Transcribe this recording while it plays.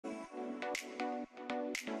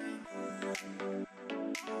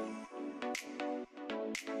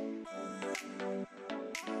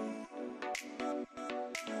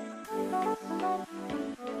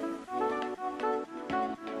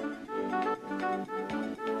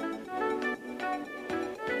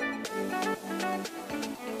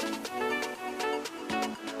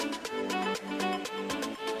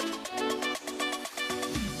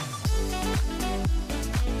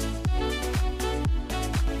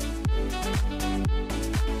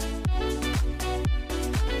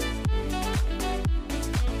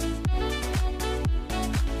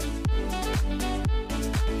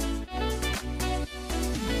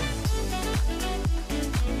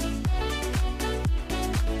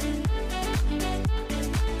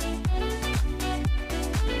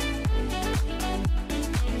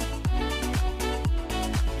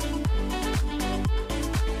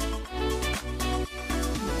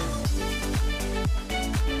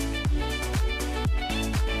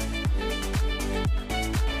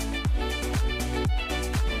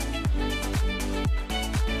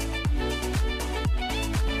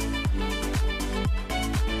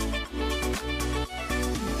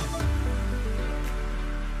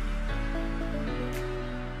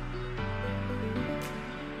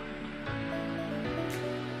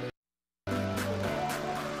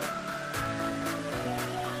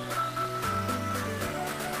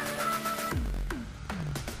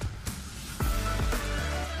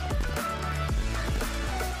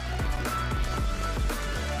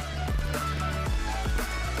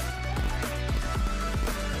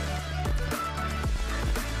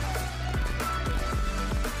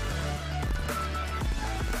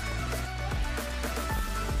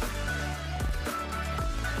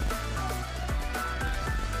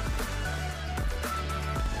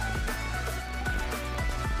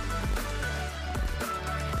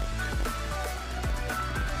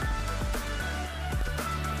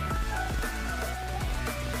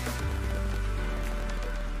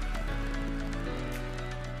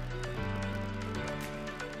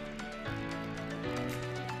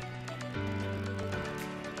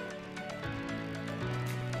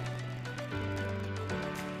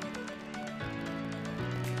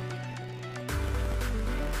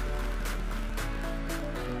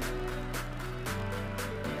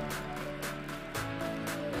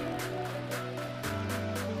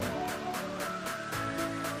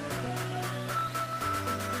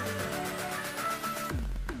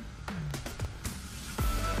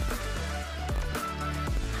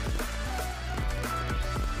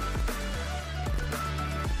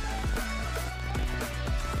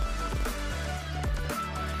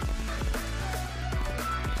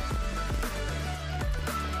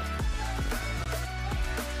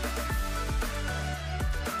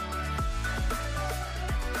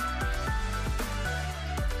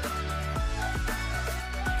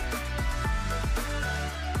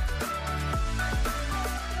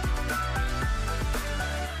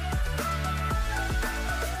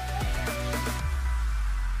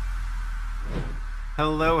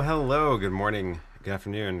Hello, hello, good morning, good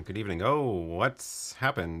afternoon, good evening. Oh, what's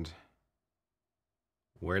happened?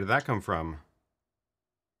 Where did that come from?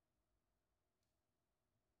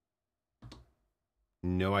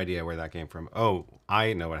 No idea where that came from. Oh,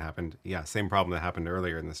 I know what happened. Yeah, same problem that happened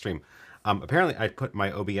earlier in the stream. Apparently I put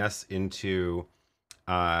my OBS into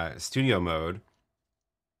studio mode.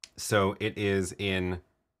 So it is in,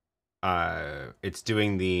 it's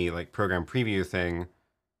doing the like program preview thing,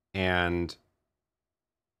 and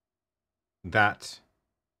that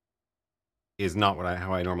is not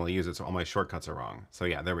how I normally use it. So all my shortcuts are wrong. So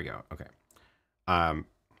yeah, there we go. Okay. Um,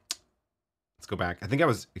 let's go back. I think I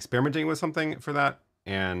was experimenting with something for that,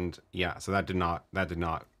 and yeah, so that did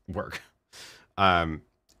not work. And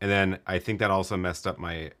then I think that also messed up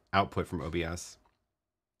my output from OBS.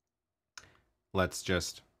 Let's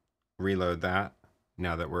just reload that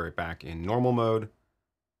now that we're back in normal mode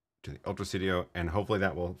to the Ultra Studio, and hopefully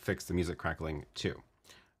that will fix the music crackling too.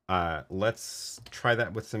 Let's try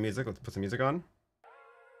that with some music. Let's put some music on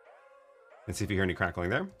and see if you hear any crackling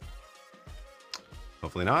there.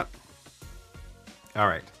 Hopefully not. All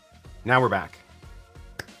right, now we're back.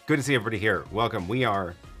 Good to see everybody here. Welcome. We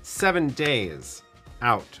are 7 days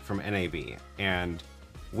out from NAB, and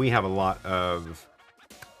we have a lot of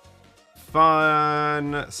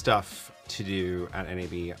fun stuff to do at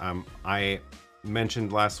NAB. I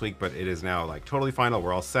mentioned last week, but it is now like totally final.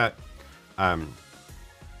 We're all set.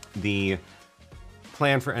 The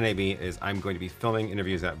plan for NAB is I'm going to be filming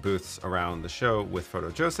interviews at booths around the show with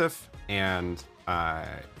Photo Joseph, and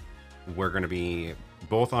we're going to be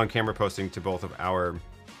both on camera posting to both of our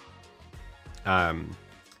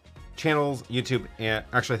channels, YouTube, and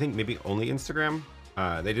actually I think maybe only Instagram.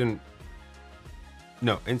 They didn't.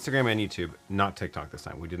 No, Instagram and YouTube, not TikTok this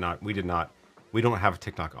time. We don't have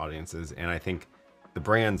TikTok audiences, and I think the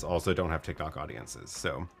brands also don't have TikTok audiences.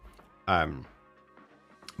 So,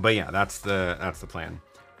 but yeah, that's the plan.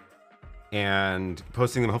 And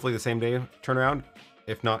posting them hopefully the same day turnaround,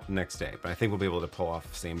 if not next day. But I think we'll be able to pull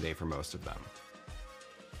off same day for most of them.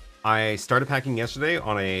 I started packing yesterday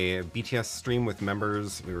on a BTS stream with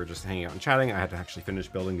members. We were just hanging out and chatting. I had to actually finish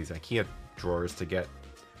building these IKEA drawers to get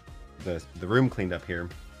the room cleaned up here,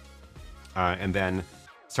 and then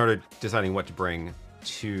started deciding what to bring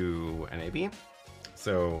to NAB.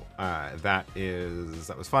 So that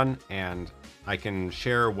was fun, and I can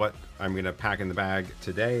share what I'm gonna pack in the bag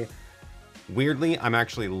today. Weirdly, I'm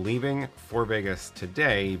actually leaving for Vegas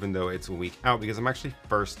today, even though it's a week out, because I'm actually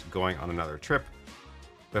first going on another trip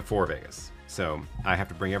before Vegas. So I have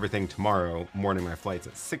to bring everything tomorrow morning. My flight's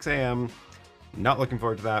at 6 a.m. Not looking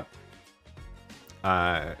forward to that.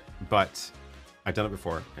 But I've done it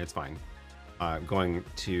before, and it's fine. Going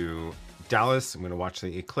to Dallas, I'm going to watch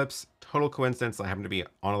the eclipse. Total coincidence, I happen to be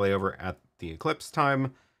on a layover at the eclipse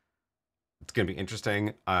time. It's going to be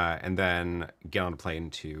interesting. And then get on a plane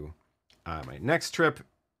to my next trip,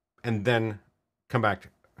 and then come back,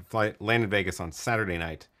 land in Vegas on Saturday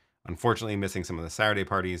night. Unfortunately, missing some of the Saturday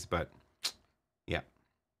parties, but yeah.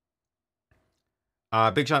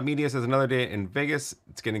 Big Shot Media says another day in Vegas.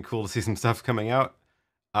 It's getting cool to see some stuff coming out.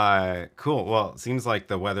 Cool. Well, it seems like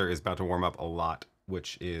the weather is about to warm up a lot,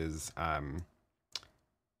 which is,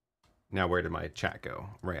 now where did my chat go?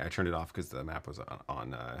 Right, I turned it off because the map was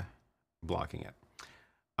on blocking it.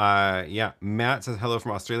 Yeah, Matt says hello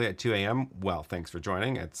from Australia at 2 a.m. Well, thanks for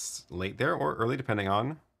joining. It's late there or early, depending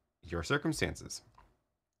on your circumstances.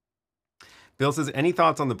 Bill says, any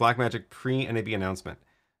thoughts on the Blackmagic pre-NAB announcement?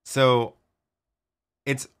 So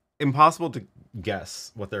it's impossible to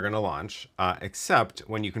guess what they're going to launch, except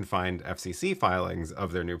when you can find FCC filings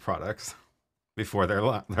of their new products before they're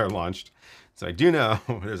launched. So I do know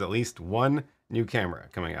there's at least one new camera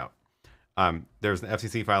coming out. There's an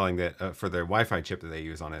FCC filing that for their Wi-Fi chip that they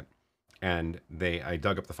use on it, and I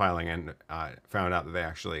dug up the filing and found out that they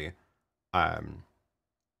actually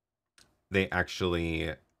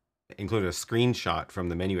included a screenshot from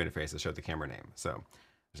the menu interface that showed the camera name. So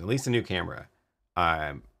there's at least a new camera.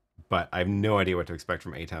 But I have no idea what to expect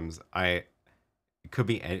from ATEMs. It could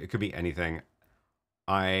be anything.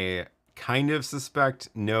 I kind of suspect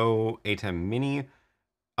no ATEM Mini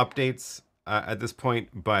updates at this point,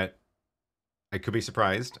 but I could be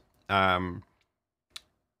surprised. I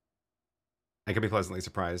could be pleasantly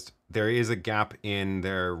surprised. There is a gap in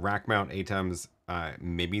their rack mount ATEMs.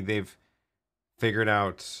 Maybe they've figured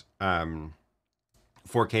out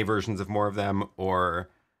 4K versions of more of them, or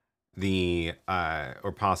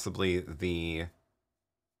possibly the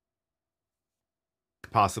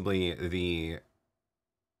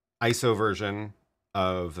ISO version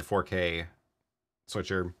of the 4K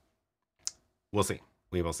switcher. We'll see.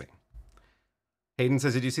 We will see. Hayden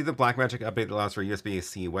says, did you see the Blackmagic update that allows for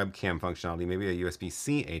USB-C webcam functionality? Maybe a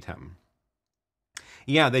USB-C ATEM.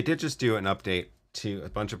 Yeah, they did just do an update to a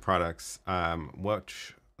bunch of products.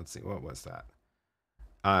 Let's see, what was that?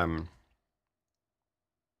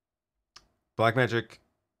 Blackmagic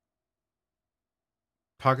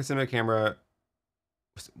Pocket Cinema camera,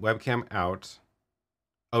 webcam out.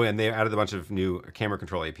 Oh, and they added a bunch of new camera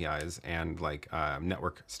control APIs and like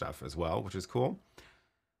network stuff as well, which is cool.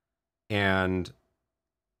 And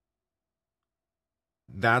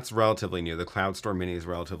that's relatively new. The Cloud Store Mini is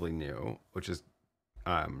relatively new, which is,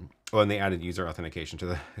 and they added user authentication to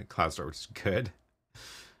the Cloud Store, which is good.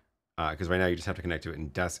 Because right now you just have to connect to it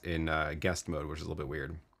in guest mode, which is a little bit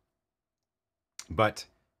weird. But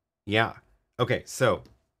yeah, okay. So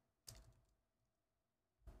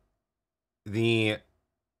the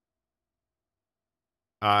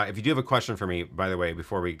if you do have a question for me, by the way,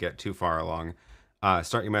 before we get too far along,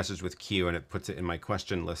 start your message with Q and it puts it in my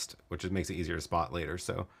question list, which makes it easier to spot later.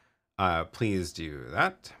 So please do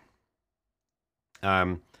that.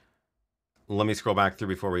 Let me scroll back through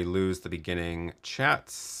before we lose the beginning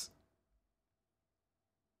chats.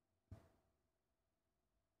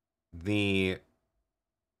 We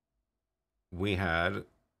had,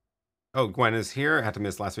 oh, Gwen is here. I had to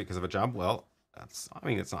miss last week because of a job. Well, that's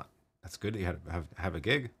good that you had to have a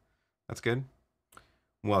gig. That's good.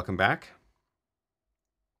 Welcome back.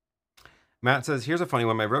 Matt says, here's a funny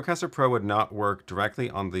one. My Rodecaster Pro would not work directly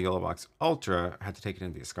on the YOLOBox Ultra. I had to take it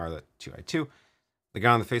in via Scarlett 2i2. The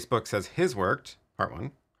guy on the Facebook says his worked, part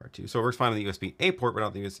 1, part 2. So it works fine on the USB-A port, but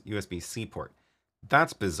not the USB-C port.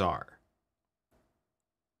 That's bizarre.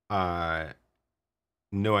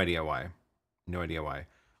 No idea why. No idea why.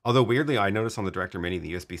 Although weirdly, I noticed on the Director Mini,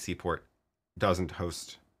 the USB-C port doesn't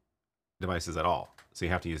host devices at all. So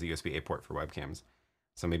you have to use the USB-A port for webcams.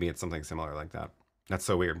 So maybe it's something similar like that. That's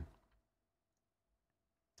so weird.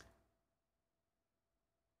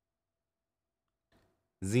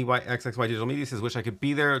 ZYXXY Digital Media says, wish I could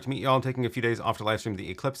be there to meet y'all. I'm taking a few days off to live stream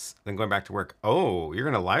the eclipse, then going back to work. Oh, you're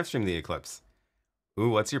going to live stream the eclipse. Ooh,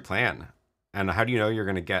 what's your plan? And how do you know you're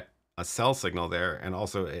going to get a cell signal there and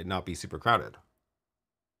also it not be super crowded?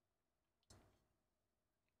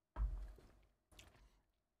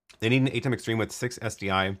 They need an ATEM Extreme with 6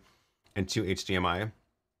 SDI and 2 HDMI.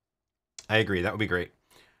 I agree, that would be great.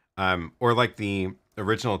 Or like the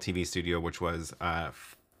original TV Studio, which was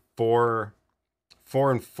 4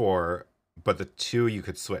 and 4, but the 2 you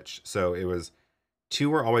could switch. So it was 2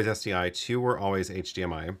 were always SDI, 2 were always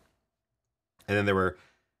HDMI, and then there were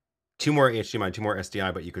 2 more HDMI, 2 more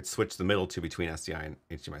SDI, but you could switch the middle 2 between SDI and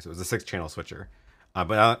HDMI. So it was a 6-channel switcher.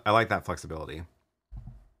 But I like that flexibility.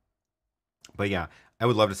 But yeah, I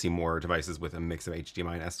would love to see more devices with a mix of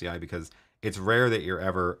HDMI and SDI because it's rare that you're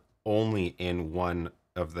ever only in one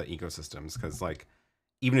of the ecosystems. Because like,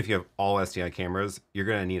 even if you have all SDI cameras, you're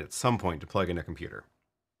going to need at some point to plug in a computer.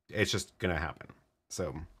 It's just going to happen.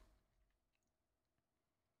 So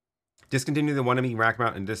discontinue the 1ME rack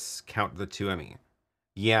mount and discount the 2ME.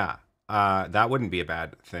 Yeah, that wouldn't be a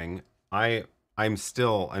bad thing. I'm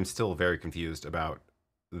still very confused about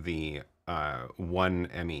the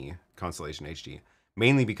 1ME Constellation HD,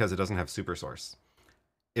 mainly because it doesn't have super source.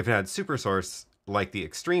 If it had super source like the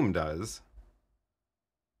Extreme does,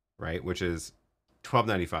 right, which is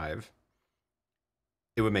 $12.95,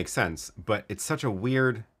 it would make sense, but it's such a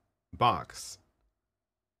weird box.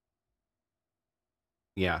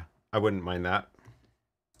 Yeah, I wouldn't mind that.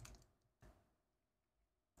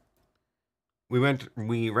 We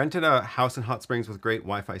rented a house in Hot Springs with great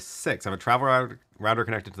Wi-Fi 6. I have a travel router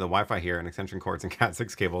connected to the Wi-Fi here and extension cords and Cat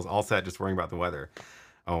 6 cables, all set, just worrying about the weather.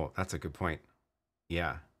 Oh, that's a good point.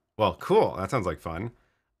 Yeah. Well, cool. That sounds like fun.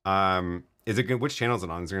 Is it good? Which channel is it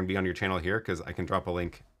on? Is it going to be on your channel here? Because I can drop a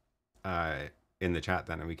link in the chat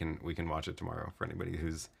then, and we can watch it tomorrow for anybody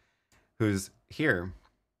who's here.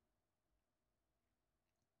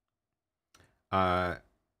 Oh,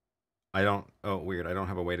 weird. I don't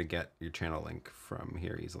have a way to get your channel link from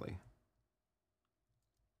here easily.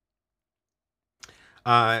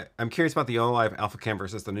 I'm curious about the YOLOLive Alpha Cam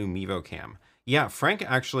versus the new Mevo Cam. Yeah, Frank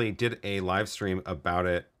actually did a live stream about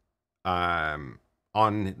it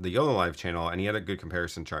on the YOLOLive channel, and he had a good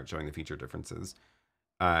comparison chart showing the feature differences.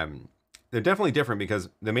 They're definitely different because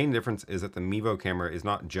the main difference is that the Mevo camera is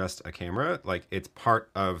not just a camera, like it's part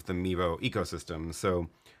of the Mevo ecosystem. So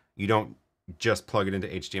you don't just plug it into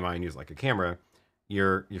HDMI and use it like a camera.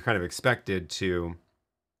 You're kind of expected to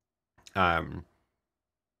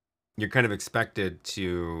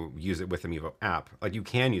use it with the Mevo app. Like you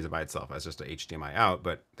can use it by itself as just a HDMI out,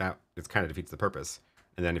 but that it kind of defeats the purpose.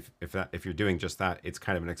 And then if you're doing just that, it's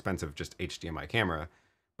kind of an expensive just HDMI camera.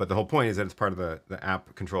 But the whole point is that it's part of the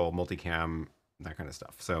app control, multicam, that kind of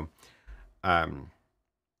stuff. So,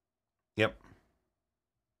 yep.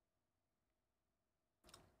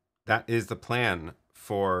 That is the plan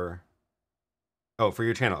for, oh, for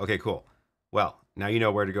your channel. Okay, cool. Well, now you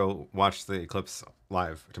know where to go watch the eclipse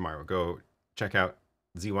live tomorrow. Go check out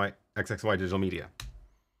XXY Digital Media.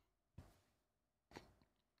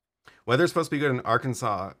 Weather's supposed to be good in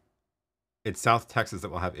Arkansas. It's South Texas that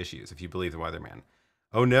will have issues, if you believe the weatherman.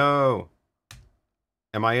 Oh no!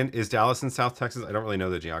 Is Dallas in South Texas? I don't really know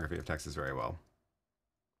the geography of Texas very well.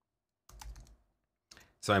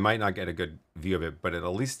 So I might not get a good view of it, but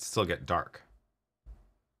it'll at least still get dark.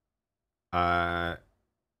 No.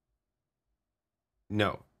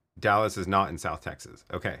 Dallas is not in South Texas.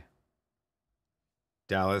 Okay.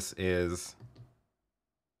 Dallas is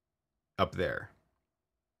up there.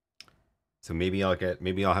 So maybe I'll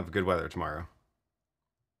have good weather tomorrow.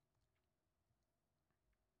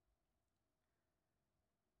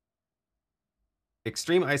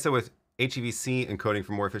 Extreme ISO with HEVC encoding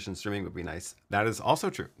for more efficient streaming would be nice. That is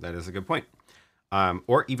also true. That is a good point.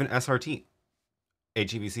 Or even SRT.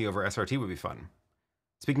 HEVC over SRT would be fun.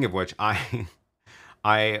 Speaking of which,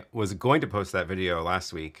 I was going to post that video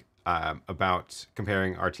last week about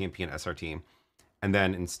comparing RTMP and SRT. And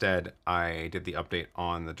then instead, I did the update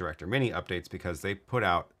on the Director Mini updates because they put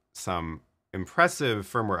out some impressive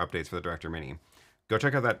firmware updates for the Director Mini. Go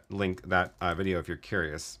check out that video if you're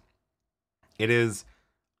curious. It was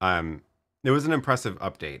an impressive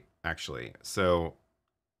update, actually. So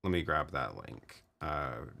let me grab that link.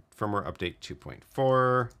 Firmware update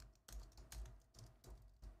 2.4.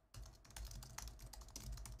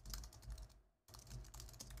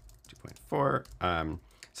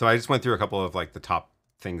 So I just went through a couple of like the top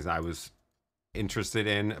things I was interested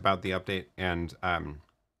in about the update, and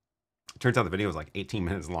it turns out the video was like 18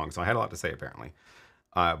 minutes long, so I had a lot to say apparently.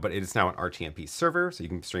 But it is now an RTMP server, so you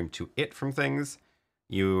can stream to it from things.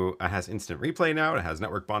 It has instant replay now. It has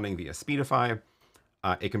network bonding via Speedify.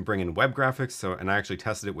 It can bring in web graphics, and I actually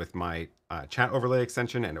tested it with my chat overlay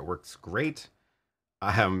extension, and it works great.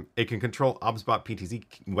 It can control OBSBot PTZ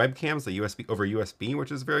webcams, the USB over USB,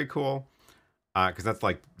 which is very cool. Because that's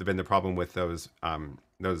like been the problem with those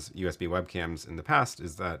USB webcams in the past,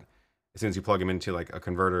 is that as soon as you plug them into like a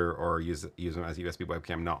converter or use them as a USB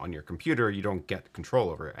webcam not on your computer, you don't get control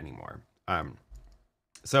over it anymore.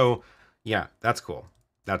 So yeah, that's cool.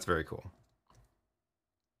 That's very cool.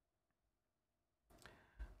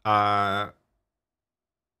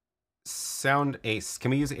 Sound Ace,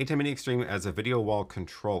 can we use ATEM Mini Extreme as a video wall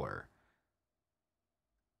controller?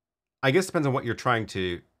 I guess it depends on what you're trying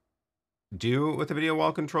to do with the video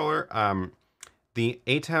wall controller. The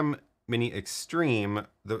ATEM Mini Extreme,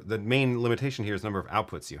 the main limitation here is the number of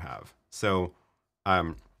outputs you have. So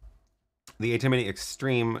the ATEM Mini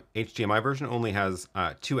Extreme HDMI version only has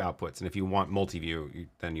 2 outputs, and if you want multi-view,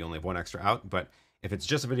 then you only have 1 extra out. But if it's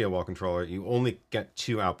just a video wall controller, you only get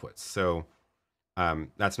 2 outputs. So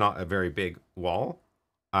that's not a very big wall.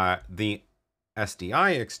 The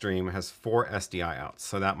SDI Extreme has 4 SDI outs,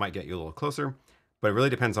 so that might get you a little closer. But it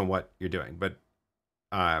really depends on what you're doing. But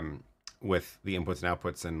with the inputs and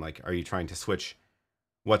outputs, and like, are you trying to switch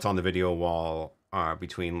what's on the video wall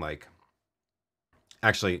between like,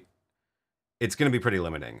 actually, it's going to be pretty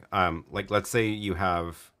limiting. Like, let's say you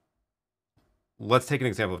have, let's take an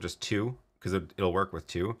example of just 2, because it'll work with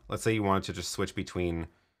 2. Let's say you want to just switch between,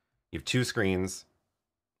 you have 2 screens.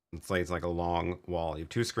 Let's say it's like a long wall. You have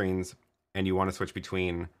 2 screens, and you want to switch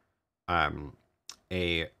between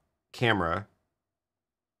a camera.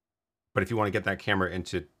 But if you want to get that camera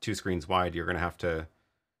into 2 screens wide, you're going to have to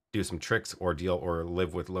do some tricks or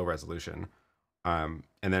live with low resolution. And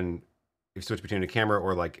then if you switch between a camera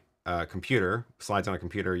or like a computer, slides on a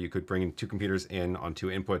computer, you could bring 2 computers in on 2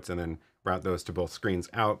 inputs and then route those to both screens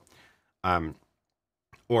out.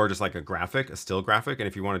 Or just like a still graphic. And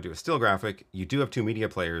if you want to do a still graphic, you do have 2 media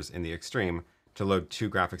players in the Extreme to load 2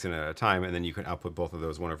 graphics in at a time, and then you can output both of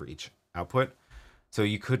those, 1 over each output. So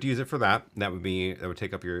you could use it for that. That would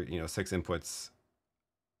take up your 6 inputs,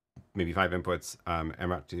 maybe 5 inputs, and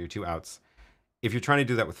route to 2 outs. If you're trying to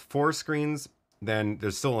do that with 4 screens, then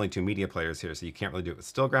there's still only 2 media players here, so you can't really do it with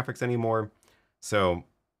still graphics anymore. So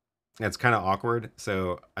it's kind of awkward.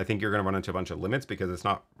 So I think you're going to run into a bunch of limits because it's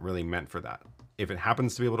not really meant for that. If it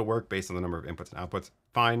happens to be able to work based on the number of inputs and outputs,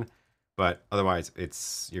 fine. But otherwise,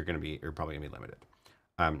 you're probably gonna be limited.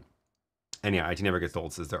 And yeah, IT Never Gets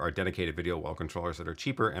Old says there are dedicated video wall controllers that are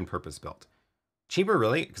cheaper and purpose-built. Cheaper,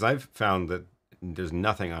 really? Because I've found that there's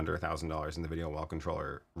nothing under $1,000 in the video wall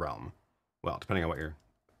controller realm. Well, depending on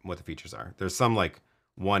what the features are. There's some like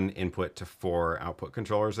 1 input to 4 output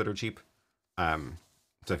controllers that are cheap.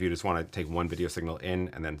 So if you just want to take one video signal in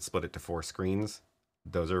and then split it to 4 screens,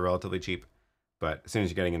 those are relatively cheap. But as soon as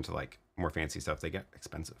you're getting into like more fancy stuff, they get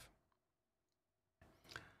expensive.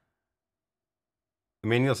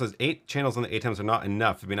 Emmanuel says 8 channels on the ATEMs are not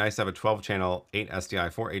enough. It'd be nice to have a 12 channel, 8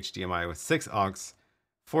 SDI, 4 HDMI with 6 aux,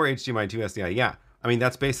 4 HDMI, 2 SDI. Yeah, I mean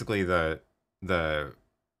that's basically the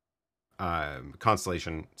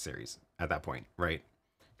Constellation series at that point, right?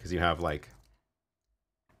 Because you have like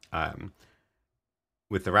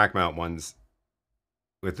with the rack mount ones,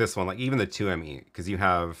 with this one, like even the 2ME, because you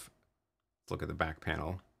have, let's look at the back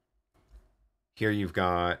panel. Here you've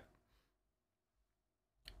got,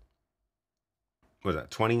 what is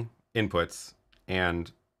that, 20 inputs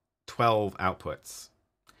and 12 outputs.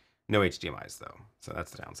 No HDMIs though, so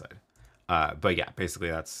that's the downside. But yeah,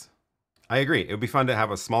 basically that's, I agree. It would be fun to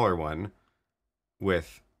have a smaller one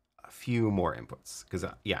with a few more inputs, because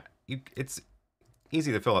yeah, it's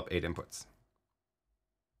easy to fill up 8 inputs.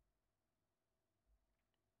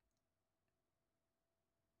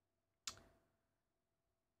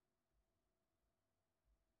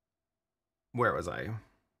 Where was I?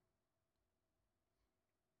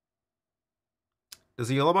 Does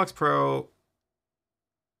the YellowBox Pro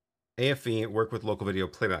AFV work with local video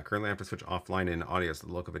playback? Currently I have to switch offline in audio, so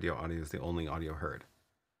the local video audio is the only audio heard.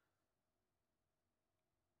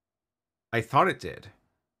 I thought it did.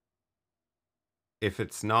 If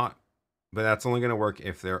it's not, but that's only going to work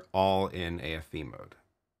if they're all in AFV mode.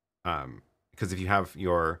 Because if you have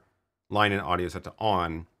your line in audio set to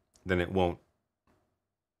on, then it won't.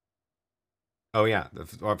 Oh yeah,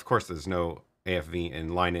 of course there's no AFV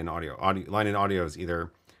in line in audio. Line in audio is either,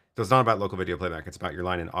 so it's not about local video playback, it's about your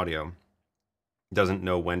line in audio. It doesn't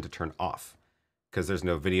know when to turn off because there's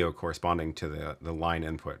no video corresponding to the line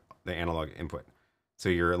input, the analog input. So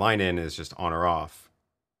your line in is just on or off,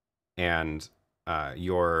 and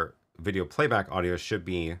your video playback audio should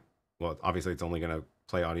be, well, obviously it's only going to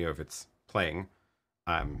play audio if it's playing,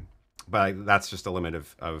 but that's just a limit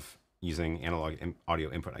of using analog audio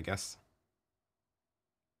input, I guess.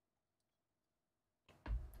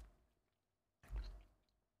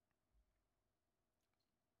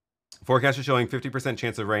 Forecast is showing 50%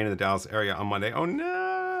 chance of rain in the Dallas area on Monday. Oh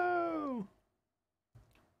no!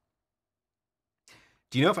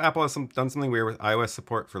 Do you know if Apple has done something weird with iOS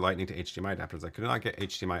support for Lightning to HDMI adapters? I could not get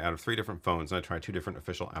HDMI out of 3 different phones, and I tried 2 different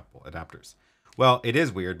official Apple adapters. Well, it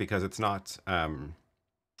is weird because it's not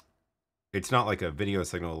like a video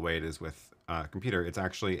signal the way it is with a computer. It's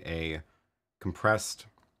actually a compressed,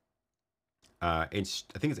 I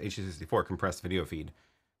think it's H.264 compressed video feed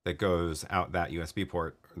that goes out that USB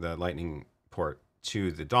port, the Lightning port,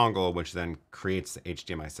 to the dongle, which then creates the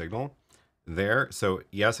HDMI signal there. So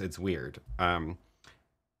yes, it's weird.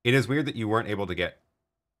 It is weird that you weren't able to get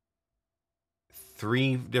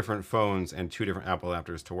 3 different phones and 2 different Apple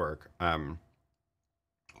adapters to work. What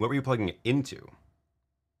were you plugging it into?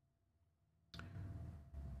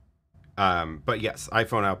 But yes,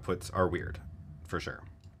 iPhone outputs are weird, for sure.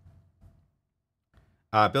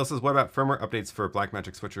 Bill says, what about firmware updates for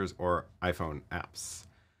Blackmagic switchers or iPhone apps?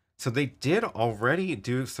 So they did already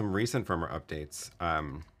do some recent firmware updates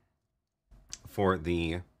for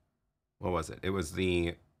the, what was it? It was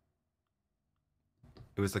the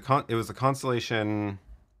Constellation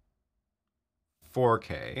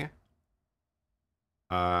 4K.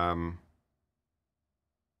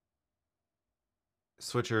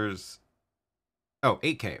 Switchers. Oh,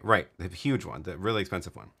 8K, right. The huge one, the really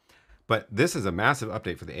expensive one. But this is a massive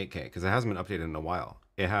update for the 8K because it hasn't been updated in a while.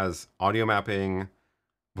 It has audio mapping,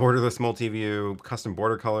 borderless multi-view, custom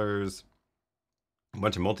border colors, a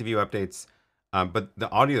bunch of multi-view updates. But the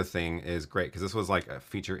audio thing is great because this was like a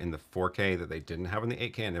feature in the 4K that they didn't have in the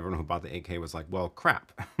 8K, and everyone who bought the 8K was like, well,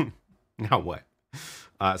 crap. Now what?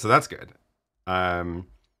 So that's good. And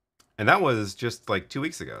that was just like 2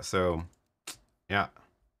 weeks ago. So yeah.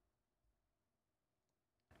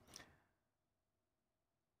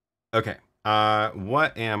 Okay.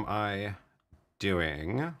 What am I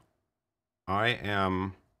doing? I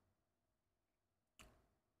am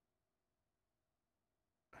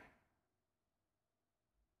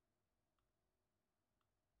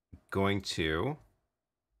going to,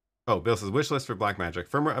 oh, Bill says wish list for Blackmagic.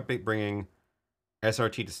 Firmware update bringing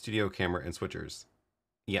SRT to studio camera and switchers.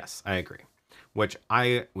 Yes, I agree. Which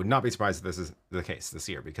I would not be surprised if this is the case this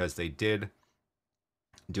year because they did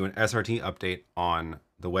do an SRT update on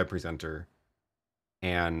the web presenter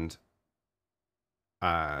and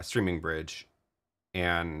streaming bridge,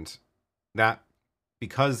 and that,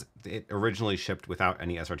 because it originally shipped without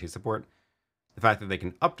any SRT support, the fact that they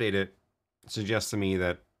can update it suggests to me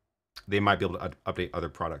that they might be able to update other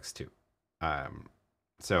products too.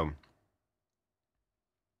 So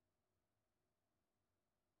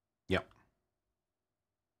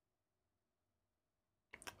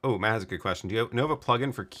Oh, Matt has a good question. Do you know of a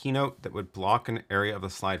plugin for Keynote that would block an area of the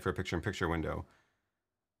slide for a picture-in-picture window?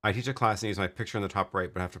 I teach a class and use my picture in the top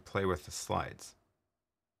right, but I have to play with the slides.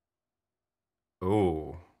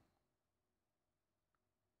 Oh.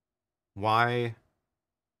 Why?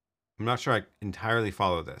 I'm not sure I entirely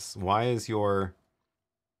follow this. Why is your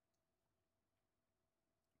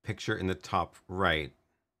picture in the top right?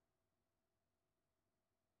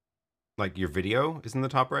 Like your video is in the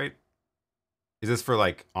top right? Is this for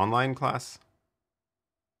like online class?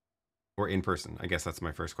 Or in person? I guess that's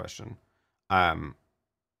my first question. But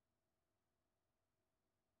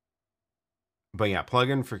yeah,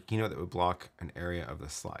 plugin for Keynote that would block an area of the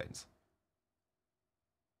slides.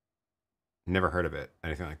 Never heard of it.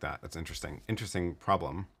 Anything like that. That's interesting. Interesting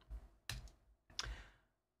problem.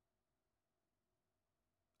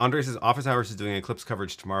 Andres' office hours is doing eclipse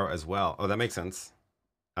coverage tomorrow as well. Oh, that makes sense.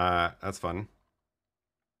 That's fun.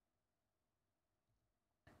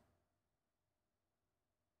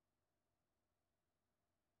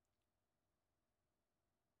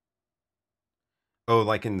 Oh,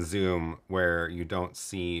 like in Zoom, where you don't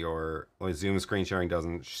see your, like Zoom screen sharing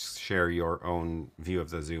doesn't share your own view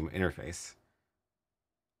of the Zoom interface.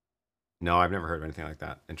 No, I've never heard of anything like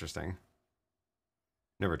that. Interesting.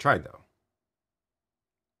 Never tried though.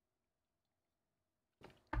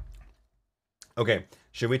 Okay,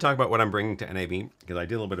 should we talk about what I'm bringing to NAB? Because I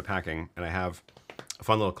did a little bit of packing and I have a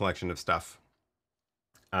fun little collection of stuff,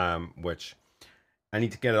 which I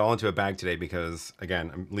need to get it all into a bag today because,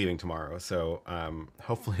 again, I'm leaving tomorrow. So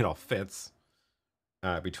hopefully it all fits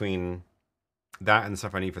between that and the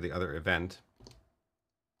stuff I need for the other event.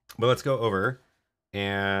 But let's go over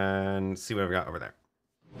and see what I've got over there.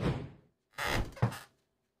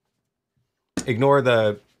 Ignore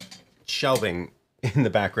the shelving in the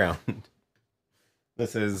background.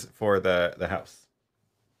 This is for the house.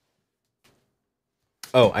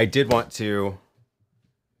 Oh, I did want to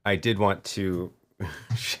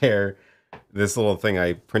share this little thing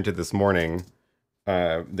I printed this morning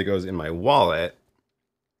that goes in my wallet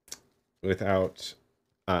without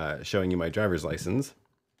showing you my driver's license.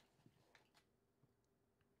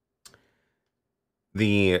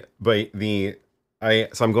 So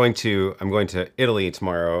I'm going to Italy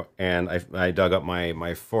tomorrow, and I dug up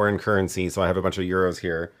my foreign currency, so I have a bunch of euros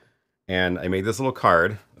here, and I made this little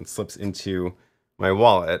card that slips into my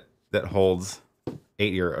wallet that holds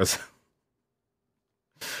 8 euros.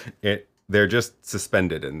 They're just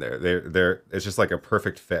suspended in there. It's just like a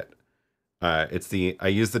perfect fit. I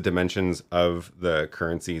use the dimensions of the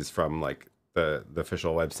currencies from like the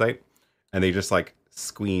official website, and they just like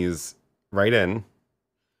squeeze right in.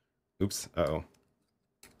 Oops. Uh-oh.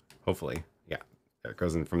 Hopefully. Yeah. It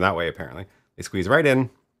goes in from that way, apparently. They squeeze right in.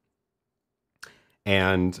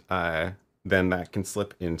 And then that can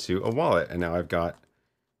slip into a wallet. And now I've got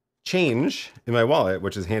change in my wallet,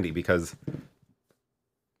 which is handy because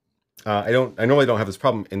I normally don't have this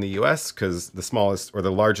problem in the US because the smallest or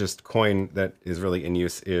the largest coin that is really in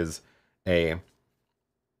use is a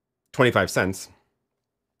 25 cents,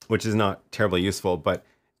 which is not terribly useful. But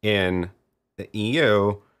in the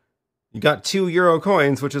EU, you got 2 euro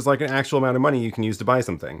coins, which is like an actual amount of money you can use to buy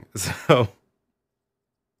something. So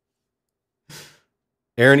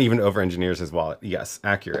Aaron even over-engineers his wallet. Yes,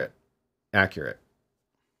 accurate. Accurate.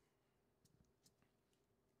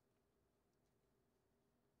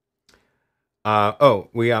 Oh,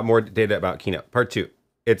 we got more data about Keynote. Part 2.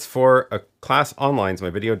 It's for a class online, so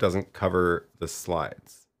my video doesn't cover the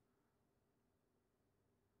slides.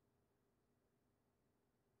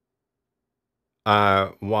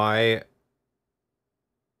 Why?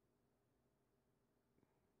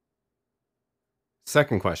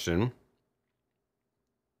 Second question.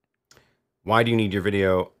 Why do you need your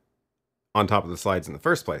video on top of the slides in the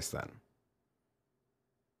first place then?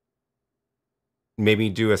 Maybe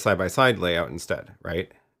do a side-by-side layout instead,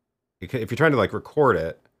 right? If you're trying to like record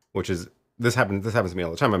it, which is, this happens to me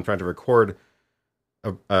all the time. I'm trying to record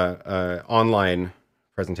a online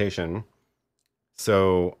presentation.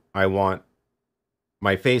 So I want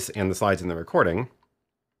my face and the slides in the recording.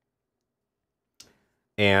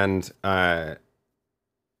 And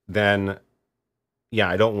then, yeah,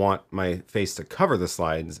 I don't want my face to cover the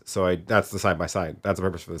slides. So that's the side-by-side. That's the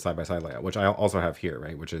purpose for the side-by-side layout, which I also have here,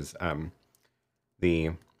 right? Which is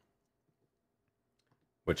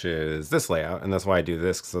this layout. And that's why I do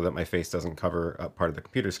this, so that my face doesn't cover up part of the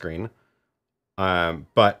computer screen.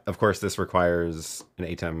 But of course, this requires an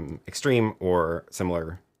ATEM Extreme or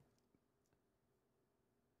similar.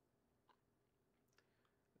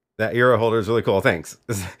 That euro holder is really cool. Thanks.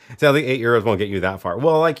 Sadly, 8 euros won't get you that far.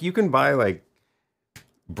 Well, like you can buy like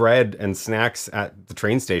bread and snacks at the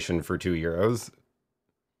train station for 2 euros.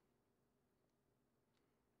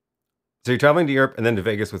 So you're traveling to Europe and then to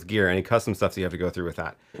Vegas with gear. Any custom stuff that you have to go through with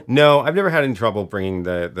that? No, I've never had any trouble bringing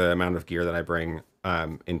the amount of gear that I bring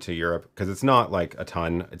into Europe, because it's not like a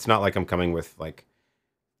ton. It's not like I'm coming with like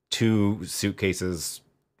 2 suitcases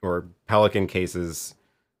or Pelican cases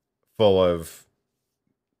full of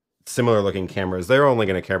similar looking cameras. They're only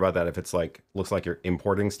going to care about that if it's like looks like you're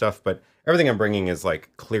importing stuff, but everything I'm bringing is like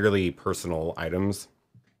clearly personal items.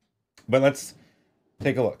 But let's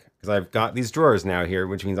take a look, because I've got these drawers now here,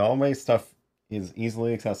 which means all my stuff is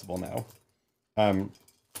easily accessible now.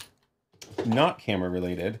 Not camera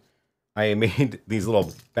related, I made these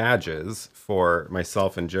little badges for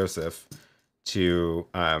myself and Joseph to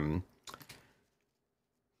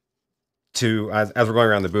as we're going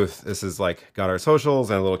around the booth. This is like got our socials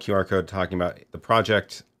and a little QR code talking about the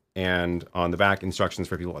project, and on the back instructions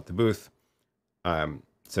for people at the booth.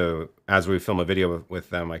 So as we film a video with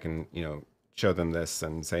them, I can, you know, show them this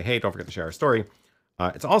and say, hey, don't forget to share our story.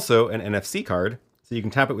 It's also an NFC card, so you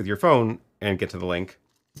can tap it with your phone and get to the link.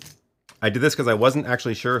 I did this because I wasn't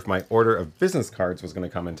actually sure if my order of business cards was going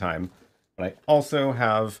to come in time, but I also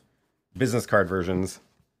have business card versions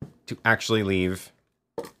to actually leave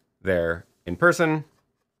there in person.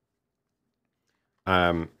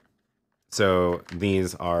 So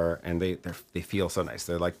these are, and they feel so nice.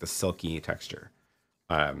 They're like the silky texture.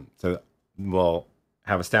 So we'll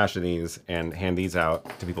have a stash of these and hand these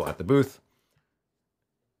out to people at the booth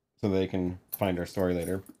so they can find our story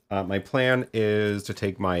later. My plan is to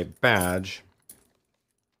take my badge,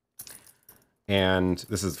 and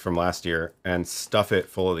this is from last year, and stuff it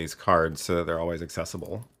full of these cards so that they're always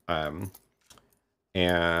accessible.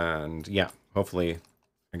 And yeah, hopefully,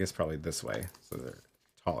 I guess probably this way so they're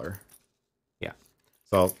taller. Yeah.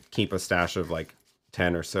 So I'll keep a stash of like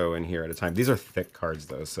 10 or so in here at a time. These are thick cards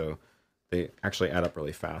though, so they actually add up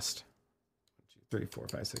really fast. 1, 2, 3, 4,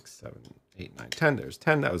 5, 6, 7, 8, 9, 10. There's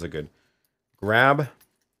 10. That was a good grab.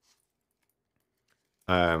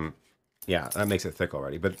 Yeah, that makes it thick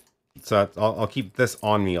already. But so I'll keep this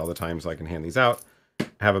on me all the time so I can hand these out. I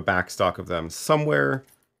have a back stock of them somewhere,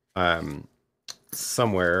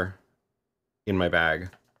 somewhere in my bag.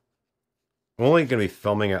 I'm only going to be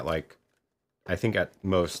filming at like, I think at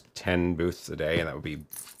most 10 booths a day, and that would be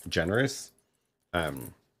generous. So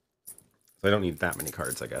I don't need that many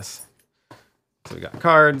cards, I guess. So we got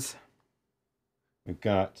cards. We've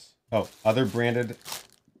got, oh, other branded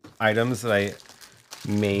items that I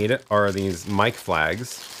made are these mic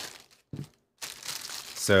flags.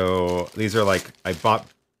 So these are like, I bought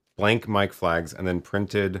blank mic flags and then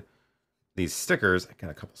printed these stickers. I got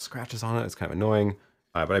a couple scratches on it. It's kind of annoying.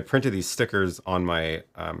 But I printed these stickers on my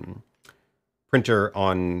printer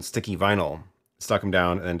on sticky vinyl, stuck them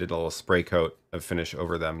down, and then did a little spray coat of finish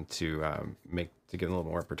over them to get a little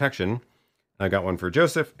more protection. I got one for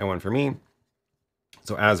Joseph and one for me.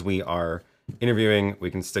 So as we are interviewing, we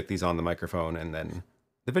can stick these on the microphone, and then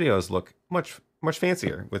the videos look much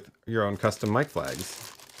fancier with your own custom mic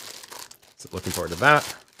flags. So looking forward to that.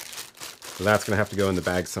 So that's gonna have to go in the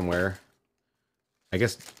bag somewhere. I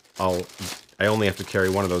guess I only have to carry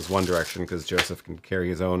one of those one direction because Joseph can carry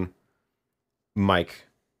his own mic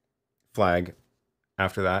flag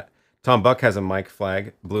after that. Tom Buck has a mic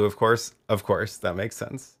flag, blue, of course. Of course, that makes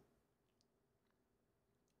sense.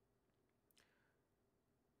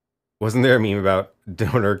 Wasn't there a meme about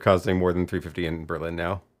donor costing more than $350 in Berlin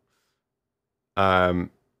now?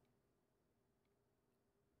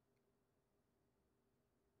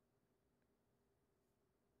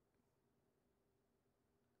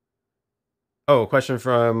 Oh, question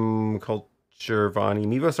from Culture Vani.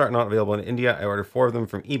 Mevos are not available in India. I ordered 4 of them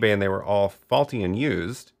from eBay and they were all faulty and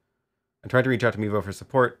used. I tried to reach out to Mevo for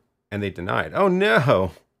support and they denied. Oh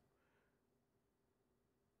no!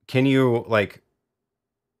 Can you like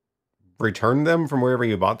return them from wherever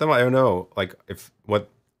you bought them? I don't know. Like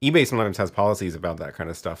eBay sometimes has policies about that kind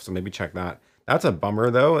of stuff, so maybe check that. That's a bummer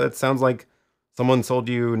though. It sounds like someone sold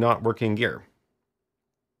you not working gear.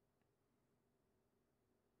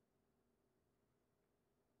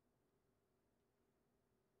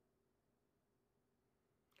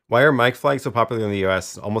 Why are mic flags so popular in the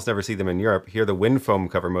US? Almost never see them in Europe. Here the wind foam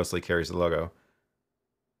cover mostly carries the logo.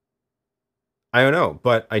 I don't know,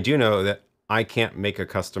 but I do know that I can't make a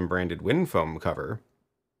custom branded wind foam cover.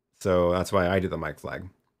 So that's why I do the mic flag.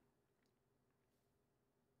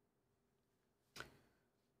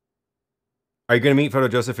 Are you going to meet Photo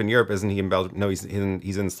Joseph in Europe? Isn't he in Belgium? No, he's in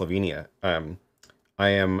Slovenia. I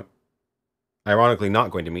am ironically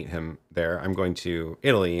not going to meet him there. I'm going to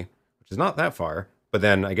Italy, which is not that far. But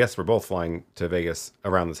then I guess we're both flying to Vegas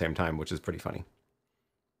around the same time, which is pretty funny.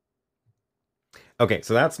 Okay,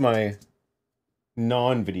 so that's my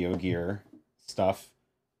non-video gear stuff.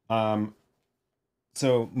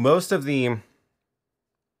 So most of the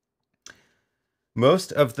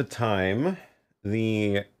time,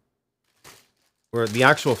 the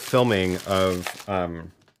actual filming of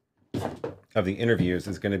the interviews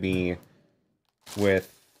is going to be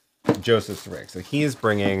with Joseph's rig. So he's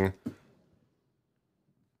bringing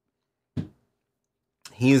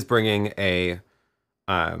a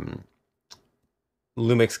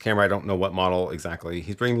Lumix camera. I don't know what model exactly.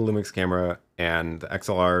 He's bringing the Lumix camera and the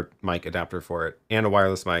XLR mic adapter for it, and a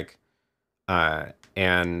wireless mic,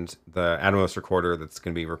 and the Atmos recorder that's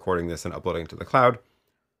going to be recording this and uploading to the cloud.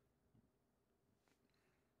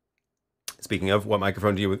 Speaking of, what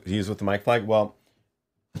microphone do you use with the mic flag? Well,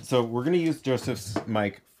 so we're going to use Joseph's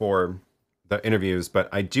mic for the interviews, but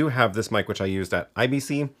I do have this mic, which I used at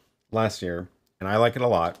IBC last year, and I like it a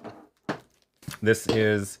lot. This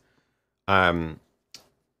is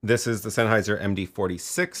the Sennheiser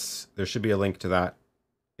MD46. There should be a link to that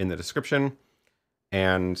in the description.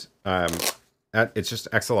 And it's just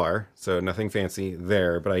XLR, so nothing fancy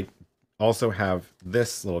there. But I also have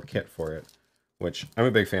this little kit for it, which I'm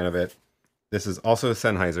a big fan of it. This is also a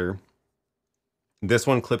Sennheiser. This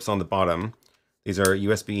one clips on the bottom. These are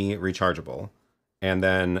USB rechargeable. And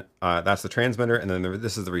then that's the transmitter, and then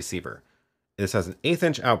this is the receiver. This has an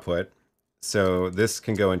 1/8" output, so this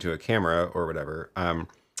can go into a camera or whatever.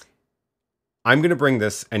 I'm going to bring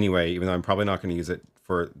this anyway, even though I'm probably not going to use it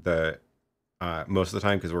for the most of the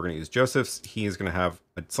time, because we're going to use Joseph's. He is going to have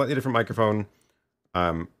a slightly different microphone.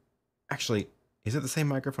 Actually, is it the same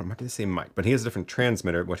microphone? It might be the same mic, but he has a different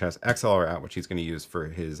transmitter, which has XLR out, which he's going to use for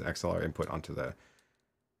his XLR input onto the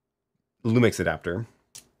Lumix adapter.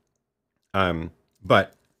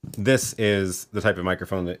 But this is the type of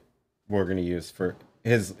microphone that we're going to use for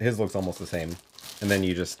his. His looks almost the same, and then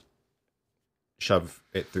you just shove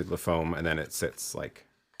it through the foam, and then it sits like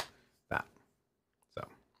that. So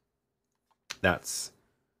that's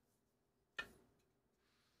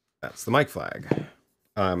the mic flag.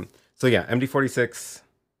 So yeah, MD46.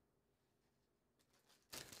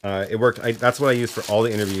 It worked. That's what I used for all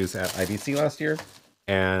the interviews at IBC last year,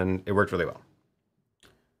 and it worked really well.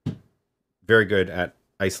 Very good at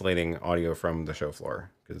isolating audio from the show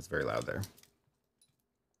floor, because it's very loud there.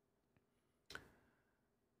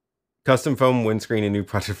 Custom foam windscreen, a new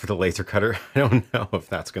project for the laser cutter. I don't know if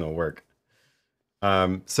that's going to work.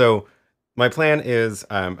 So my plan is,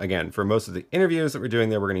 again, for most of the interviews that we're doing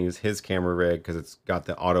there, we're going to use his camera rig, because it's got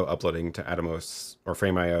the auto uploading to Atomos or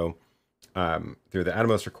Frame.io through the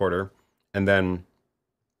Atomos recorder. And then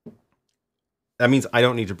that means I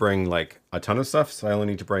don't need to bring like a ton of stuff. So I only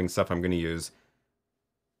need to bring stuff I'm going to use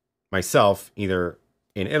myself, either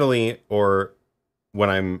in Italy or when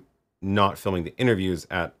I'm not filming the interviews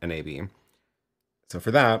at NAB. So for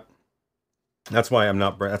that, that's why I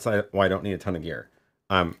don't need a ton of gear.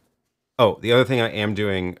 Oh, the other thing I am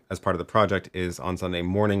doing as part of the project is on Sunday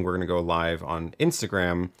morning, we're going to go live on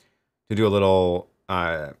Instagram to do a little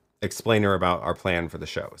explainer about our plan for the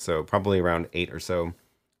show. So probably around 8 or so,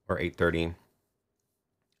 or 8:30.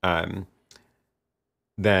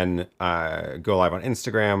 Then go live on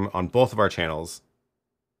Instagram on both of our channels,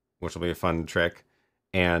 which will be a fun trick,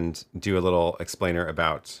 and do a little explainer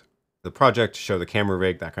about the project, show the camera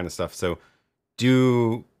rig, that kind of stuff. So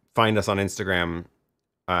do find us on Instagram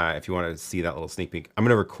if you want to see that little sneak peek. I'm going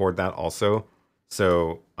to record that also,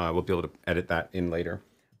 so we'll be able to edit that in later.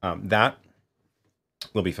 That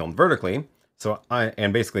will be filmed vertically. So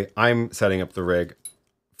basically I'm setting up the rig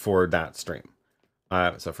for that stream.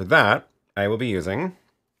 So for that, I will be using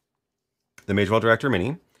the Magewell Director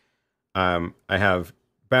Mini. I have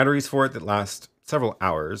batteries for it that last several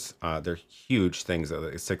hours. They're huge things, though.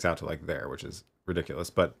 It sticks out to like there, which is ridiculous,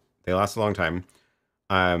 but they last a long time.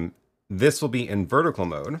 This will be in vertical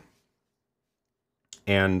mode.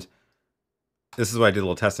 And this is what I did a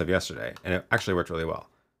little test of yesterday, and it actually worked really well.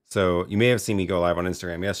 So you may have seen me go live on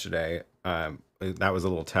Instagram yesterday. That was a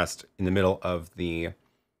little test in the middle of the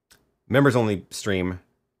members only stream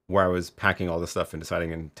where I was packing all this stuff and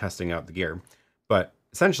deciding and testing out the gear. But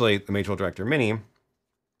essentially, the Magewell Director Mini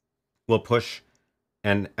will push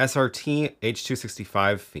an SRT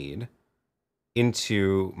H265 feed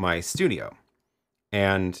into my studio.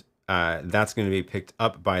 And that's going to be picked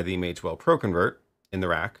up by the Magewell Pro Convert in the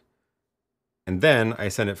rack. And then I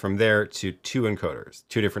send it from there to two encoders,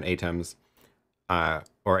 two different ATEMs,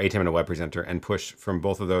 or ATEM and a web presenter, and push from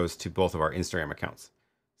both of those to both of our Instagram accounts.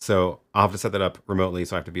 So I'll have to set that up remotely,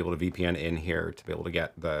 so I have to be able to VPN in here to be able to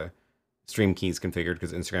get the stream keys configured,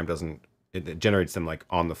 because Instagram doesn't, it generates them like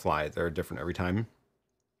on the fly. They're different every time.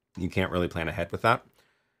 You can't really plan ahead with that.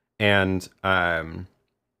 And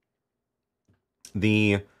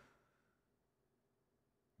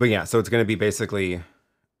But yeah, so it's going to be basically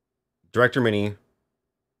Director Mini,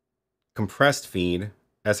 compressed feed,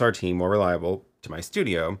 SRT, more reliable, to my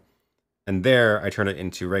studio. And there I turn it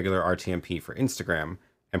into regular RTMP for Instagram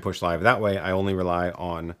and push live. That way I only need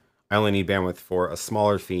bandwidth for a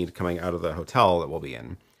smaller feed coming out of the hotel that we'll be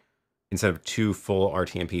in, instead of 2 full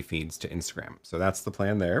RTMP feeds to Instagram. So that's the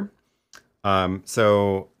plan there.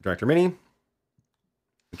 So Director Mini,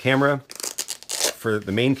 the camera, for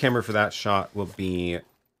the main camera for that shot will be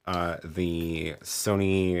the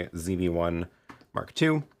Sony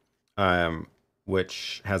ZV1-II,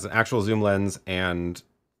 which has an actual zoom lens and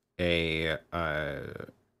a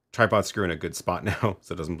tripod screw in a good spot now,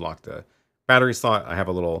 so it doesn't block the battery slot. I have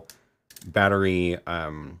a little battery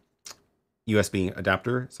USB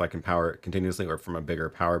adapter, so I can power it continuously, or from a bigger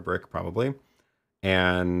power brick probably.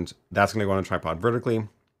 And that's going to go on a tripod vertically.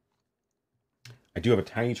 I do have a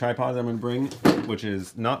tiny tripod that I'm going to bring, which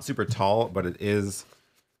is not super tall, but it is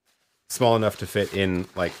small enough to fit in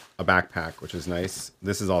like a backpack, which is nice.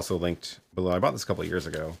 This is also linked below. I bought this a couple of years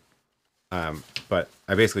ago, but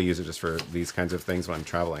I basically use it just for these kinds of things when I'm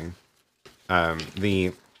traveling.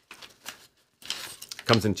 The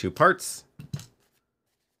comes in 2 parts.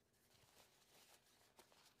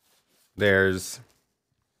 There's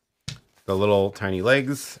the little tiny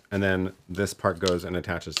legs, and then this part goes and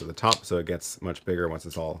attaches to the top, so it gets much bigger once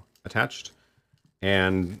it's all attached.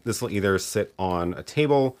 And this will either sit on a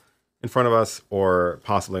table in front of us or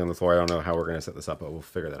possibly on the floor. I don't know how we're going to set this up, but we'll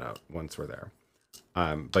figure that out once we're there.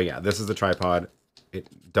 But yeah, this is the tripod.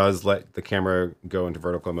 It does let the camera go into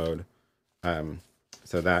vertical mode.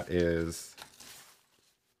 So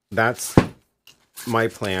that's my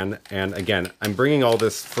plan. And again, I'm bringing all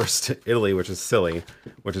this first to Italy, which is silly,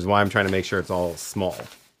 which is why I'm trying to make sure it's all small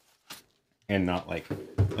and not like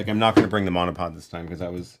I'm not going to bring the monopod this time, because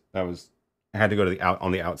I had to go to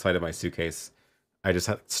on the outside of my suitcase. I just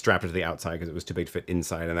strapped it to the outside because it was too big to fit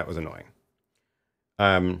inside, and that was annoying.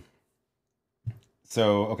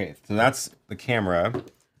 So that's the camera,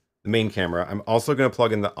 the main camera. I'm also going to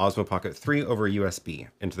plug in the Osmo Pocket 3 over USB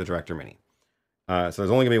into the Director Mini. So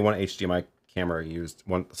there's only going to be one HDMI camera used,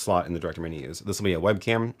 one slot in the Director Mini used. This will be a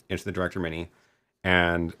webcam into the Director Mini,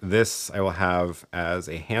 and this I will have as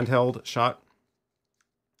a handheld shot.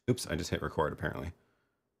 Oops, I just hit record apparently.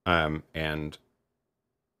 And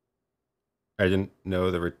I didn't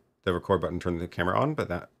know the record button turned the camera on, but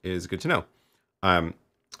that is good to know. I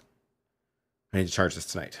need to charge this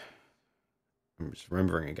tonight. I'm just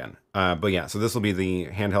remembering again. But yeah, so this will be the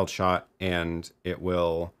handheld shot, and this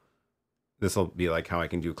will be like how I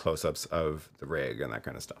can do close-ups of the rig and that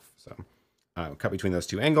kind of stuff. So cut between those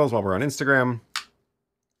 2 angles while we're on Instagram.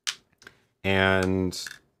 And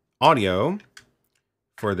audio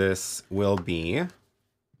for this will be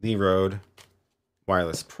the RØDE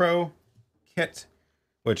Wireless Pro kit,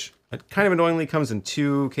 which kind of annoyingly comes in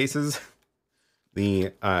 2 cases.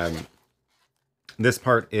 The this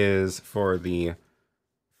part is for the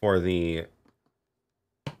 2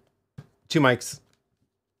 mics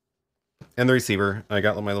and the receiver. I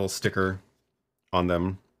got my little sticker on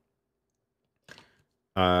them.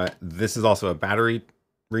 This is also a battery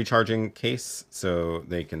recharging case, so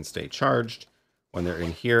they can stay charged when they're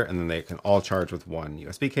in here, and then they can all charge with one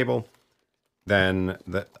USB cable. Then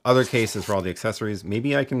the other case is for all the accessories.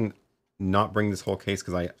 Maybe I can not bring this whole case,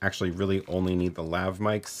 because I actually really only need the lav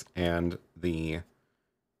mics and the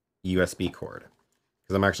USB cord,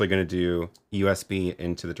 because I'm actually going to do USB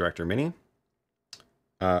into the Director Mini.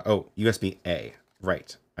 Oh, USB-A,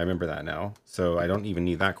 right. I remember that now. So I don't even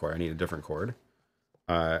need that cord. I need a different cord.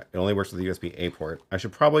 It only works with the USB-A port. I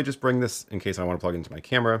should probably just bring this in case I want to plug into my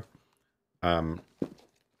camera.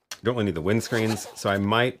 Don't really need the windscreens, so I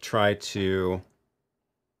might try to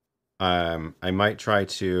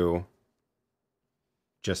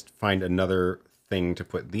just find another thing to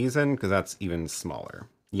put these in, because that's even smaller.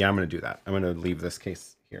 Yeah, I'm going to do that. I'm going to leave this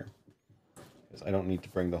case here, because I don't need to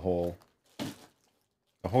bring the whole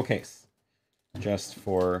case just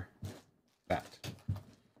for that.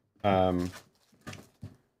 I'll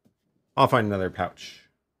find another pouch.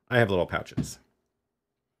 I have little pouches.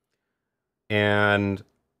 And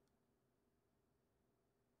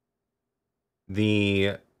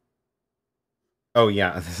oh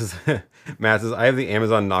yeah, this is Matt says, I have the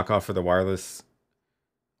Amazon knockoff for the wireless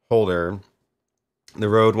holder. The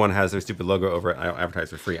RØDE one has their stupid logo over it. I don't advertise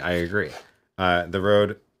for free. I agree. The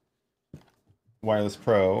RØDE Wireless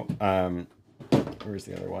Pro. Where's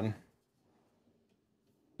the other one?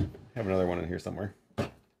 I have another one in here somewhere.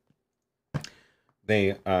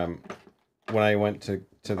 They when I went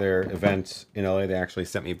to their event in LA, they actually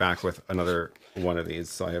sent me back with another one of these.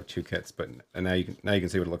 So I have 2 kits, and now you can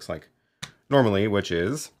see what it looks like. normally, which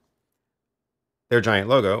is their giant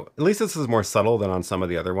logo. At least this is more subtle than on some of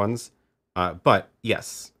the other ones. But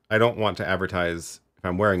yes, I don't want to advertise, if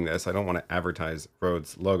I'm wearing this, I don't want to advertise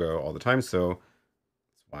Røde's logo all the time. So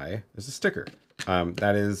that's why there's a sticker.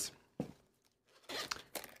 That is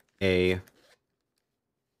a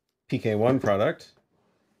PK1 product.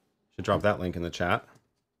 Should drop that link in the chat.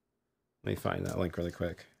 Let me find that link really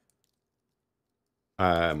quick.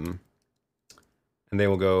 And they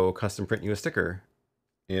will go custom print you a sticker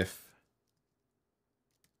if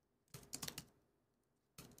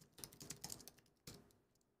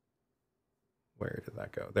where did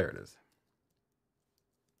that go? There it is.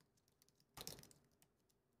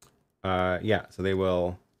 Yeah, so they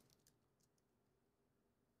will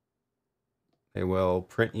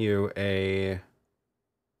print you a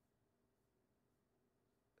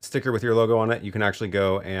sticker with your logo on it. You can actually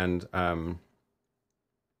go and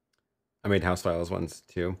I made house files once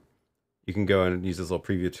too. You can go and use this little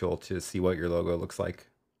preview tool to see what your logo looks like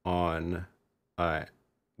on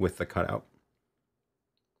with the cutout.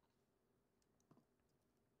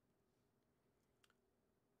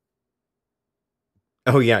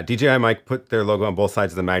 Oh yeah, DJI mic put their logo on both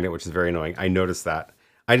sides of the magnet, which is very annoying. I noticed that.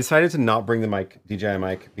 I decided to not bring the mic, DJI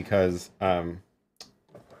mic, because where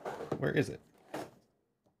is it?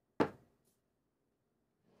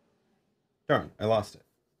 Darn, I lost it.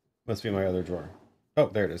 Must be in my other drawer. Oh,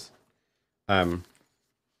 there it is.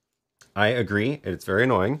 I agree. It's very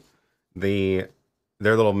annoying. Their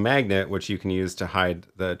little magnet, which you can use to hide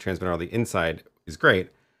the transmitter on the inside, is great.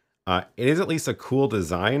 It is at least a cool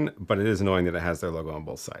design, but it is annoying that it has their logo on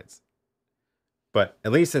both sides. But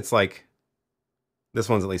at least it's like, this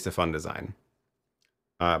one's at least a fun design.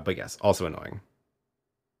 But yes, also annoying.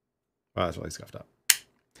 Wow, that's really scuffed up.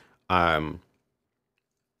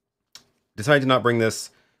 Decided to not bring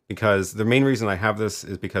this because the main reason I have this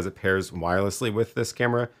is because it pairs wirelessly with this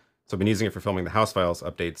camera. So I've been using it for filming the house files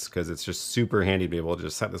updates because it's just super handy to be able to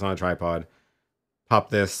just set this on a tripod, pop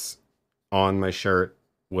this on my shirt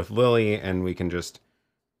with Lily, and we can just,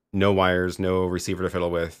 no wires, no receiver to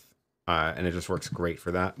fiddle with, and it just works great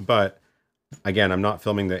for that. But again, I'm not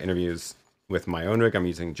filming the interviews with my own rig. I'm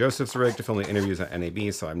using Joseph's rig to film the interviews at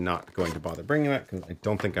NAB, so I'm not going to bother bringing it because I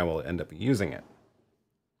don't think I will end up using it.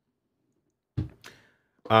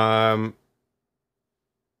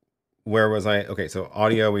 Where was I? Okay, so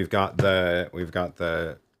audio, we've got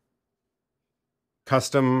the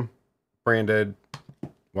custom branded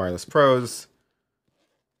wireless pros.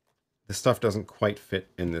 This stuff doesn't quite fit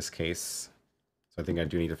in this case, so I think I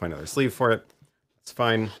do need to find another sleeve for it. That's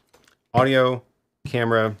fine. Audio,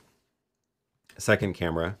 camera, second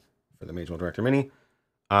camera for the Magewell Director Mini.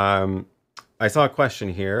 I saw a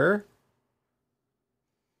question here.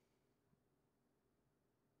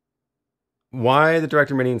 Why the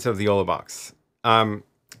Director Mini instead of the YOLO box? I'm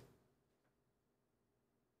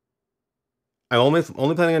only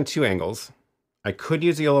planning on 2 angles. I could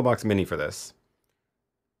use the YOLO box Mini for this.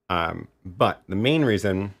 But the main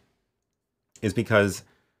reason is because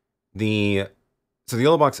the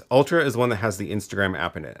YOLO box Ultra is the one that has the Instagram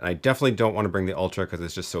app in it. And I definitely don't want to bring the Ultra because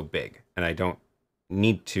it's just so big. And I don't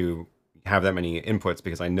need to have that many inputs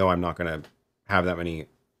because I know I'm not going to have that many.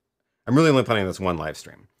 I'm really only planning on this one live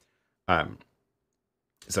stream.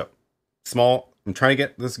 So small, I'm trying to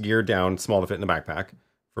get this gear down small to fit in the backpack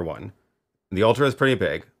for one. The Ultra is pretty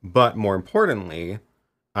big, but more importantly,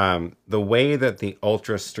 the way that the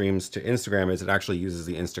Ultra streams to Instagram is it actually uses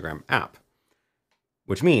the Instagram app,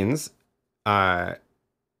 which means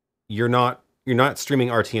you're not streaming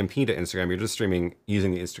RTMP to Instagram. You're just streaming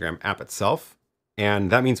using the Instagram app itself,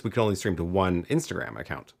 and that means we can only stream to one Instagram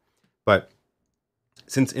account. But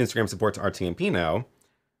since Instagram supports RTMP now,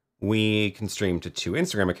 we can stream to 2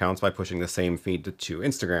 Instagram accounts by pushing the same feed to 2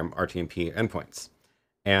 Instagram RTMP endpoints,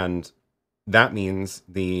 and that means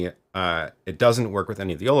it doesn't work with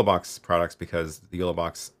any of the YOLO box products because the YOLO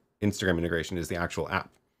box Instagram integration is the actual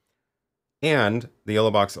app. And the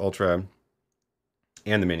YOLO box Ultra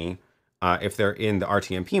and the Mini, if they're in the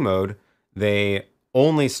RTMP mode, they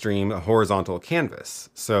only stream a horizontal canvas.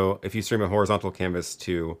 So if you stream a horizontal canvas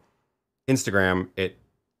to Instagram, it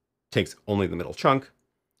takes only the middle chunk.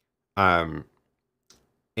 And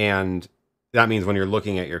that means when you're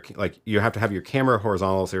looking at your, like, you have to have your camera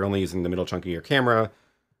horizontal, so you're only using the middle chunk of your camera.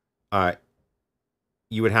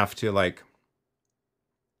 You would have to, like,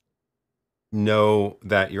 know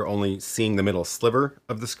that you're only seeing the middle sliver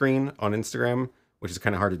of the screen on Instagram, which is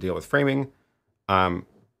kind of hard to deal with framing. Why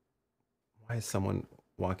is someone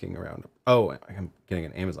walking around? Oh, I'm getting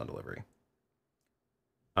an Amazon delivery.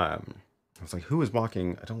 I was like, who is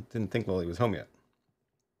walking? I didn't think Lily was home yet.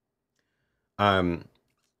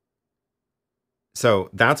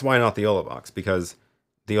 So that's why not the Olobox, because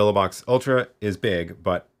the Olobox Ultra is big,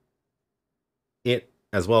 but it,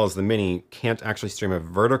 as well as the Mini, can't actually stream a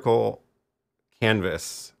vertical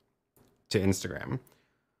canvas to Instagram.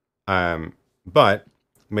 But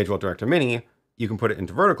Magewell Director Mini, you can put it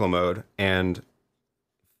into vertical mode and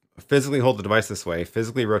physically hold the device this way,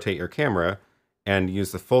 physically rotate your camera, and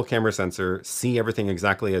use the full camera sensor, see everything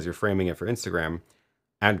exactly as you're framing it for Instagram,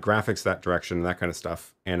 add graphics that direction, that kind of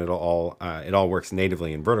stuff, and it all works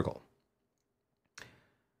natively in vertical.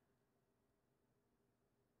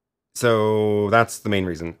 So that's the main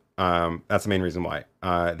reason. That's the main reason why.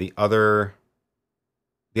 The other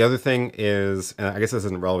thing is, and I guess this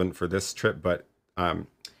isn't relevant for this trip, but the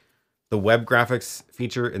web graphics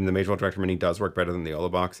feature in the Magewell Director Mini does work better than the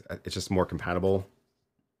Olobox. It's just more compatible,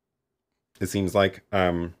 it seems like.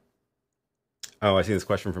 Oh, I see this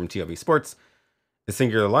question from TLV Sports. Is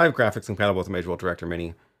Singular Live graphics compatible with the Magewell Director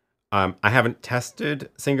Mini? I haven't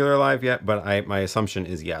tested Singular Live yet, but my assumption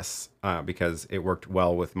is yes, because it worked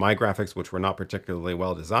well with my graphics, which were not particularly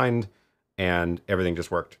well designed, and everything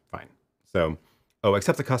just worked fine. So, oh,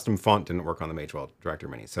 except the custom font didn't work on the Magewell Director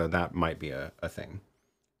Mini, so that might be a thing.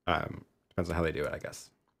 Depends on how they do it, I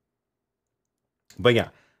guess. But yeah,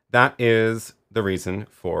 that is the reason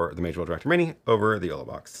for the Magewell Director Mini over the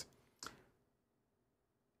Olobox.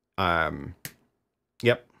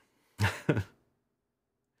 Yep.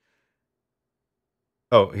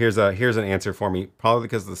 Oh, here's an answer for me. Probably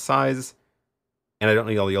because of the size, and I don't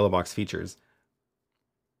need all the Olobox features.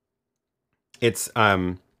 It's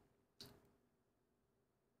the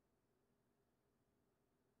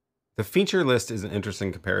feature list is an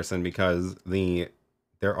interesting comparison because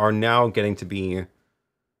there are now getting to be,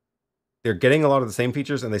 they're getting a lot of the same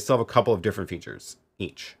features, and they still have a couple of different features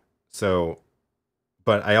each. So,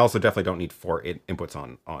 but I also definitely don't need 4 inputs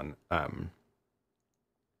on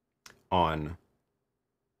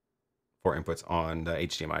 4 inputs on the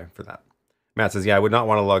HDMI for that. Matt says, yeah, I would not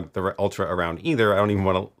want to lug the Ultra around either. I don't even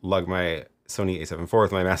want to lug my Sony A7 IV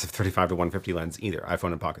with my massive 35-150 lens either.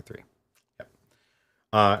 iPhone and Pocket 3. Yep.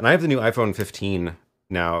 And I have the new iPhone 15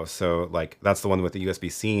 now, so like that's the one with the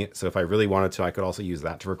USB-C. So if I really wanted to, I could also use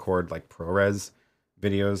that to record like ProRes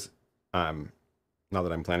videos. Not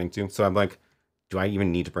that I'm planning to. So I'm like, do I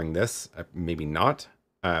even need to bring this? Maybe not.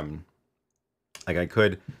 Like I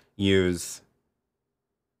could use,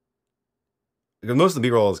 because most of the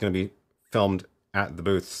B-roll is going to be filmed at the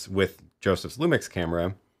booths with Joseph's Lumix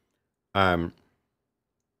camera. But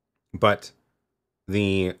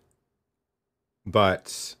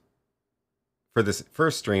for this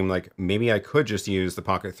first stream, like maybe I could just use the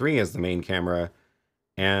Pocket 3 as the main camera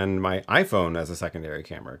and my iPhone as a secondary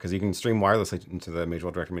camera, because you can stream wirelessly into the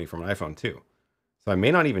Magewell Director Mini from an iPhone too. So I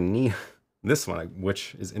may not even need this one,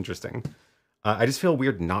 which is interesting. I just feel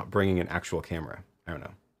weird not bringing an actual camera. I don't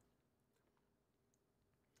know.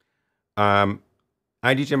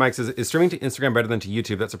 DJ Mike says, is streaming to Instagram better than to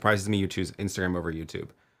YouTube? That surprises me you choose Instagram over YouTube.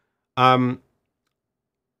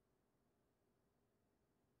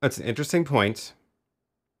 That's an interesting point.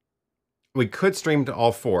 We could stream to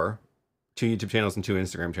all 4, 2 YouTube channels and 2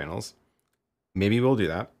 Instagram channels. Maybe we'll do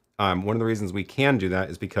that. One of the reasons we can do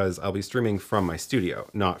that is because I'll be streaming from my studio,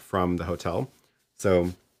 not from the hotel.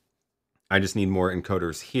 So I just need more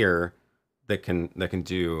encoders here that can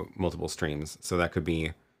do multiple streams. So that could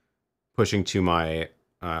be pushing to my,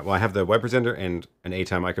 well, I have the web presenter and an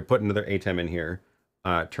ATEM. I could put another ATEM in here,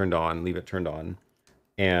 turned on, leave it turned on,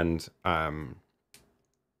 and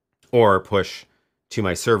or push to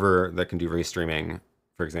my server that can do restreaming,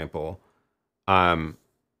 for example.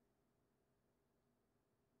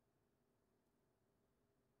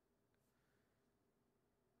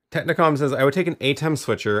 Technicom says, I would take an ATEM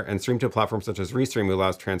switcher and stream to a platform such as Restream, who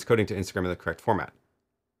allows transcoding to Instagram in the correct format.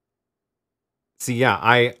 See, yeah,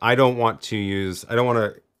 I don't want to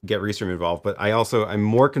get Restream involved, but I'm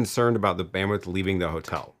more concerned about the bandwidth leaving the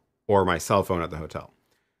hotel or my cell phone at the hotel.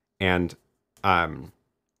 And I'm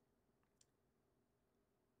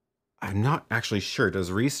not actually sure. Does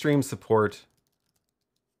Restream support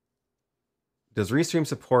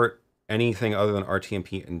anything other than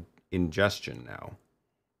RTMP ingestion now?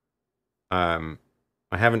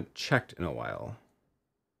 I haven't checked in a while.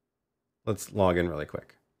 Let's log in really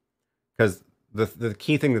quick, because the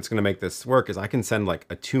key thing that's going to make this work is I can send like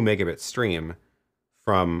a 2 megabit stream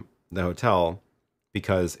from the hotel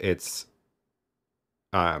because it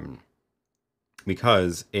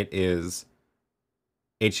is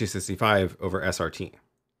H.265 over SRT.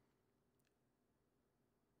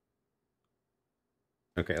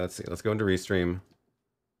 Okay, let's see. Let's go into Restream.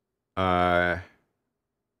 Yeah,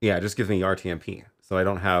 it just gives me RTMP, so I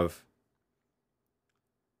don't have.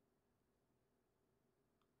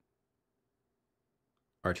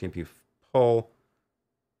 RTMP pull.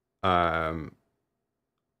 I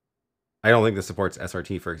don't think this supports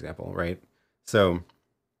SRT, for example, right? So,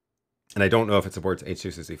 and I don't know if it supports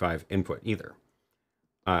H.265 input either.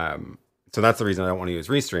 So that's the reason I don't want to use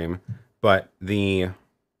Restream. But so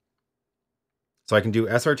I can do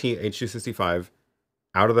SRT H.265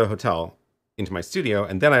 out of the hotel into my studio,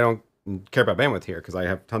 and then I don't care about bandwidth here because I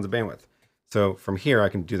have tons of bandwidth. So from here, I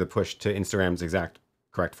can do the push to Instagram's exact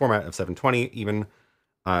correct format of 720 even.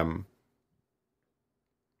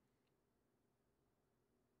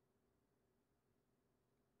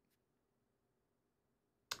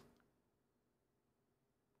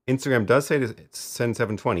 Instagram does say to send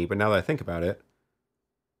 720, but now that I think about it,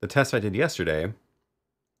 the test I did yesterday,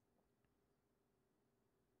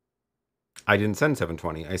 I didn't send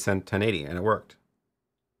 720. I sent 1080 and it worked.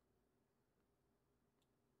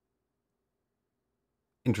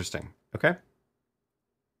 Interesting. Okay.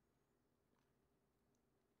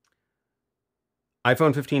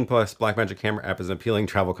 iPhone 15 Plus Blackmagic camera app is an appealing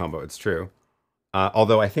travel combo. It's true.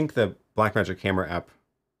 Although I think the Blackmagic camera app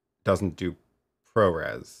doesn't do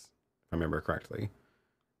ProRes, if I remember correctly.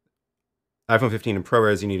 iPhone 15 and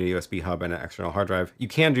ProRes, you need a USB hub and an external hard drive. You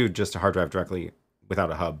can do just a hard drive directly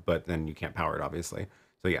without a hub, but then you can't power it, obviously.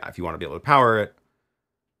 So yeah, if you want to be able to power it,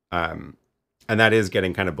 and that is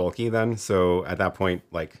getting kind of bulky then. So at that point,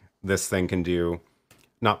 like this thing can do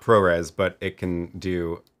not ProRes, but it can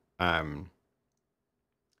do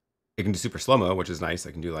super slow-mo, which is nice.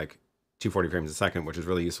 It can do like 240 frames a second, which is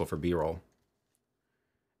really useful for B-roll.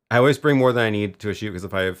 I always bring more than I need to a shoot because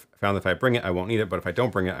if I've found that if I bring it, I won't need it. But if I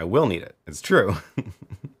don't bring it, I will need it. It's true.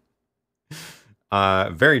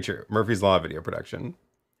 Very true. Murphy's Law of video production.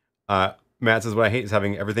 Matt says, what I hate is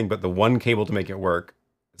having everything but the one cable to make it work.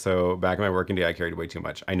 So back in my working day, I carried way too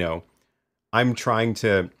much. I know. I'm trying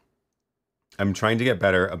to get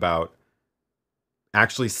better about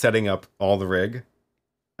actually setting up all the rig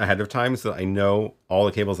ahead of time so that I know all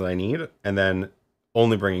the cables that I need and then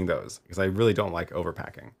only bringing those because I really don't like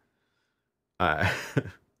overpacking.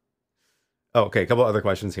 Okay, a couple other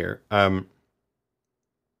questions here.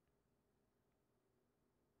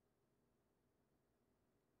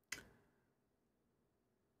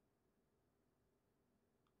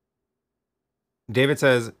 David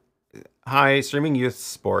says, hi, streaming youth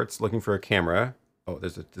sports, looking for a camera. Oh,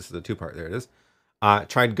 this is a two-part. There it is.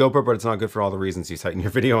 Tried GoPro, but it's not good for all the reasons you cite in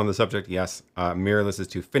your video on the subject. Yes, mirrorless is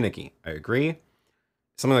too finicky. I agree.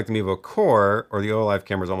 Something like the Mevo Core or the OLive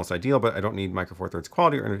camera is almost ideal, but I don't need Micro Four Thirds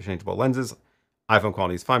quality or interchangeable lenses. iPhone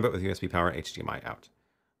quality is fine, but with USB power and HDMI out.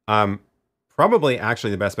 Probably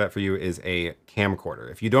actually the best bet for you is a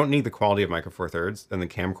camcorder. If you don't need the quality of Micro Four Thirds, then the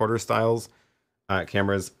camcorder styles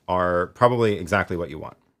cameras are probably exactly what you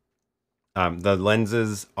want. The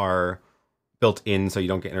lenses are built in so you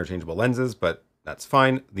don't get interchangeable lenses, but that's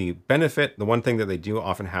fine. The benefit, the one thing that they do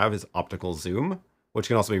often have is optical zoom, which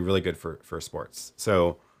can also be really good for sports.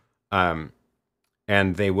 So, and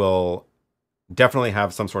they will definitely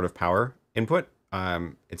have some sort of power input.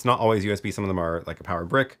 It's not always USB. Some of them are like a power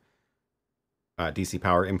brick, DC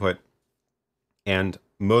power input, and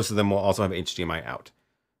most of them will also have HDMI out.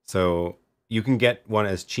 So you can get one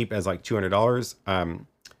as cheap as like $200.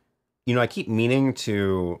 You know, I keep meaning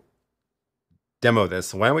to demo this.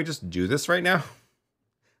 So why don't we just do this right now?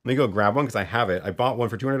 Let me go grab one because I have it. I bought one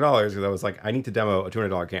for $200 because I was like, I need to demo a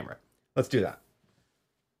 $200 camera. Let's do that.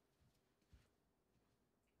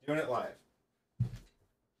 Doing it live.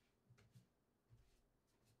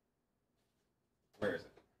 Where is it?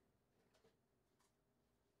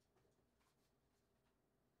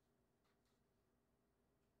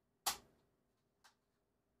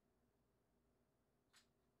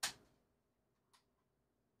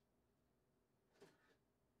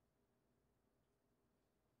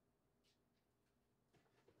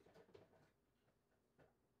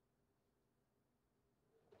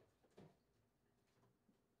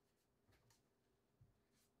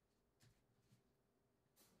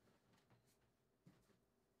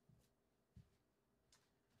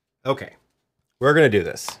 Okay, we're going to do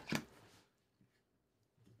this.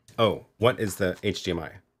 Oh, what is the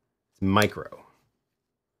HDMI? It's micro.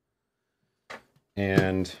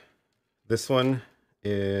 And this one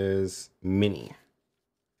is mini.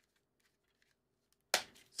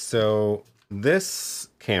 So this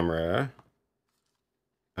camera,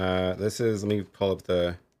 this is, let me pull up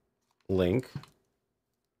the link.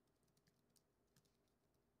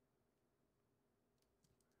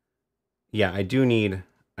 Yeah, I do need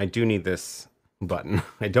this button.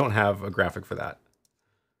 I don't have a graphic for that.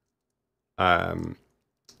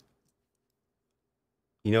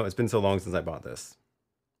 You know, it's been so long since I bought this.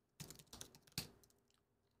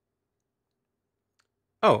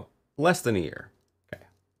 Oh, less than a year. Okay.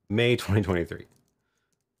 May 2023.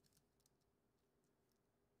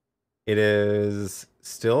 It is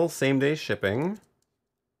still same day shipping.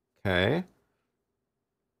 Okay.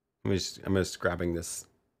 I'm just grabbing this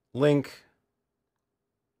link.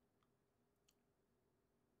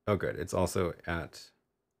 Oh, good. It's also at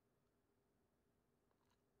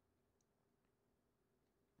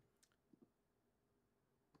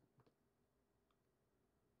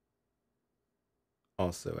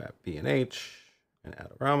B&H and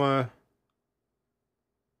Adorama.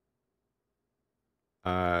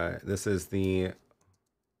 This is the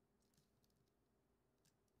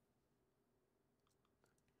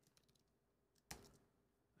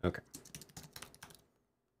okay.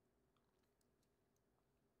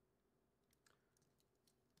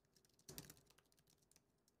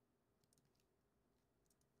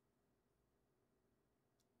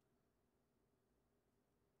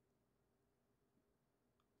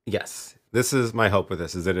 Yes, this is my hope with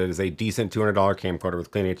this, is that it is a decent $200 camcorder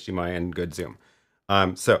with clean HDMI and good zoom.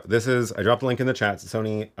 So this is, I dropped a link in the chat. It's a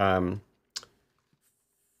Sony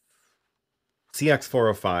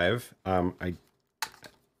CX405. It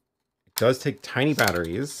does take tiny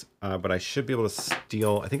batteries, but I should be able to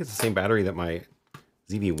steal, I think it's the same battery that my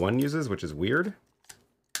ZV1 uses, which is weird.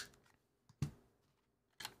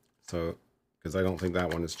 So, because I don't think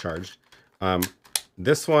that one is charged.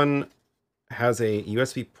 This one has a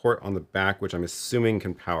USB port on the back, which I'm assuming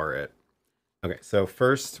can power it. Okay, so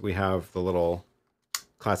first we have the little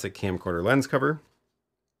classic camcorder lens cover,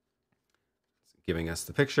 giving us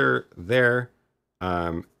the picture there.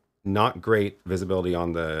 Not great visibility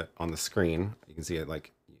on the screen. You can see it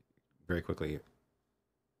like very quickly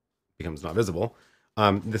becomes not visible.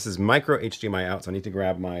 This is micro HDMI out, so I need to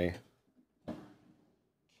grab my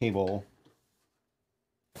cable,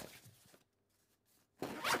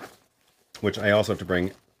 which I also have to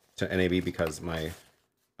bring to NAB because my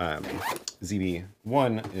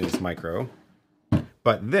ZV1 is micro.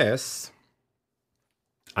 But this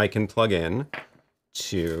I can plug in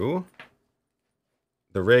to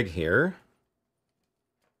the rig here.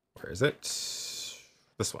 Where is it?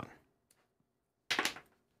 This one.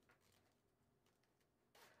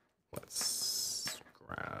 Let's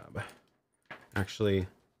grab. Actually, I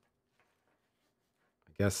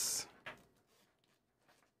guess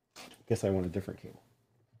I want a different cable.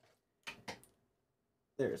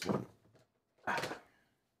 There's one.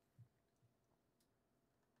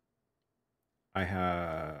 I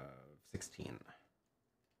have 16.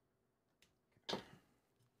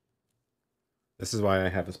 This is why I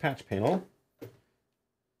have this patch panel.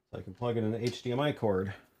 So I can plug in an HDMI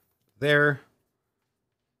cord there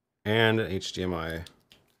and an HDMI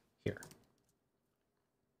here.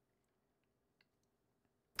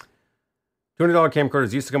 $200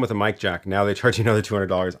 camcorders used to come with a mic jack. Now they charge you another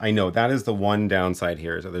 $200. I know, that is the one downside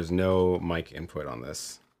here. So there's no mic input on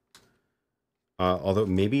this. Although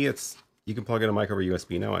maybe it's, you can plug in a mic over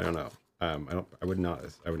USB now. I don't know. I would not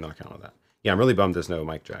count on that. Yeah, I'm really bummed there's no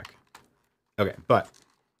mic jack. Okay, but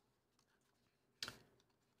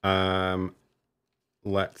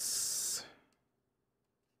let's,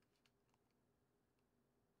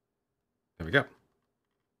 there we go.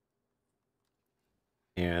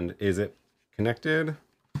 And is it connected?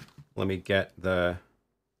 Let me get the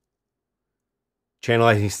channel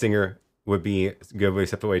ID stinger would be good way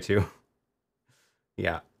step away too.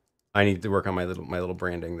 Yeah, I need to work on my little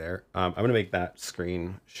branding there. I'm gonna make that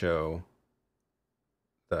screen show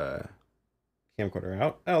the camcorder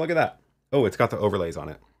out. Oh, look at that. Oh, it's got the overlays on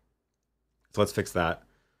it. So let's fix that.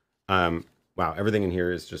 Wow, everything in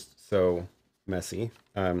here is just so messy.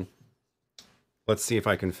 Let's see if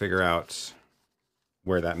I can figure out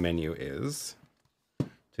where that menu is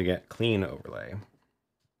to get clean overlay.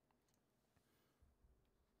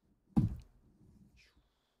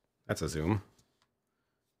 That's a zoom.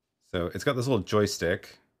 So it's got this little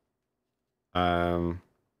joystick.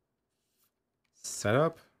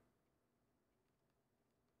 Setup.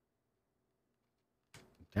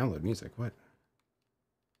 Download music, what?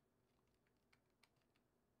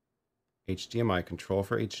 HDMI, control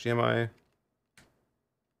for HDMI.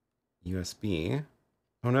 USB.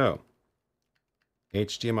 Oh no.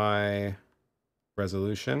 HDMI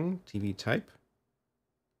resolution, TV type.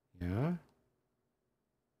 Yeah.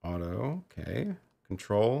 Auto, okay.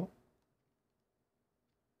 Control.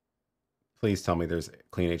 Please tell me there's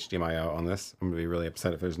clean HDMI out on this. I'm gonna be really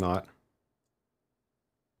upset if there's not.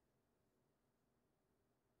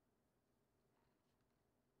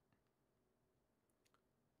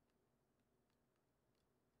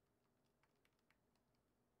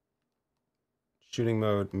 Shooting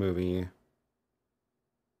mode, movie.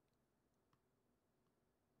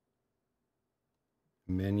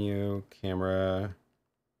 Menu, camera.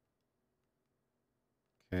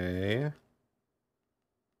 Okay.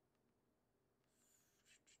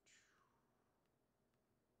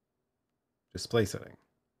 Display setting.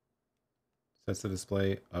 Sets the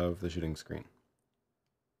display of the shooting screen.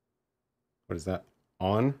 What is that?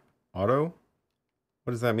 On? Auto?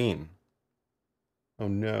 What does that mean? Oh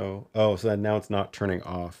no. Oh, so that now it's not turning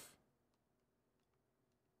off.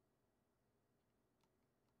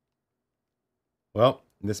 Well,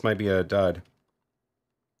 this might be a dud.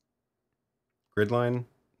 Grid line?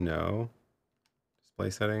 No. Display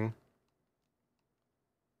setting.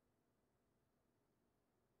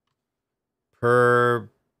 Per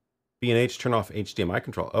B&H, turn off HDMI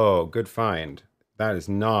control. Oh, good find. That is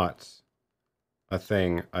not a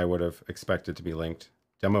thing I would have expected to be linked.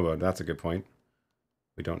 Demo mode, that's a good point.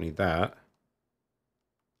 We don't need that.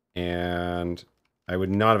 And I would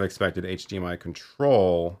not have expected HDMI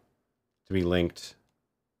control to be linked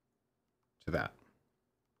to that.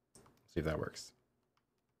 Let's see if that works.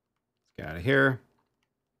 Let's get out of here.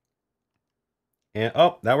 And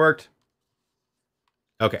oh, that worked.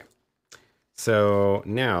 Okay. So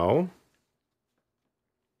now,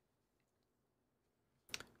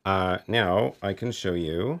 now I can show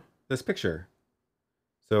you this picture.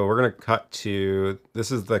 So we're going to cut to,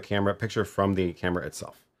 this is the camera picture from the camera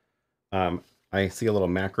itself. I see a little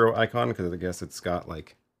macro icon because I guess it's got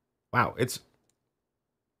like, wow, that's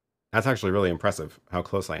actually really impressive how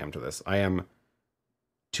close I am to this. I am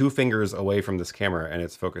 2 fingers away from this camera and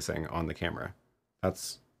it's focusing on the camera.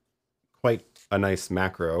 That's quite a nice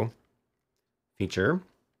macro feature.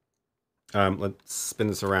 Let's spin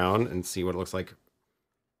this around and see what it looks like.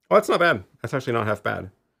 Oh, that's not bad. That's actually not half bad.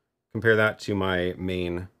 Compare that to my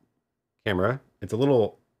main camera. It's a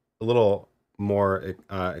little more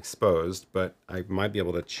exposed, but I might be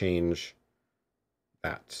able to change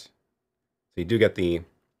that. So you do get the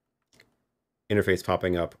interface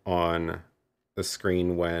popping up on the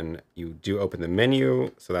screen when you do open the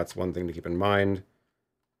menu. So that's one thing to keep in mind.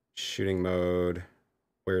 Shooting mode.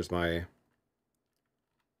 Where's my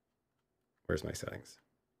settings?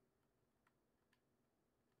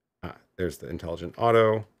 Ah, there's the intelligent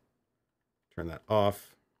auto. Turn that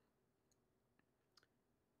off.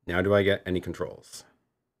 Now do I get any controls?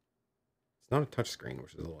 It's not a touch screen,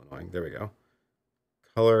 which is a little annoying. There we go.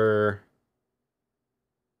 Color,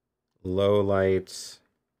 low light,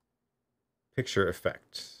 picture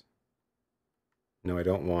effect. No, I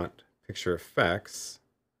don't want picture effects.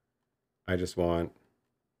 I just want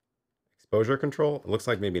exposure control. It looks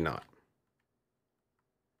like maybe not.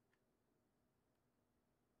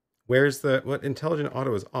 Where's what intelligent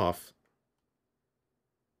auto is off?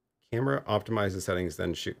 Camera optimizes settings,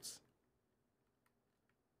 then shoots.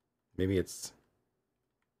 Maybe it's...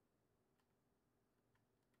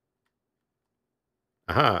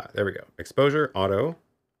 Aha, there we go. Exposure, auto,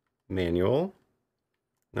 manual.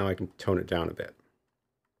 Now I can tone it down a bit.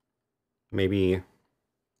 Maybe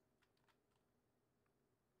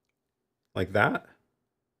like that.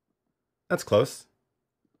 That's close.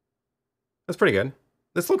 That's pretty good.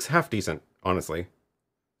 This looks half decent, honestly.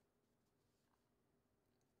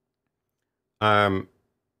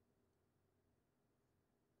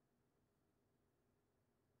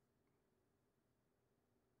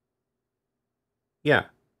 Yeah.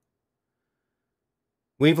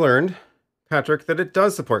 We've learned, Patrick, that it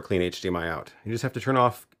does support clean HDMI out. You just have to turn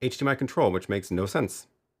off HDMI control, which makes no sense.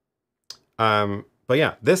 But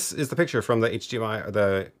yeah, this is the picture from the HDMI, or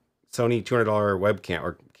the Sony $200 webcam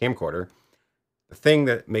or camcorder. The thing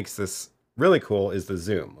that makes this really cool is the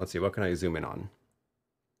zoom. Let's see, what can I zoom in on?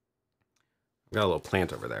 I've got a little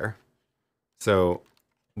plant over there. So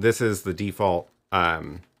this is the default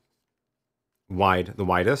the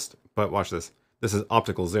widest, but watch this. This is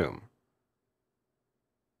optical zoom.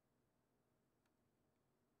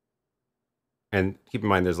 And keep in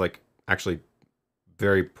mind, there's like actually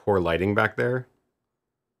very poor lighting back there.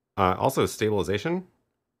 Also stabilization.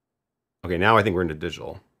 Okay, now I think we're into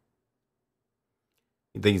digital.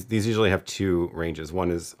 These usually have 2 ranges.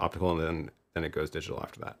 One is optical and then it goes digital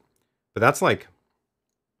after that. But that's like,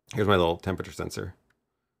 here's my little temperature sensor.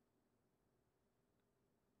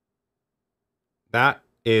 That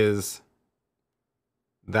is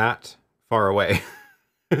that far away.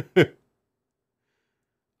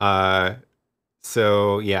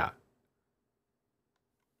 So yeah.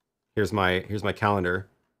 Here's my calendar.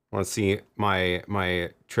 I want to see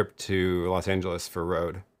my trip to Los Angeles for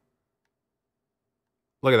RØDE.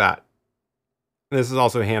 Look at that. This is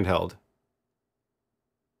also handheld.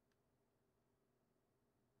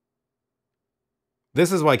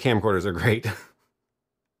 This is why camcorders are great.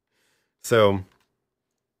 So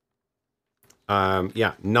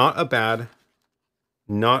Yeah, not a bad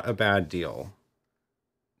deal.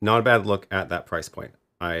 Not a bad look at that price point.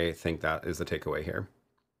 I think that is the takeaway here.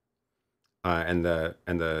 And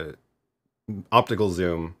the optical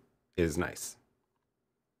zoom is nice.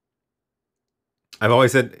 I've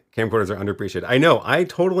always said camcorders are underappreciated. I know, I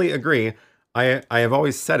totally agree. I have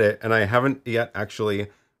always said it, and I haven't yet actually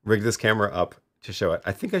rigged this camera up to show it.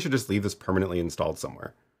 I think I should just leave this permanently installed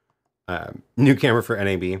somewhere. New camera for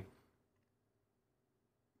NAB.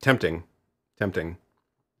 Tempting.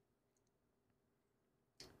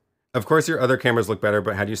 Of course, your other cameras look better,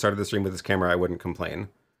 but had you started the stream with this camera, I wouldn't complain.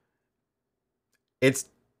 It's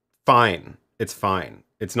fine. It's fine.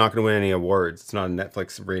 It's not going to win any awards. It's not a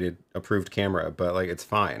Netflix rated approved camera, but like it's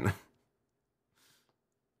fine.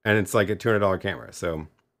 And it's like a $200 camera. So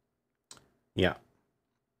yeah.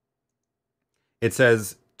 It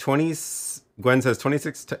says Gwen says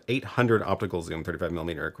 26 to 800 optical zoom,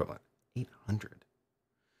 35mm equivalent. 800.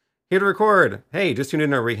 Here to record. Hey, just tuned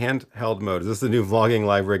in our handheld mode. Is this the new vlogging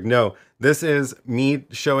live rig? No, this is me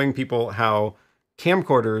showing people how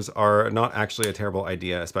camcorders are not actually a terrible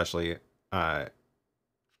idea, especially $200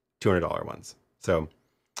 ones. So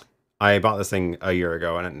I bought this thing a year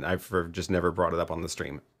ago and I've just never brought it up on the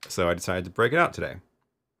stream. So I decided to break it out today.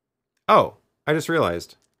 Oh, I just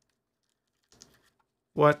realized.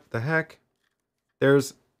 What the heck? There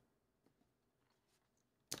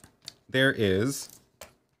is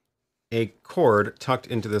a cord tucked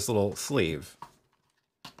into this little sleeve.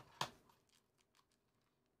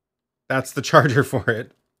 That's the charger for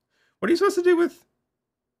it. What are you supposed to do with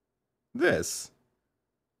this?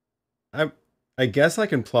 I guess I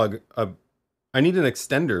can plug a... I need an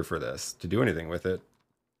extender for this to do anything with it.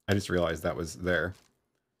 I just realized that was there.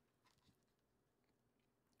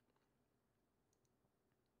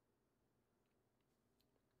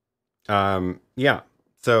 Yeah,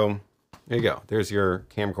 so there you go. There's your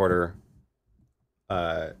camcorder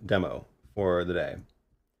demo for the day.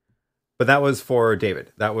 But that was for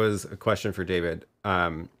David. That was a question for David.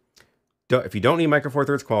 If you don't need Micro Four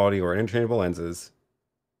Thirds quality or interchangeable lenses,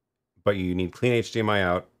 but you need clean HDMI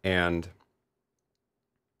out and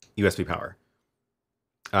USB power,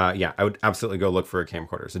 yeah, I would absolutely go look for a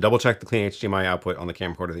camcorder. So double check the clean HDMI output on the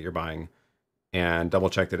camcorder that you're buying, and double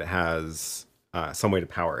check that it has some way to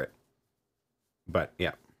power it. But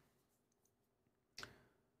yeah.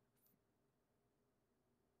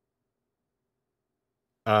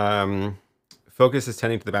 Focus is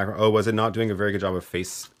tending to the background. Oh, was it not doing a very good job of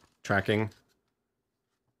face tracking?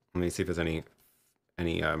 Let me see if there's any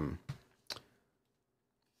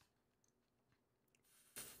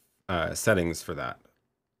settings for that.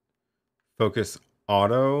 Focus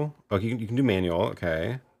auto. Oh, you can do manual.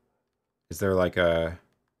 Okay. Is there like a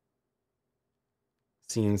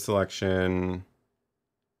scene selection?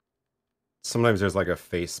 Sometimes there's like a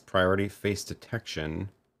face priority, face detection,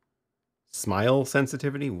 smile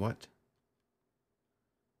sensitivity. What?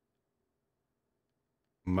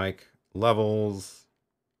 Mic levels.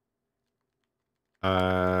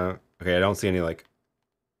 Okay, I don't see any like...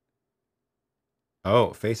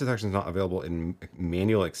 Oh, face detection is not available in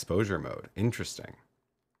manual exposure mode. Interesting.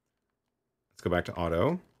 Let's go back to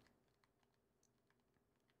auto.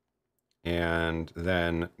 And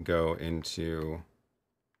then go into...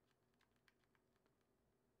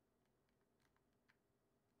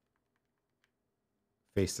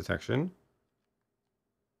 face detection.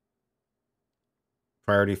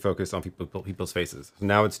 Priority focus on people's faces. So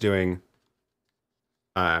now it's doing...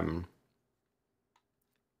 oh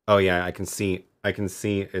yeah, I can see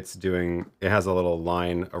it's doing... It has a little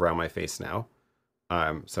line around my face now.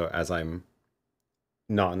 So as I'm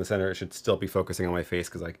not in the center, it should still be focusing on my face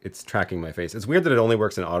because like it's tracking my face. It's weird that it only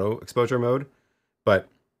works in auto exposure mode, but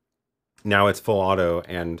now it's full auto,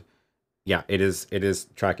 and yeah, it is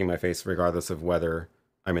tracking my face regardless of whether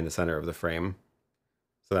I'm in the center of the frame.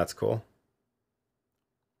 So that's cool.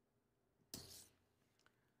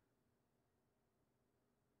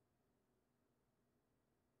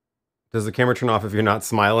 Does the camera turn off if you're not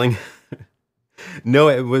smiling? No,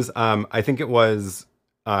 it was, I think it was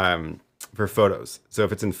for photos. So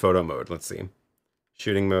if it's in photo mode, let's see.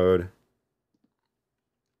 Shooting mode.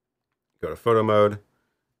 Go to photo mode.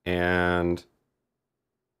 And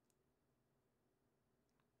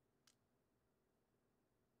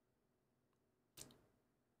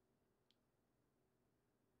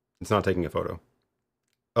it's not taking a photo.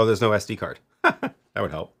 Oh, there's no SD card. That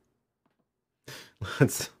would help.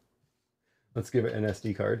 Let's give it an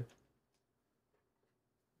SD card.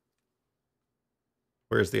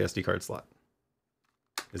 Where's the SD card slot?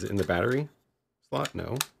 Is it in the battery slot?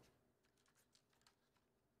 No.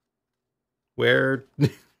 Where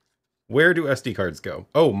Where do SD cards go?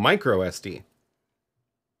 Oh, micro SD.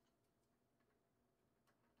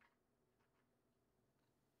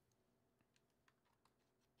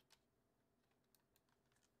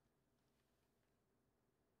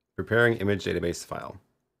 Preparing image database file.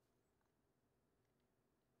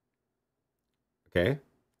 Okay.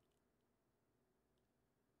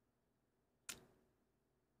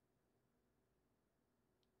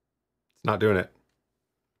 It's not doing it.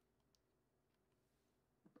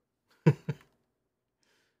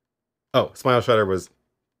 Oh, smile shutter was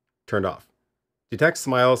turned off. Detect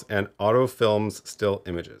smiles and auto films still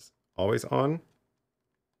images. Always on.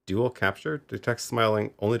 Dual capture. Detects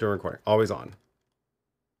smiling only during recording. Always on.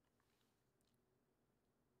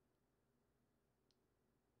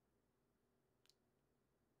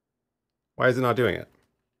 Why is it not doing it?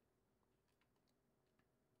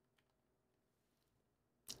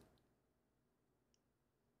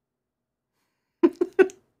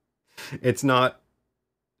 It's not.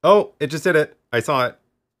 Oh, it just did it. I saw it.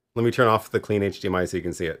 Let me turn off the clean HDMI so you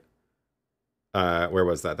can see it. Where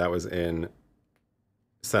was that? That was in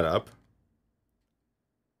setup.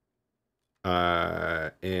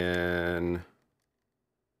 In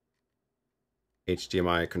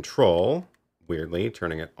HDMI control. Weirdly,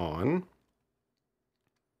 turning it on.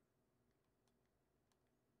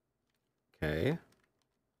 Okay.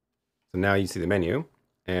 So now you see the menu.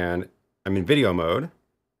 And I'm in video mode.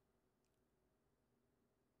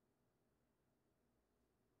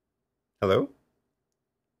 Hello?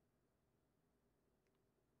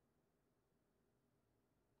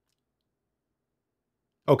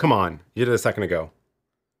 Oh, come on. You did it a second ago.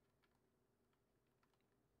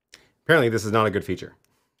 Apparently, this is not a good feature.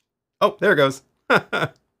 Oh, there it goes. Do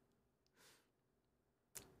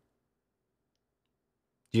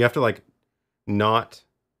you have to, like, not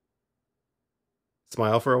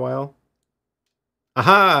smile for a while?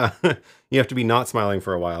 Aha! You have to be not smiling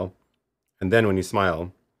for a while. And then when you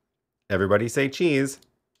smile, everybody say cheese.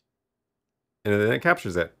 And then it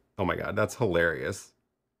captures it. Oh my god, that's hilarious.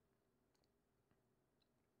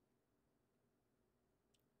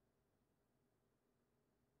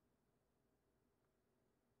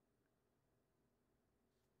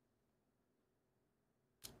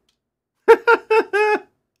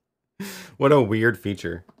 What a weird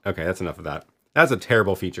feature. Okay, that's enough of that. That's a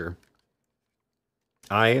terrible feature.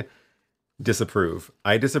 I disapprove.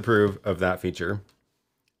 I disapprove of that feature.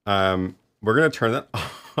 We're going to turn that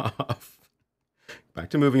off. Back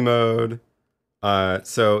to movie mode.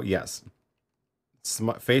 So, yes.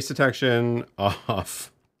 Face detection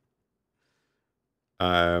off.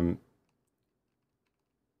 Smile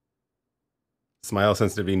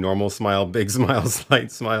sensitivity, normal smile, big smile,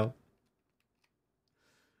 slight smile.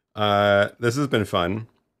 This has been fun.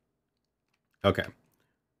 Okay.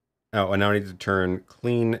 Oh, and now I need to turn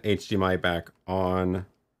clean HDMI back on.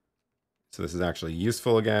 So this is actually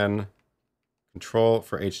useful again. Control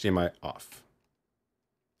for HDMI off.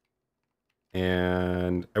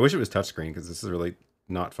 And I wish it was touchscreen because this is really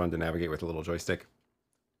not fun to navigate with a little joystick.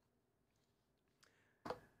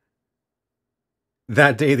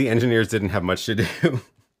 That day, the engineers didn't have much to do.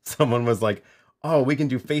 Someone was like, oh, we can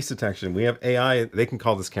do face detection. We have AI. They can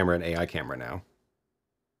call this camera an AI camera now.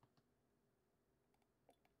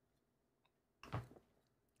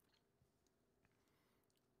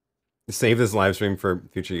 Save this live stream for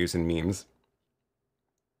future use in memes.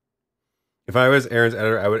 If I was Aaron's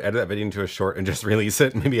editor, I would edit that video into a short and just release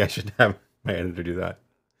it. Maybe I should have my editor do that.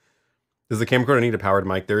 Does the camcorder need a powered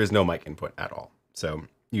mic? There is no mic input at all. So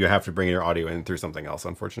you have to bring your audio in through something else,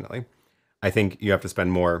 unfortunately. I think you have to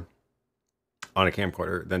spend more on a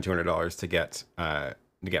camcorder than $200 to get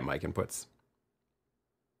mic inputs.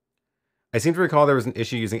 I seem to recall there was an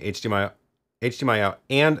issue using HDMI out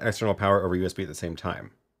and external power over USB at the same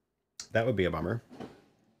time. That would be a bummer.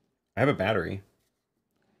 I have a battery.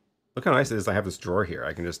 Look how nice it is. I have this drawer here.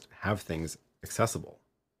 I can just have things accessible.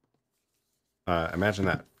 Imagine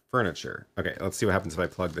that. Furniture. Okay, let's see what happens if I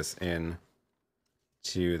plug this in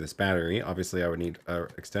to this battery. Obviously, I would need an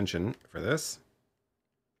extension for this.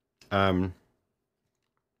 The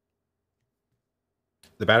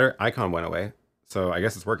battery icon went away, so I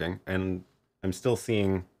guess it's working. And I'm still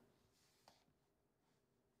seeing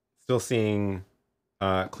clean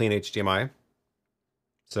HDMI.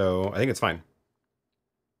 So I think it's fine.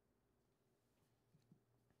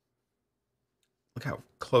 Look how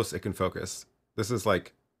close it can focus. This is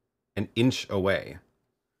like an inch away.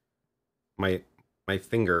 My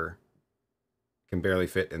finger can barely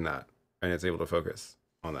fit in that, and it's able to focus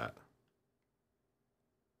on that.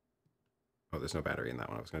 Oh, there's no battery in that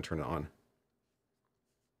one. I was going to turn it on.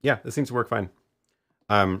 Yeah, this seems to work fine.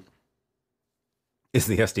 Is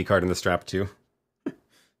the SD card in the strap too?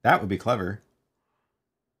 That would be clever.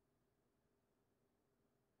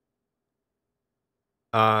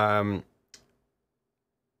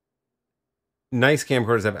 Nice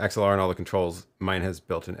camcorders have XLR and all the controls. Mine has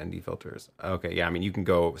built-in ND filters. Okay, yeah, I mean, you can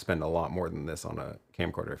go spend a lot more than this on a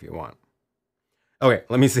camcorder if you want. Okay,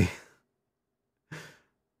 let me see.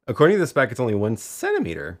 According to the spec, it's only 1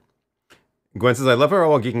 centimeter. Gwen says, I love how we're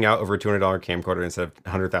all geeking out over a $200 camcorder instead of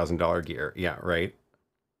 $100,000 gear. Yeah, right.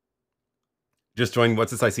 Just joined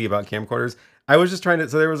What's This I See About Camcorders. I was just trying to,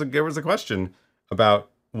 so there was a question about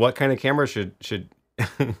what kind of camera should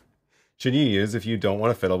should you use if you don't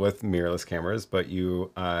want to fiddle with mirrorless cameras, but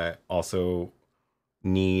you also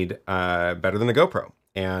need better than a GoPro.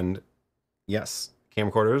 And yes,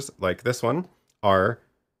 camcorders like this one are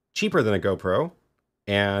cheaper than a GoPro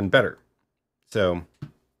and better. So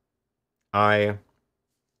I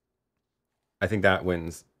think that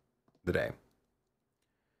wins the day.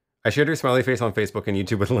 I shared your smiley face on Facebook and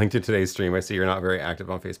YouTube with a link to today's stream. I see you're not very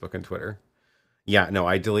active on Facebook and Twitter. Yeah, no,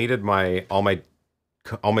 I deleted all my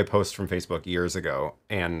posts from Facebook years ago,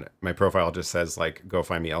 and my profile just says like, go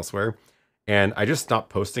find me elsewhere. And I just stopped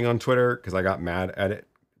posting on Twitter because I got mad at it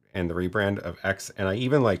and the rebrand of X. And I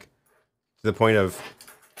even like, to the point of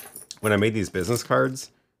when I made these business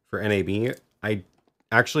cards for NAB, I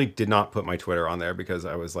actually did not put my Twitter on there because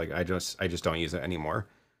I was like, I just don't use it anymore.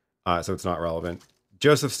 So it's not relevant.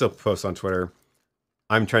 Joseph still posts on Twitter.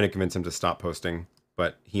 I'm trying to convince him to stop posting,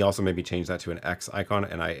 but he also made me change that to an X icon,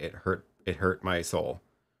 and it hurt my soul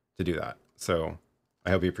to do that. So I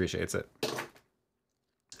hope he appreciates it.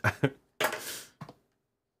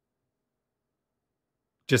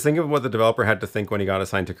 Just think of what the developer had to think when he got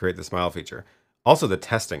assigned to create the smile feature. Also the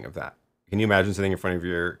testing of that. Can you imagine sitting in front of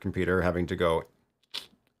your computer having to go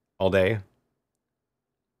all day?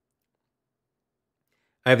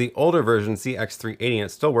 I have the older version, CX380, and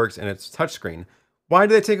it still works, and it's touchscreen. Why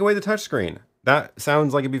did they take away the touchscreen? That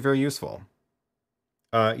sounds like it'd be very useful.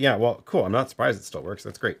 Yeah, well, cool. I'm not surprised it still works.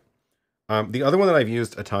 That's great. The other one that I've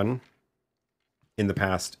used a ton in the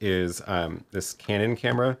past is this Canon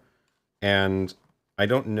camera, and I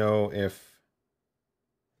don't know if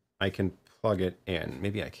I can plug it in.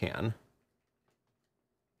 Maybe I can.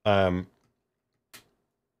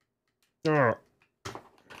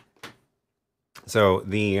 So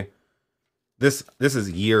this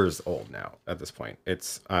is years old now at this point.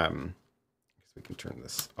 It's we can turn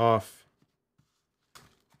this off.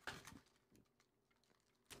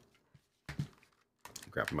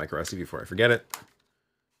 Grab a micro SD before I forget it.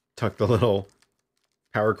 Tuck the little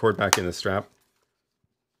power cord back in the strap.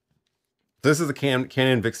 This is the Canon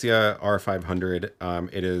Vixia R500.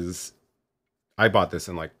 It is, I bought this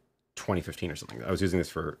in like 2015 or something. I was using this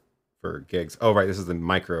for gigs. Oh, right. This is the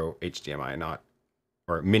micro HDMI,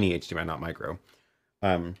 or mini HDMI, not micro.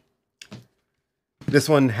 This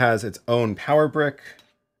one has its own power brick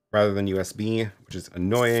rather than USB, which is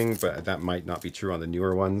annoying, but that might not be true on the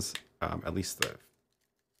newer ones. At least the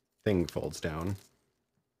thing folds down.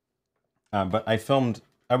 But I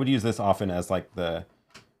would use this often as like the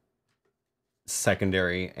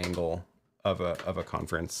secondary angle of a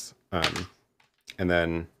conference. And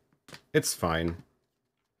then it's fine.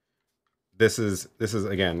 This is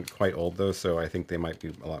again quite old though, so I think they might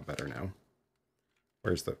be a lot better now.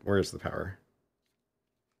 Where's the power?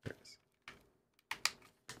 There it is.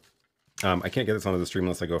 I can't get this onto the stream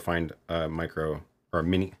unless I go find a micro or a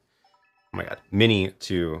mini. Oh my god, mini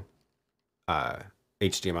to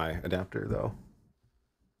HDMI adapter though.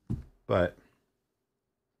 But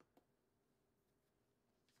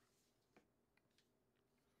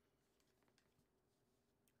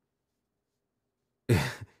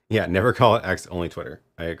yeah, never call it X, only Twitter.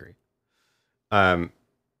 I agree. I'm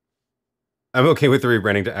okay with the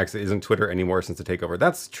rebranding to X. It isn't Twitter anymore since the takeover.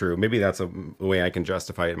 That's true. Maybe that's a way I can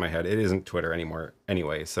justify it in my head. It isn't Twitter anymore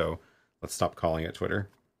anyway, so let's stop calling it Twitter.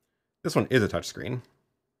 This one is a touchscreen.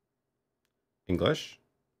 English.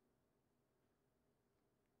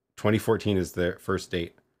 2014 is the first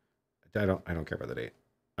date. I don't care about the date.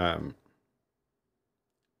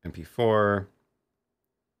 MP4.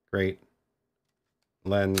 Great.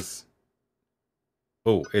 Lens.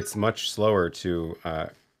 Oh, it's much slower to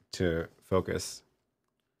focus.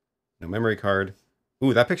 No memory card.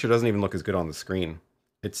 Ooh, that picture doesn't even look as good on the screen.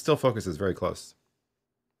 It still focuses very close.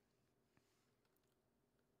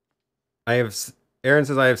 Aaron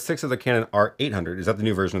says I have 6 of the Canon R800. Is that the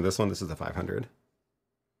new version of this one? This is the 500.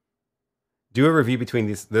 Do a review between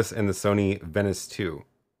this and the Sony Venice 2.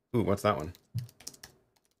 Ooh, what's that one?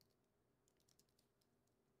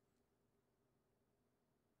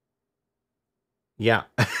 Yeah.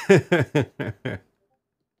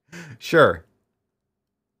 Sure.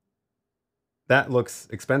 That looks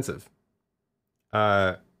expensive.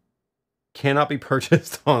 Cannot be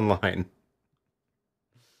purchased online.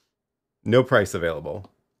 No price available.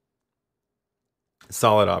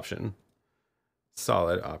 Solid option.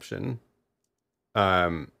 Solid option.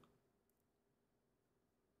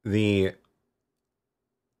 The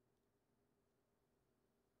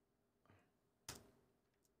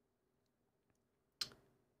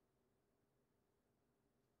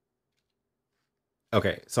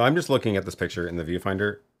Okay, so I'm just looking at this picture in the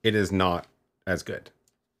viewfinder. It is not as good.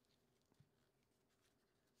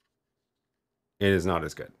 It is not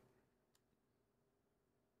as good.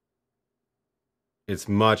 It's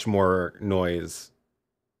much more noise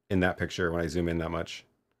in that picture when I zoom in that much.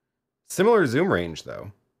 Similar zoom range,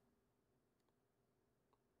 though.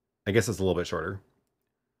 I guess it's a little bit shorter.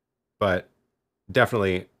 But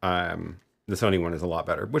definitely, the Sony one is a lot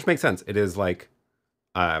better, which makes sense. It is like...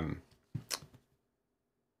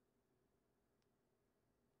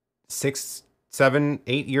 6, 7,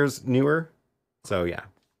 8 years newer. So yeah.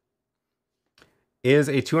 Is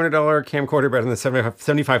a $200 camcorder better than the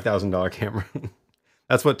 $75,000 camera?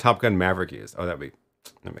 That's what Top Gun Maverick used. Oh, that makes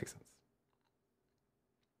sense.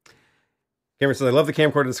 Cameron says, I love the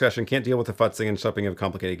camcorder discussion. Can't deal with the futzing and shopping of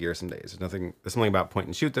complicated gear some days. There's something about point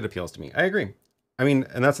and shoot that appeals to me. I agree. I mean,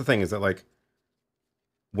 and that's the thing is that like,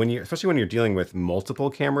 especially when you're dealing with multiple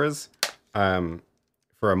cameras,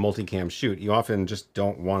 for a multicam shoot, you often just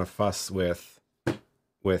don't want to fuss with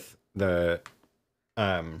the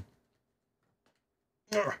wow,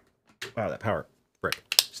 that power brick.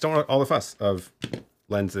 Just don't want all the fuss of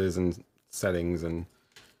lenses and settings and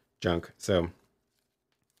junk. So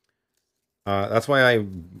that's why I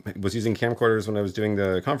was using camcorders when I was doing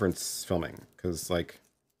the conference filming, because like,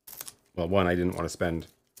 well, one, I didn't want to spend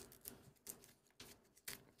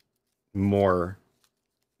more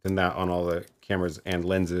than that on all the cameras and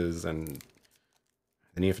lenses, and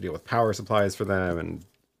then you have to deal with power supplies for them, and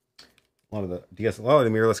a lot of the DSLR, the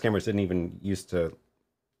mirrorless cameras didn't even used to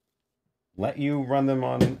let you run them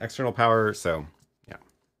on external power, so yeah.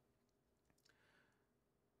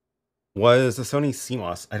 Was the Sony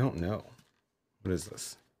CMOS? I don't know. What is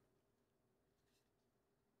this?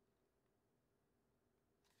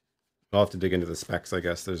 I'll have to dig into the specs, I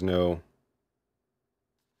guess. There's no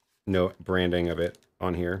branding of it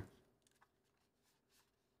on here.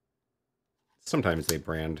 Sometimes they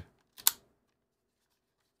brand.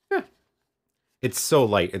 Yeah. It's so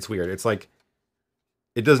light. It's weird. It's like,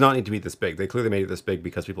 it does not need to be this big. They clearly made it this big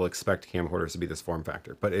because people expect camcorders to be this form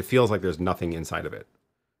factor, but it feels like there's nothing inside of it.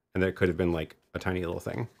 And there could have been like a tiny little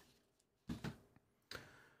thing.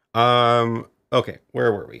 Okay.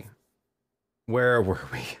 Where were we?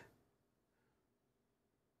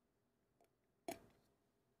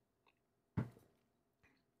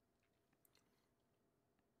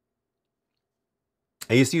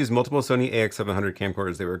 I used to use multiple Sony AX700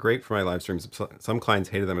 camcorders. They were great for my live streams. Some clients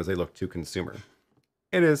hated them as they looked too consumer.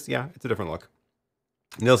 It is, yeah, it's a different look.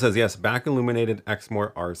 Neil says, yes, back illuminated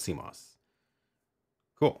Exmor R CMOS.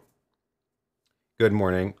 Cool. Good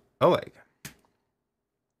morning, Oleg.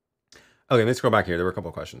 Okay, let's scroll back here. There were a couple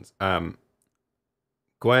of questions.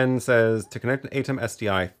 Gwen says, to connect an ATEM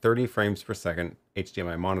SDI 30 frames per second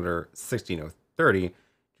HDMI monitor 16030, you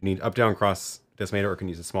need up-down cross decimator or can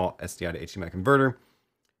use a small SDI to HDMI converter.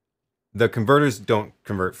 The converters don't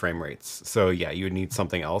convert frame rates. So yeah, you would need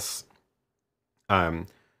something else. I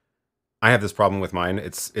have this problem with mine.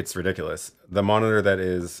 It's ridiculous. The monitor that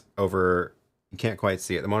is over, you can't quite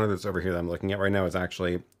see it. The monitor that's over here that I'm looking at right now is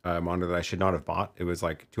actually a monitor that I should not have bought. It was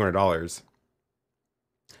like $200.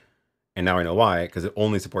 And now I know why, because it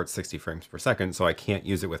only supports 60 frames per second. So I can't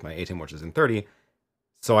use it with my ATEM, which is in 30.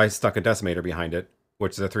 So I stuck a decimator behind it,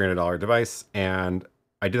 which is a $300 device. And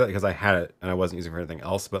I did that because I had it and I wasn't using it for anything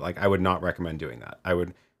else. But like, I would not recommend doing that. I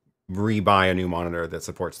would re-buy a new monitor that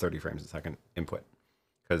supports 30 frames a second input,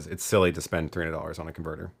 because it's silly to spend $300 on a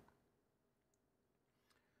converter.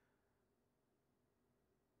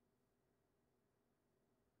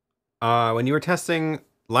 When you were testing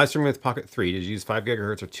live streaming with Pocket 3, did you use 5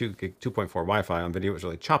 gigahertz or 2.4 Wi-Fi on video? It was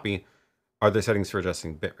really choppy. Are there settings for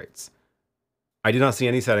adjusting bit rates? I did not see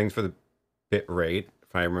any settings for the bit rate,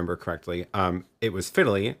 if I remember correctly. It was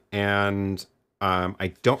fiddly, and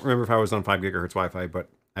I don't remember if I was on 5 gigahertz Wi-Fi, but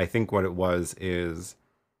I think what it was is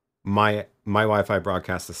my Wi-Fi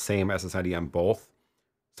broadcasts the same SSID on both,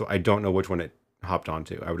 so I don't know which one it hopped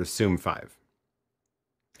onto. I would assume 5.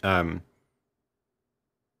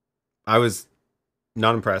 I was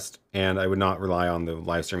not impressed, and I would not rely on the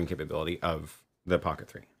live streaming capability of the Pocket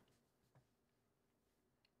 3.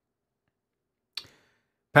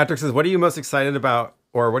 Patrick says, what are you most excited about,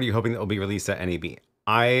 or what are you hoping that will be released at NAB?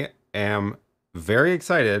 I am very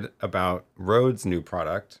excited about Røde's new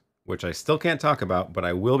product, which I still can't talk about, but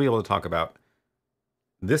I will be able to talk about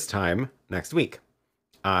this time next week.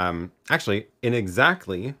 Actually, in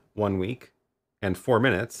exactly 1 week and 4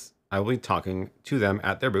 minutes, I will be talking to them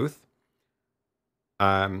at their booth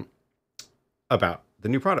about the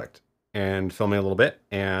new product and filming a little bit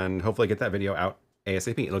and hopefully get that video out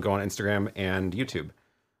ASAP. It'll go on Instagram and YouTube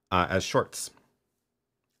as shorts.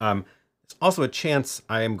 It's also a chance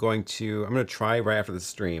I'm going to try right after the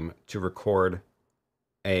stream to record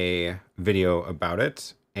a video about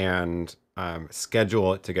it and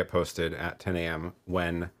schedule it to get posted at 10 a.m.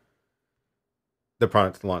 when the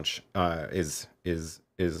product launch is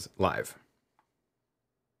live.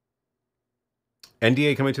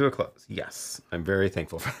 NDA coming to a close. Yes, I'm very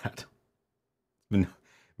thankful for that. It's been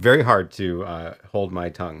very hard to hold my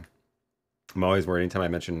tongue. I'm always worried anytime I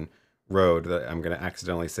mention Røde that I'm going to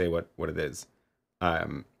accidentally say what it is.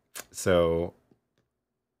 So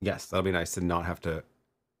yes, that'll be nice to not have to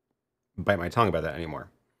bite my tongue about that anymore.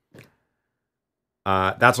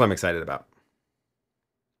 That's what I'm excited about.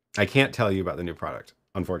 I can't tell you about the new product,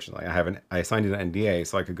 unfortunately. I signed an NDA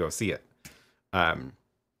so I could go see it.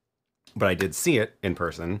 But I did see it in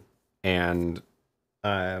person, and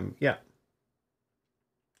yeah.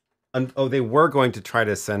 Oh, they were going to try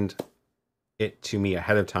to send it to me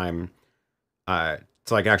ahead of time,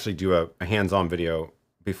 so I can actually do a hands-on video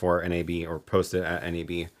before NAB or post it at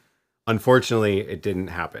NAB. Unfortunately, it didn't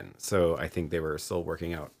happen, so I think they were still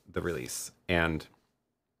working out the release. And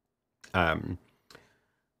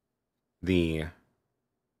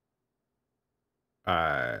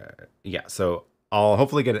yeah, so I'll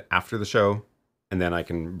hopefully get it after the show, and then I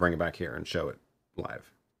can bring it back here and show it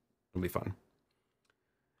live. It'll be fun.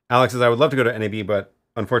 Alex says, I would love to go to NAB, but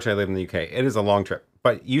unfortunately I live in the UK. It is a long trip,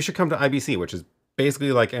 but you should come to IBC, which is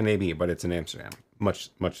basically like NAB, but it's in Amsterdam. Much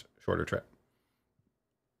shorter trip.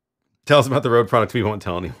 Tell us about the Røde product. We won't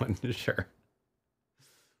tell anyone. Sure.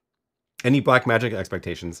 Any Blackmagic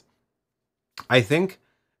expectations? I think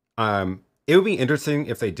it would be interesting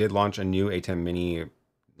if they did launch a new ATEM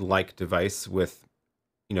Mini-like device with,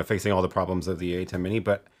 fixing all the problems of the ATEM Mini,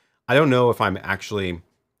 but I don't know if I'm actually...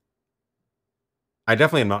 I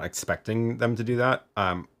definitely am not expecting them to do that.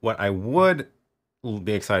 What I would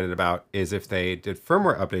be excited about is if they did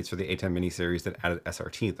firmware updates for the ATEM Mini series that added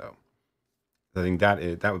SRT, though. I think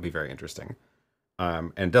that would be very interesting,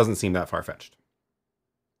 and it doesn't seem that far-fetched.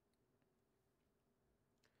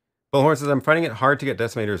 Bullhorn says, I'm finding it hard to get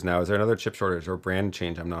decimators now. Is there another chip shortage or brand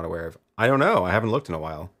change I'm not aware of? I don't know. I haven't looked in a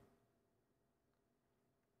while.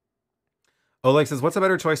 Oleg says, what's a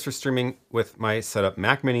better choice for streaming with my setup?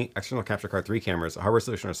 Mac Mini, external capture card, 3 cameras, a hardware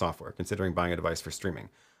solution or software, considering buying a device for streaming.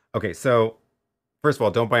 Okay, so first of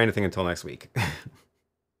all, don't buy anything until next week.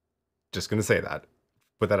 Just going to say that.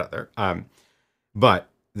 Put that out there. But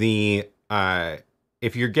the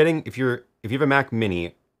if you have a Mac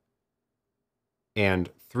Mini and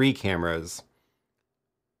 3 cameras,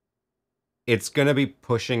 it's going to be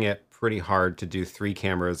pushing it pretty hard to do 3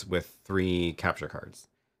 cameras with 3 capture cards.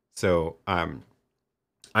 So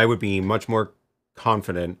I would be much more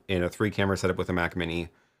confident in a 3-camera setup with a Mac Mini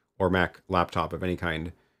or Mac laptop of any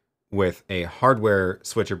kind with a hardware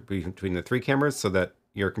switcher between the 3 cameras so that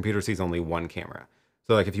your computer sees only 1 camera.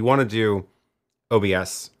 So like if you want to do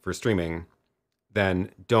OBS for streaming,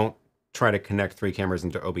 then don't try to connect 3 cameras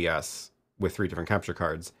into OBS with 3 different capture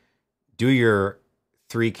cards. Do your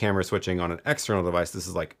 3-camera switching on an external device. This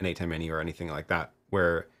is like an ATEM Mini or anything like that,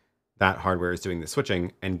 where that hardware is doing the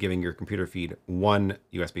switching and giving your computer feed 1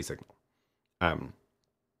 USB signal.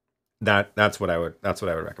 That's what I would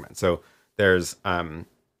recommend. So there's and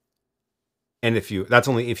that's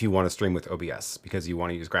only if you want to stream with OBS, because you want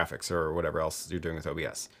to use graphics or whatever else you're doing with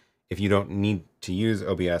OBS. If you don't need to use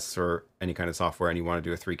OBS or any kind of software and you want to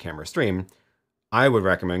do a 3-camera stream, I would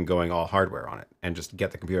recommend going all hardware on it and just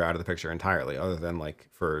get the computer out of the picture entirely, other than like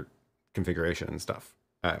for configuration and stuff.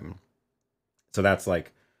 So that's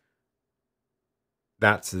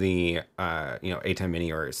the ATEM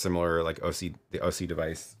Mini or similar, like the OC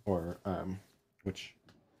device, or which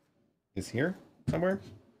is here somewhere.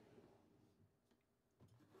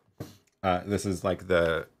 This is like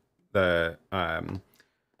the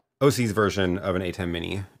OC's version of an ATEM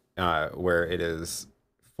Mini, where it is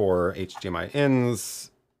 4 HDMI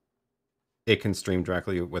ins. It can stream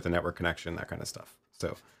directly with a network connection, that kind of stuff.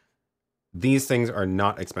 So these things are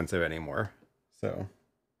not expensive anymore. So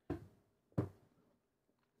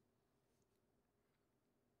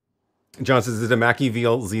John says, is it a Mackie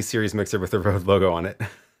Z series mixer with the Røde logo on it?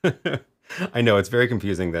 I know, it's very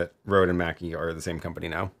confusing that Røde and Mackie are the same company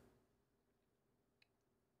now.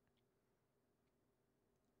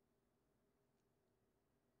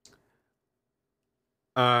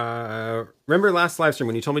 Remember last live stream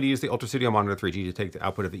when you told me to use the Ultra Studio Monitor 3G to take the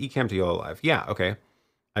output of the eCam to YOLO Live? Yeah, okay.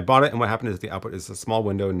 I bought it, and what happened is the output is a small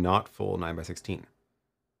window, not full 9:16.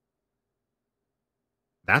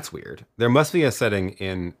 That's weird. There must be a setting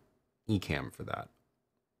in eCam for that.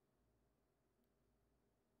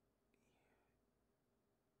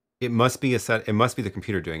 It must be it must be the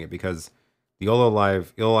computer doing it, because the YOLO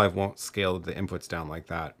Live won't scale the inputs down like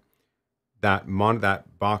that.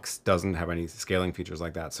 That box doesn't have any scaling features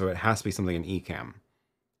like that, so it has to be something in eCam.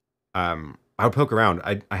 I would poke around.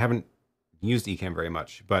 I haven't used eCam very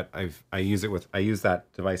much, but I use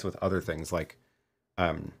that device with other things, like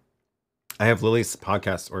I have Lily's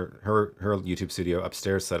podcast or her YouTube studio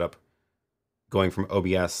upstairs set up, going from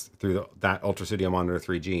OBS through that Ultra Studio Monitor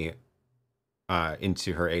 3G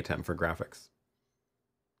into her ATEM for graphics.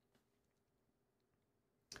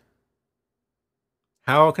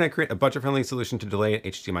 How can I create a budget-friendly solution to delay an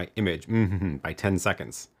HDMI image by 10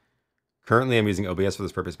 seconds? Currently, I'm using OBS for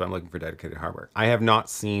this purpose, but I'm looking for dedicated hardware. I have not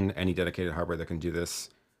seen any dedicated hardware that can do this.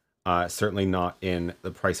 Certainly not in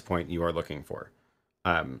the price point you are looking for.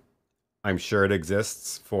 I'm sure it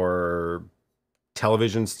exists for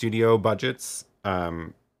television studio budgets,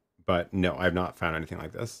 but no, I've not found anything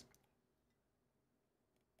like this.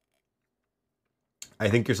 I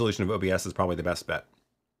think your solution of OBS is probably the best bet.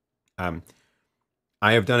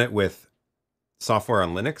 I have done it with software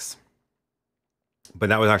on Linux, but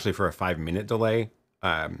that was actually for a 5-minute delay,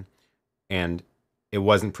 and it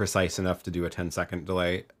wasn't precise enough to do a 10-second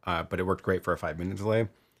delay, but it worked great for a 5-minute delay.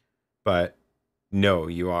 But no,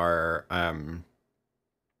 you are,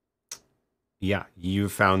 yeah, you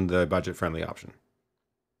found the budget-friendly option.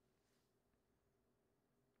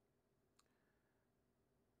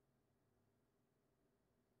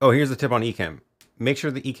 Oh, here's a tip on eCam. Make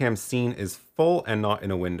sure the eCam scene is full and not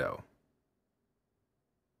in a window.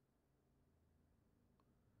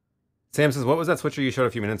 Sam says, what was that switcher you showed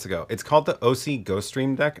a few minutes ago? It's called the OC Ghost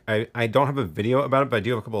Stream Deck. I don't have a video about it, but I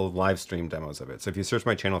do have a couple of live stream demos of it. So if you search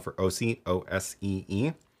my channel for OC,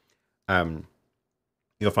 O-S-E-E,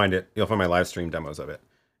 you'll find it. You'll find my live stream demos of it.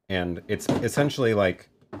 And it's essentially like,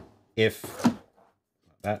 if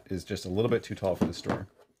that is just a little bit too tall for the store.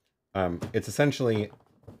 It's essentially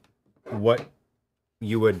what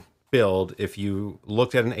you would build if you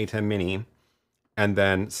looked at an ATEM Mini and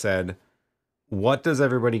then said, what does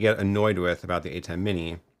everybody get annoyed with about the ATEM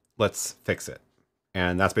Mini? Let's fix it.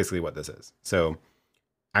 And that's basically what this is. So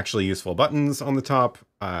actually useful buttons on the top.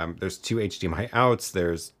 There's 2 HDMI outs.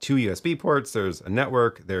 There's 2 USB ports. There's a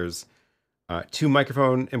network. There's 2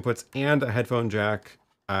 microphone inputs and a headphone jack.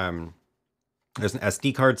 There's an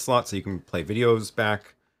SD card slot so you can play videos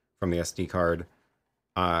back from the SD card.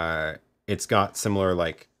 It's got similar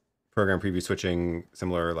like program preview switching,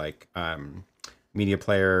 similar like media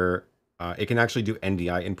player. It can actually do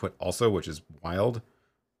NDI input also, which is wild.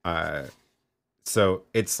 So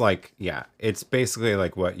it's like, yeah, it's basically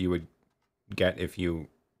like what you would get if you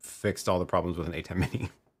fixed all the problems with an ATEM Mini.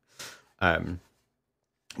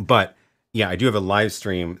 But yeah, I do have a live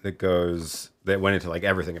stream that went into like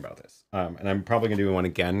everything about this. And I'm probably gonna do one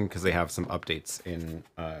again because they have some updates in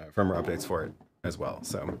firmware updates for it as well.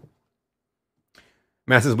 So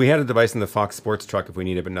Matt says, we had a device in the Fox Sports truck if we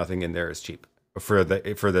need it, but nothing in there is cheap. For the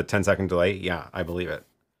 10-second delay, yeah, I believe it.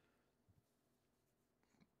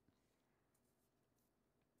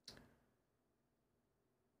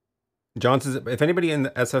 John says, if anybody in the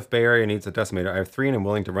SF Bay Area needs a decimator, I have 3 and I'm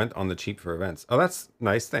willing to rent on the cheap for events. Oh, that's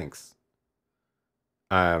nice. Thanks.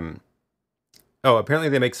 Oh, apparently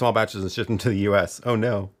they make small batches and ship them to the US. Oh,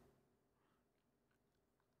 no.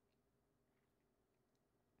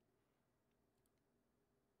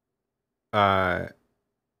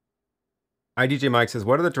 IDJ Mike says,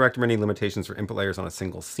 what are the direct many limitations for input layers on a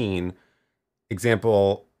single scene?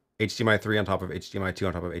 Example, HDMI 3 on top of HDMI 2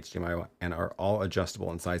 on top of HDMI 1, and are all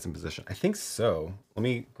adjustable in size and position. I think so. Let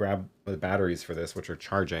me grab the batteries for this, which are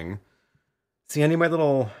charging. See, I need my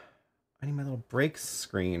little break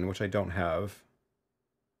screen, which I don't have.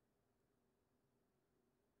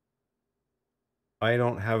 I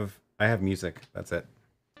have music. That's it.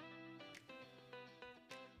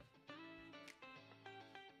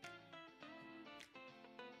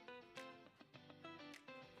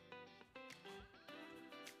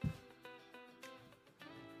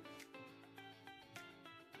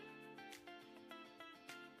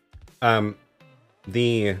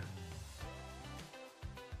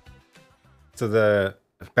 So the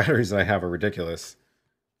batteries that I have are ridiculous.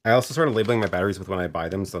 I also started labeling my batteries with when I buy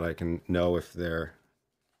them so that I can know if they're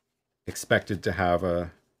expected to have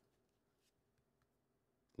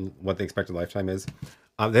what the expected lifetime is. They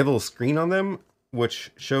have a little screen on them.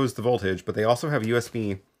 which shows the voltage, but they also have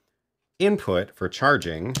USB input for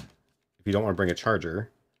charging, if you don't want to bring a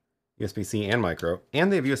charger, USB-C and micro,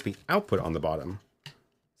 and they have USB output on the bottom.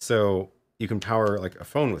 So you can power like a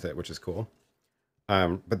phone with it, which is cool.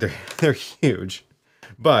 But they're huge,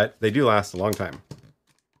 but they do last a long time.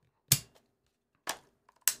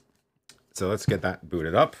 So let's get that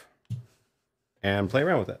booted up and play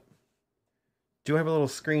around with it. Do I have a little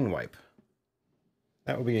screen wipe?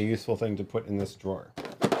 That would be a useful thing to put in this drawer.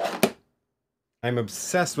 I'm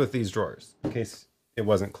obsessed with these drawers, in case it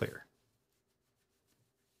wasn't clear.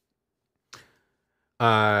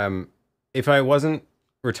 If I wasn't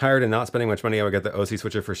retired and not spending much money, I would get the OC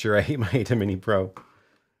switcher for sure. I hate my ATEM Mini Pro.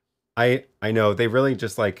 I know, they really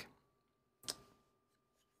just like...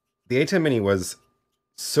 The ATEM Mini was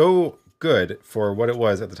so good for what it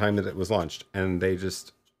was at the time that it was launched, and they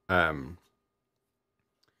just...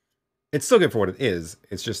 It's still good for what it is.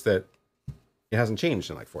 It's just that it hasn't changed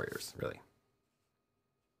in like 4 years, really.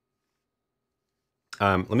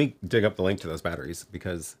 Let me dig up the link to those batteries,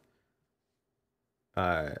 because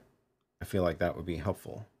I feel like that would be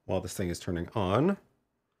helpful while this thing is turning on.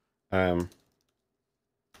 Can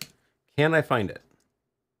I find it?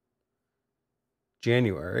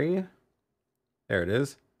 January. There it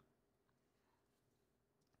is.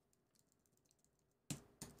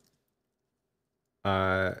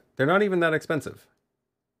 They're not even that expensive.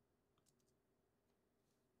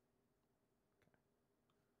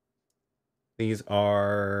 These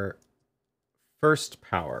are First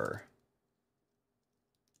Power.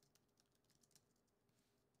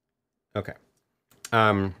 Okay.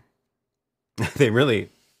 They really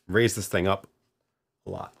raised this thing up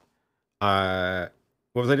a lot.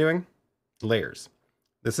 What was I doing? Layers.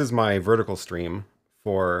 This is my vertical stream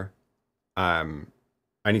for, I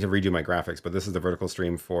need to redo my graphics, but this is the vertical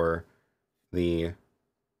stream for the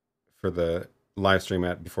live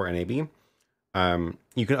stream before NAB.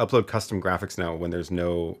 You can upload custom graphics now when there's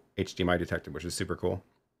no HDMI detected, which is super cool.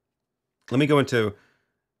 Let me go into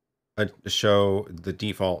a show, the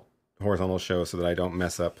default horizontal show, so that I don't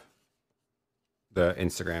mess up the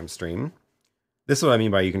Instagram stream. This is what I mean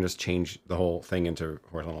by you can just change the whole thing into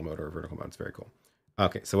horizontal mode or vertical mode. It's very cool.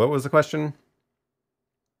 Okay, so what was the question?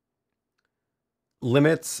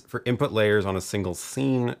 Limits for input layers on a single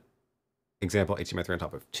scene. Example, HDMI 3 on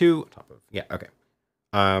top of 2. Yeah, okay.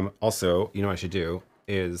 Also, you know what I should do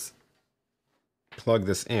is plug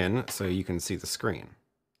this in so you can see the screen.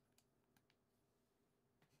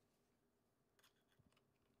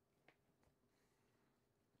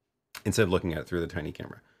 Instead of looking at it through the tiny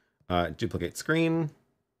camera. Duplicate screen.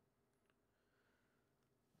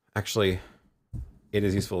 Actually, it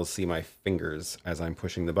is useful to see my fingers as I'm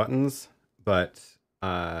pushing the buttons, but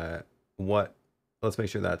let's make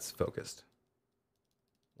sure that's focused.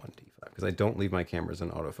 1D5, because I don't leave my cameras in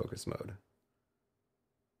autofocus mode.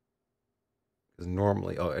 Because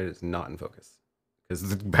normally, oh, it is not in focus. Because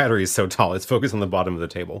the battery is so tall, it's focused on the bottom of the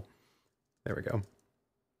table. There we go.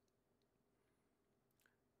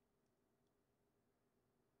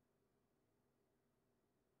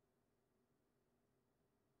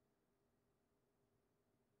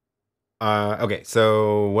 Okay,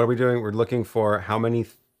 so what are we doing? We're looking for how many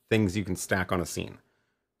things you can stack on a scene.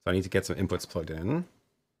 So I need to get some inputs plugged in.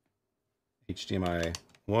 HDMI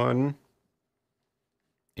 1,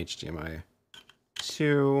 HDMI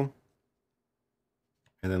 2,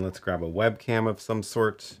 and then let's grab a webcam of some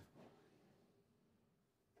sort.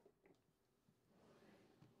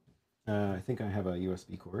 I think I have a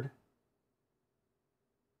USB cord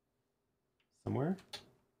somewhere.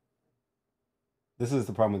 This is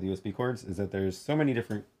the problem with USB cords, is that there's so many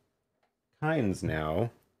different kinds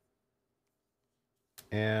now.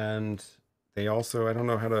 And they also, I don't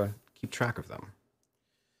know how to keep track of them.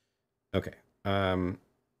 Okay.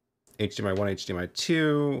 HDMI 1, HDMI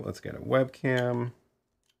 2. Let's get a webcam.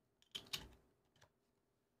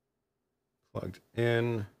 Plugged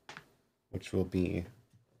in, which will be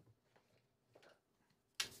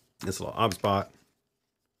this little OBS bot.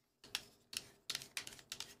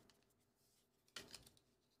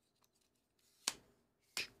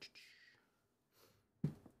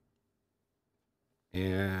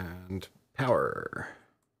 And power.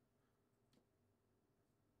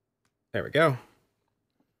 There we go.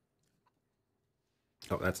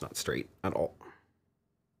 Oh, that's not straight at all.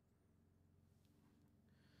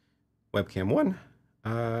 Webcam 1.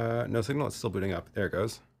 No signal. It's still booting up. There it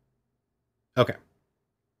goes. Okay.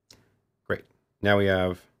 Great. Now we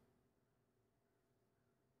have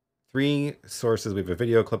 3 sources. We have a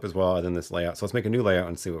video clip as well, and then this layout. So let's make a new layout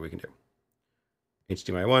and see what we can do.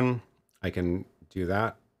 HDMI 1. I can do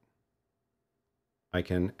that. I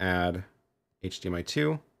can add HDMI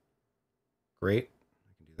 2. Great.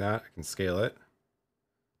 I can do that. I can scale it.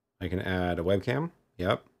 I can add a webcam.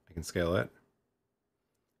 Yep. I can scale it.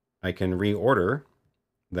 I can reorder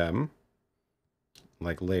them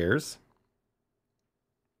like layers.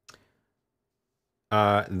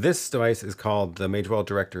 This device is called the Magewell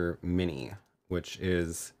Director Mini, which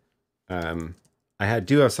is, I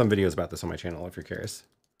do have some videos about this on my channel if you're curious,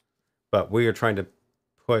 but we are trying to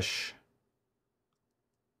push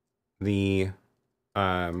the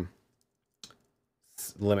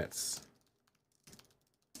limits.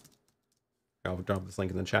 I'll drop this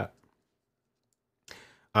link in the chat.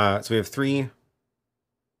 So we have 3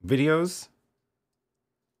 videos,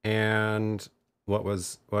 and what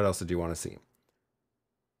else did you want to see?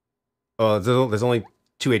 Oh, there's only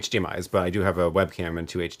 2 HDMIs, but I do have a webcam and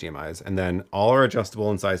 2 HDMIs, and then all are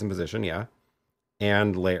adjustable in size and position, yeah,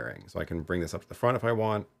 and layering. So I can bring this up to the front if I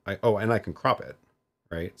want. And I can crop it,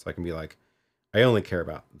 right? So I can be like, I only care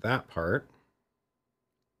about that part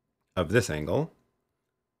of this angle,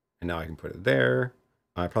 and now I can put it there.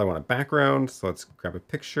 I probably want a background, so let's grab a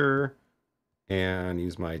picture and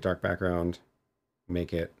use my dark background,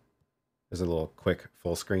 make it, there's a little quick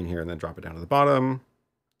full screen here, and then drop it down to the bottom.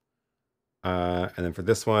 And then for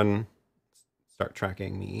this one, start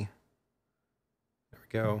tracking me. There we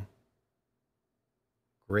go.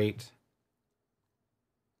 Great.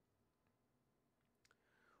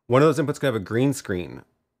 One of those inputs could have a green screen.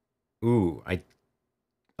 Ooh,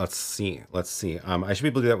 let's see. I should be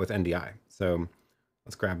able to do that with NDI. So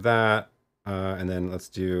let's grab that, and then let's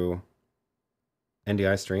do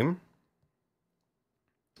NDI stream.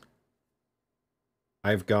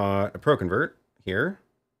 I've got a Pro Convert here.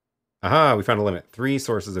 Aha, we found a limit. 3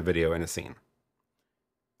 sources of video in a scene.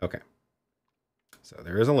 Okay. So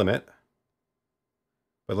there is a limit.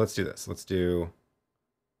 But let's do this. Let's do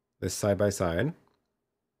this side by side.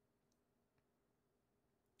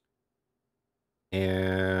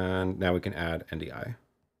 And now we can add NDI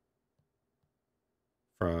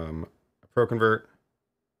from a Pro Convert.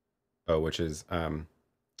 Oh, which is got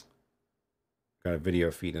a video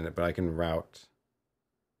feed in it, but I can route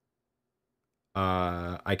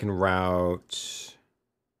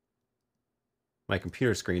my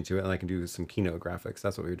computer screen to it, and I can do some Keynote graphics.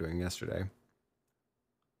 That's what we were doing yesterday.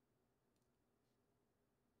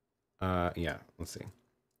 Yeah, let's see.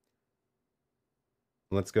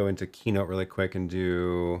 Let's go into Keynote really quick and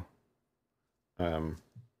do, let's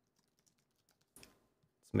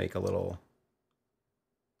make a little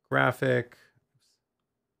graphic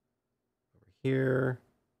over here,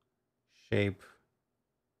 shape.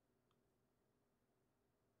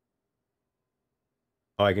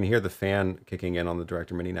 Oh, I can hear the fan kicking in on the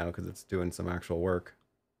Director Mini now because it's doing some actual work.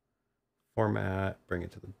 Format, bring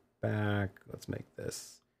it to the back. Let's make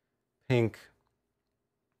this pink.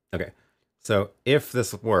 Okay, so if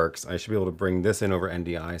this works, I should be able to bring this in over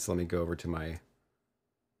NDI. So let me go over to my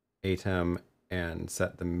ATEM and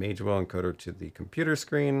set the Magewell encoder to the computer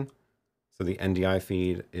screen. So the NDI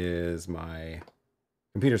feed is my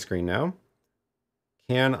computer screen now.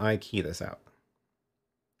 Can I key this out?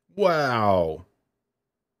 Wow.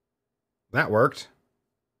 That worked.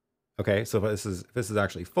 Okay, so if this is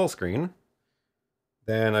actually full screen,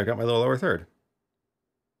 then I've got my little lower third.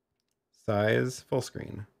 Size, full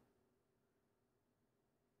screen.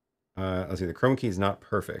 Let's see, the Chrome key is not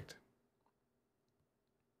perfect.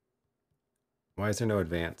 Why is there no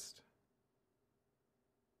advanced?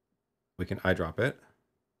 We can eyedrop it.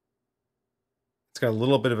 It's got a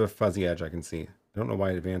little bit of a fuzzy edge I can see. I don't know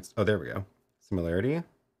why advanced. Oh, there we go. Similarity.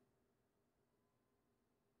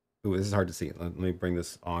 Ooh, this is hard to see. Let me bring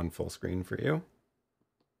this on full screen for you.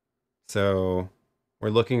 So we're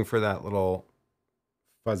looking for that little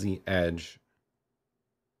fuzzy edge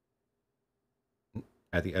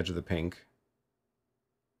at the edge of the pink.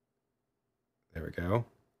 There we go.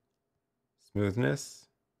 Smoothness.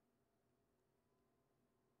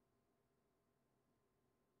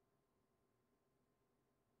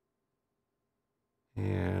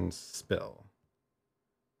 And spill.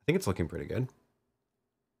 I think it's looking pretty good.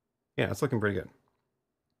 Yeah, it's looking pretty good.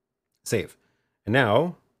 Save. And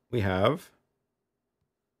now we have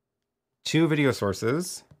 2 video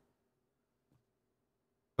sources.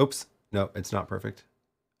 Oops. No, it's not perfect.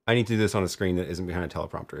 I need to do this on a screen that isn't behind a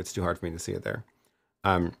teleprompter. It's too hard for me to see it there.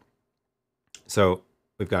 So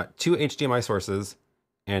we've got 2 HDMI sources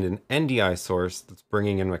and an NDI source that's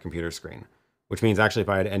bringing in my computer screen, which means actually if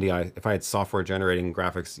I had NDI, if I had software generating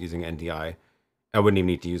graphics using NDI, I wouldn't even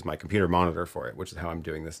need to use my computer monitor for it, which is how I'm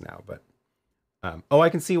doing this now. But oh, I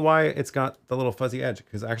can see why it's got the little fuzzy edge,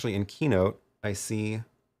 because actually in Keynote, I see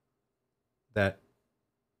that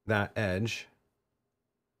edge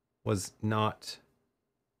was not,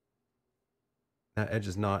 that edge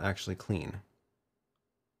is not actually clean.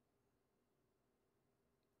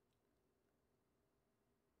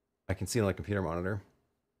 I can see it on a computer monitor.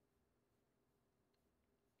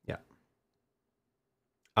 Yeah.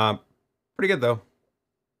 Pretty good though.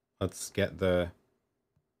 Let's get that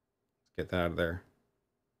out of there.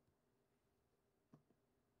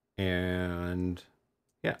 And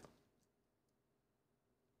yeah.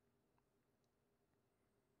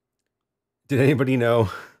 Did anybody know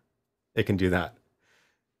it can do that?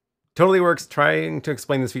 Totally works. Trying to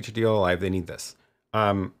explain this feature to YOLO Live, they need this.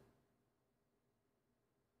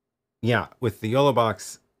 Yeah, with the YOLO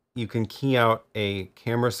box, you can key out a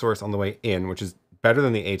camera source on the way in, which is better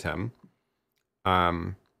than the ATEM.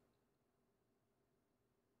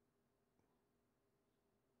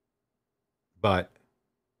 But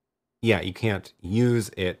yeah, you can't use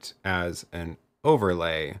it as an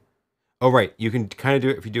overlay. Oh, right. You can kind of do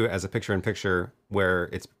it if you do it as a picture-in-picture where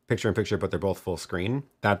it's picture-in-picture, but they're both full screen.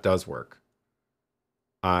 That does work.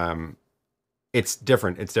 It's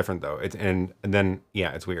different. It's different though. And then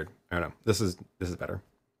yeah, it's weird. I don't know. This is better.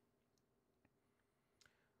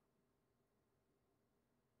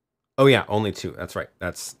 Oh yeah, only two. That's right.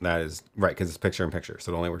 That is right because it's picture-in-picture,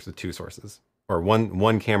 so it only works with two sources or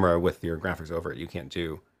one camera with your graphics over it. You can't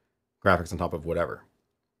do graphics on top of whatever.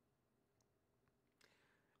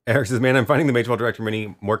 Eric says, man, I'm finding the Magewell Director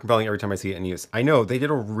Mini more compelling every time I see it in use. I know, they did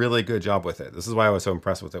a really good job with it. This is why I was so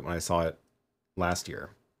impressed with it when I saw it last year.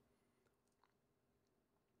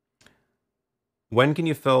 When can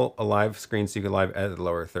you fill a live screen so you can live edit the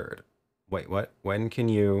lower third? Wait, what? When can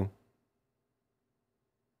you...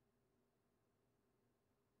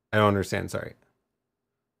 I don't understand, sorry.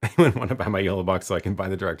 I want to buy my YOLO box so I can buy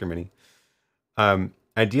the Director Mini.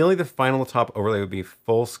 Ideally, the final top overlay would be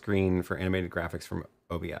full screen for animated graphics from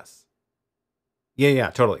OBS. Yeah,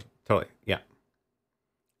 totally, yeah.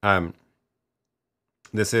 That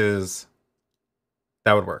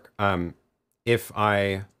would work. If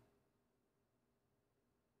I...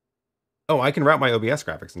 Oh, I can route my OBS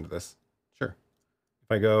graphics into this. Sure.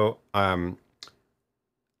 If I go, let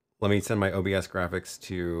me send my OBS graphics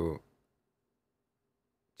to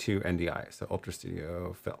NDI, so Ultra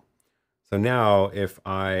Studio Fill. So now if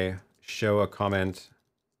I show a comment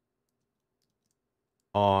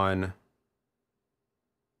on,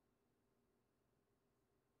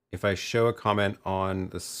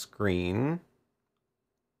 the screen,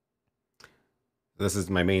 this is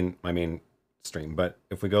my main stream, but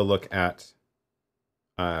if we go look at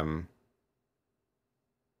what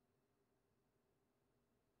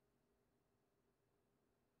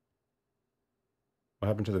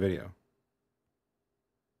happened to the video?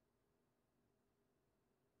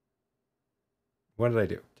 What did I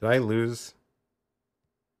do? Did I lose?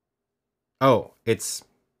 Oh, it's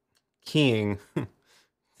keying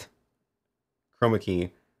chroma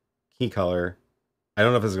key color. I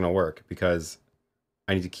don't know if this is going to work because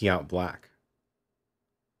I need to key out black.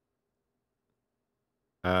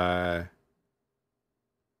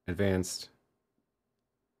 Advanced.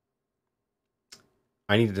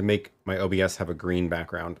 I needed to make my OBS have a green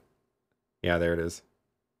background. Yeah, there it is.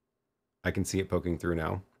 I can see it poking through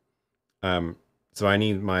now. So I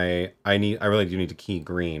really do need to key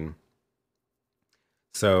green.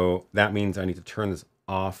 So that means I need to turn this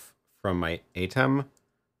off from my ATEM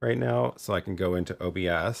right now so I can go into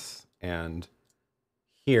OBS and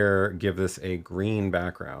here give this a green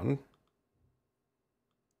background.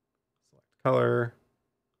 Select color.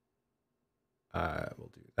 We'll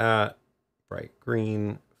do that. Bright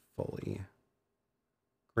green, fully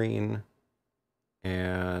green,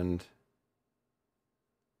 and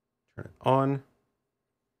turn it on.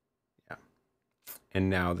 Yeah. And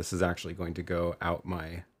now this is actually going to go out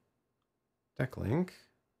my deck link.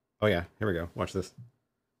 Oh yeah, here we go. Watch this.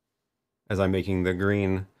 As I'm making the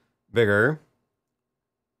green bigger.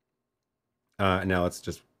 Now let's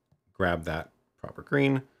just grab that proper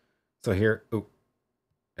green. So here,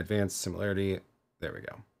 advanced similarity. There we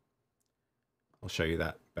go. I'll show you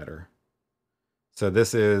that better. So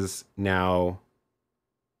this is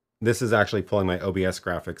actually pulling my OBS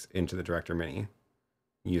graphics into the Director Mini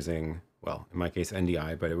using, well, in my case,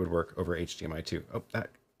 NDI, but it would work over HDMI too. Oh, that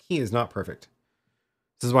key is not perfect.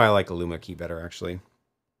 This is why I like a Luma key better, actually.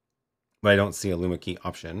 But I don't see a Luma key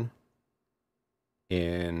option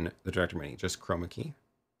in the Director Mini, just chroma key.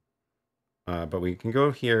 But we can go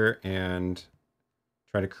here and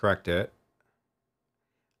try to correct it.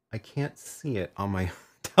 I can't see it on my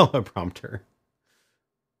teleprompter.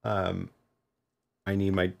 I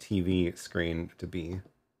need my TV screen to be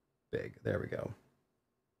big. There we go.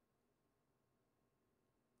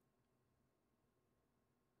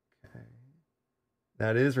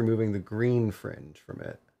 That is removing the green fringe from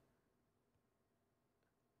it.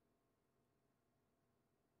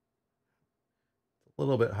 A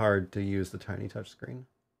little bit hard to use the tiny touch screen.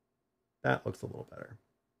 That looks a little better.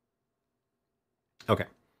 Okay.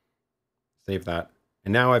 Save that.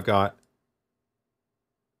 And now I've got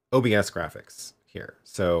OBS graphics here.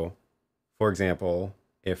 So, for example,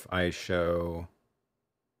 if I show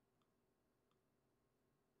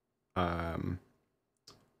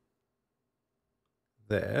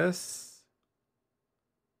this,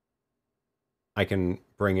 I can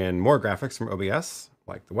bring in more graphics from OBS,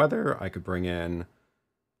 like the weather. I could bring in,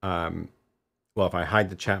 well, if I hide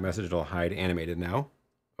the chat message, it'll hide animated now.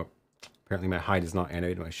 Oh, apparently my hide is not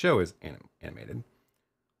animated. My show is animated.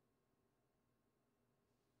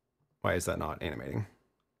 Why is that not animating?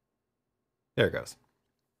 There it goes.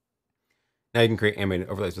 Now you can create animated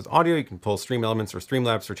overlays with audio. You can pull stream elements or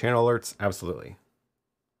Streamlabs for channel alerts. Absolutely.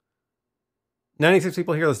 96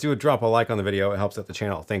 people here. Let's do a drop a like on the video. It helps out the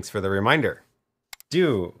channel. Thanks for the reminder.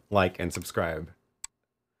 Do like and subscribe.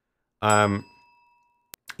 Yeah,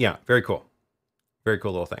 very cool. Very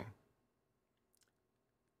cool little thing.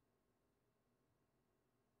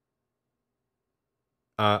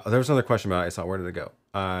 There was another question about it. I saw. Where did it go?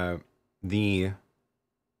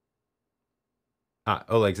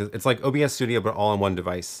 Like it's like OBS Studio, but all on one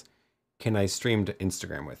device. Can I stream to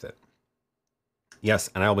Instagram with it?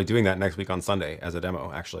 Yes, and I'll be doing that next week on Sunday as a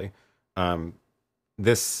demo, actually.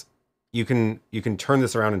 This you can turn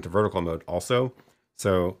this around into vertical mode also.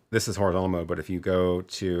 So this is horizontal mode, but if you go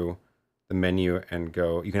to the menu and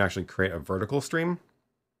go, you can actually create a vertical stream,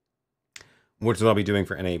 which is what I'll be doing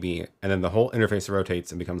for NAB, and then the whole interface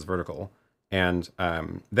rotates and becomes vertical. And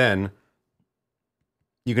then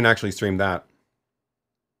you can actually stream that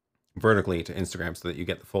vertically to Instagram so that you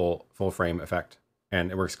get the full frame effect,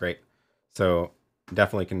 and it works great. So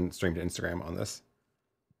definitely can stream to Instagram on this.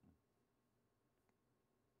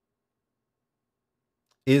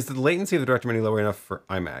 Is the latency of the director menu lower enough for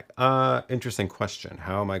iMac? Interesting question.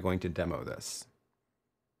 How am I going to demo this?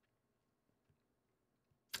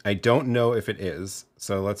 I don't know if it is.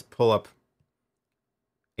 So let's pull up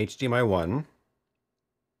HDMI 1.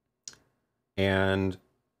 And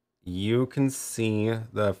you can see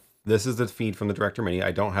this is the feed from the director mini.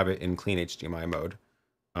 I don't have it in clean HDMI mode.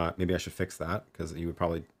 Maybe I should fix that because you would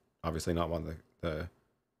probably obviously not want the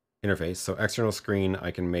interface. So external screen,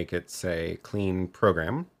 I can make it say clean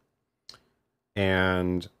program.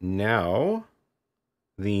 And now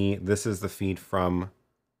this is the feed from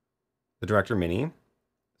the director mini.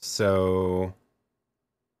 So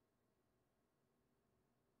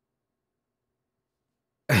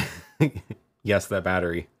yes, that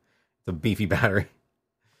battery. It's a beefy battery.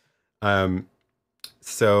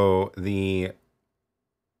 So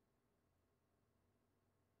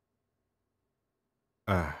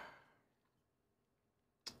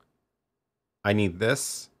I need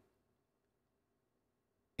this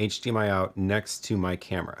HDMI out next to my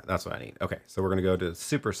camera. That's what I need. Okay, so we're going to go to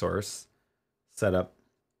Super Source, setup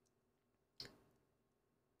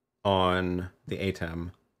on the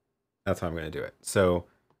ATEM. That's how I'm going to do it. So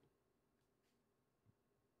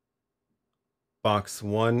box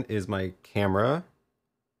 1 is my camera,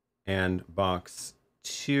 and box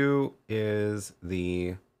 2 is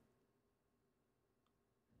the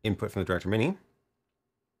input from the director mini.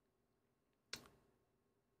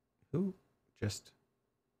 Ooh, just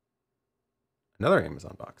another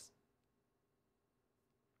Amazon box.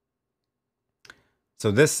 So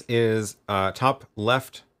this is top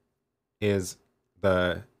left is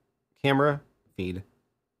the camera feed.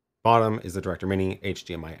 Bottom is the director mini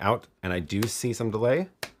HDMI out, and I do see some delay.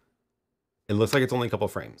 It looks like it's only a couple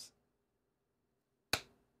frames.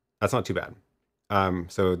 That's not too bad.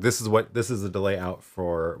 So this is the delay out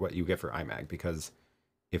for what you get for iMac, because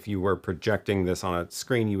if you were projecting this on a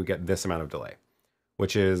screen, you would get this amount of delay,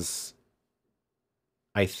 which is,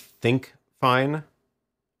 I think, fine.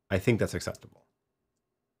 I think that's acceptable.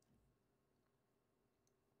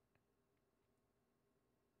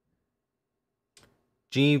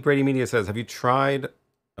 G Brady Media says, have you tried?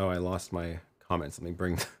 Oh, I lost my comments. Let me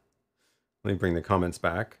bring the comments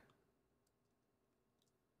back.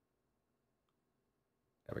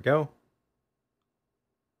 There we go.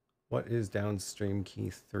 What is downstream key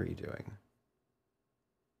 3 doing?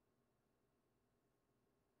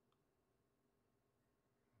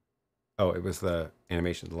 Oh, it was the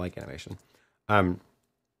animation, the like animation. Have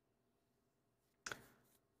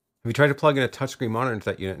you tried to plug in a touchscreen monitor into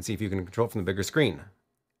that unit and see if you can control it from the bigger screen?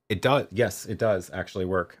 It does. Yes, it does actually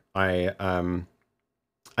work. I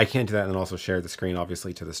can't do that and then also share the screen,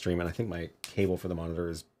 obviously, to the stream. And I think my cable for the monitor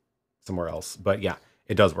is somewhere else. But yeah,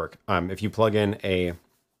 it does work. If you plug in a,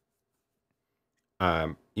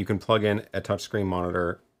 you can plug in a touchscreen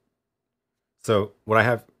monitor. So what I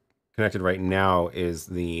have connected right now is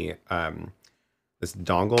the this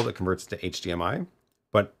dongle that converts to HDMI.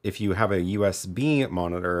 But if you have a USB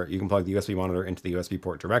monitor, you can plug the USB monitor into the USB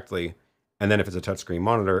port directly. And then if it's a touchscreen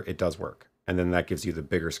monitor, it does work. And then that gives you the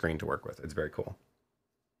bigger screen to work with. It's very cool.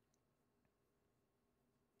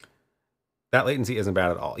 That latency isn't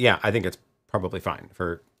bad at all. Yeah, I think it's probably fine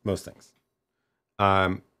for most things.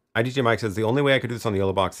 IDJ Mike says, the only way I could do this on the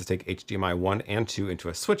yellow box is take HDMI 1 and 2 into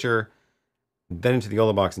a switcher, then into the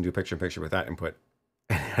yellow box and do picture-in-picture with that input,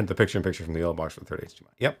 and the picture-in-picture from the yellow box for the third HDMI.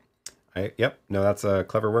 Yep. Yep. No, that's a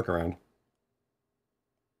clever workaround.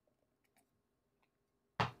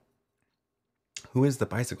 Who is the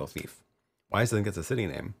bicycle thief? Why does it think it's a city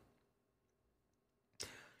name?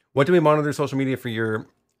 What do we monitor social media for your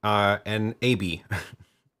NAB?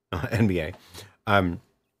 NBA.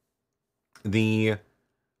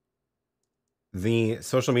 The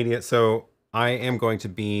social media. So I am going to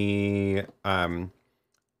be, so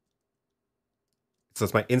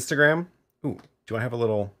it's my Instagram. Ooh, do I have a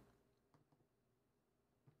little?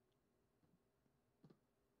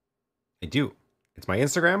 I do. It's my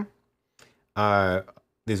Instagram.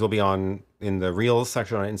 These will be in the Reels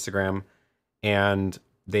section on Instagram, and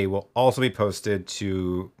they will also be posted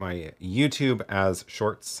to my YouTube as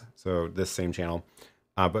shorts. So this same channel,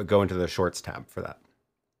 but go into the shorts tab for that.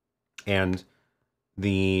 And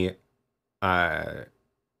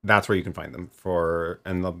that's where you can find them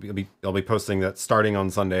and they'll be posting that starting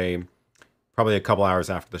on Sunday, probably a couple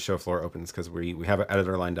hours after the show floor opens, because we have an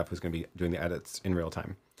editor lined up who's going to be doing the edits in real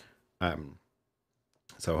time.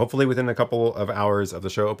 So hopefully within a couple of hours of the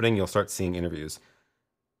show opening, you'll start seeing interviews.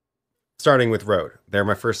 Starting with Rode. They're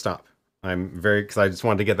my first stop. I'm very excited. I just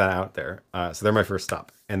wanted to get that out there. So they're my first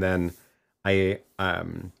stop. And then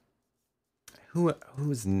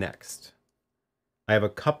who's next? I have a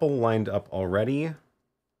couple lined up already,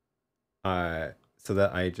 so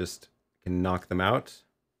that I just can knock them out.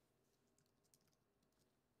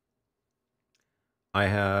 I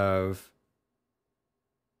have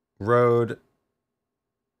Rode.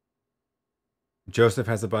 Joseph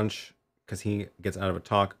has a bunch because he gets out of a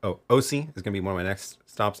talk. Oh, OC is going to be one of my next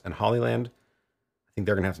stops, and Hollyland. I think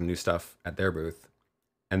they're going to have some new stuff at their booth.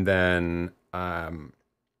 And then I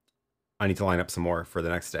need to line up some more for the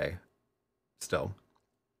next day still.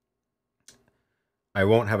 I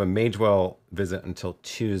won't have a Magewell visit until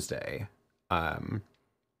Tuesday. They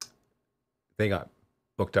got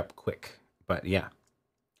booked up quick, but yeah.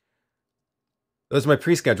 Those are my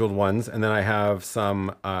pre-scheduled ones, and then I have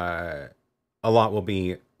some. A lot will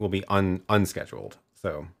be unscheduled.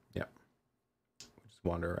 So yeah, just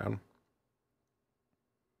wander around.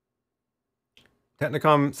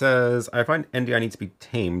 Technicom says, I find NDI needs to be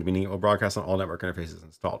tamed, meaning it will broadcast on all network interfaces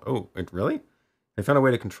installed. Oh, really? They found a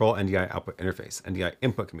way to control NDI output interface. NDI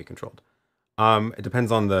input can be controlled. It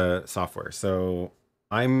depends on the software. So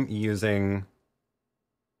I'm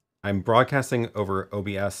broadcasting over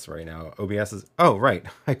OBS right now. OBS is, oh, right.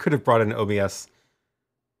 I could have brought in OBS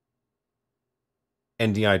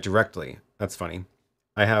NDI directly. That's funny.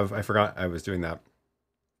 I forgot I was doing that.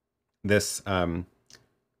 This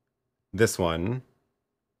one,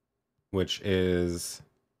 which is,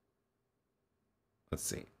 let's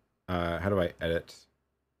see, how do I edit?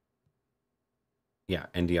 Yeah,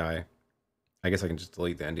 NDI. I guess I can just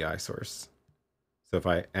delete the NDI source. So if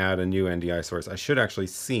I add a new NDI source, I should actually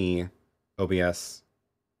see OBS.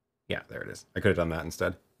 Yeah, there it is. I could have done that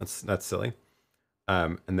instead. That's silly.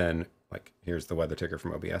 And then like here's the weather ticker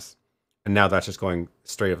from OBS. And now that's just going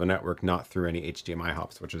straight over the network, not through any HDMI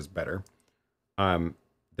hops, which is better.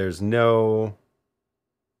 There's no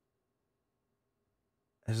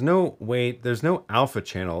alpha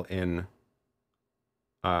channel in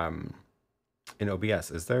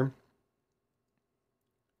OBS, is there?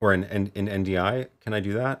 Or in NDI? Can I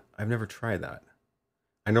do that? I've never tried that.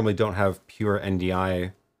 I normally don't have pure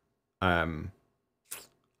NDI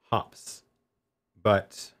hops,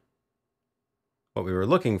 but what we were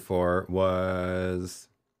looking for was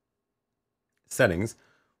settings.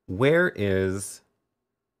 Where is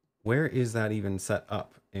that even set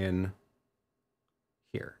up in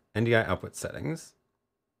here? NDI output settings.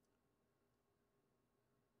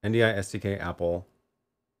 NDI SDK Apple.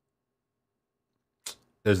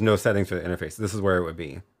 There's no settings for the interface. This is where it would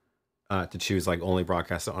be to choose like only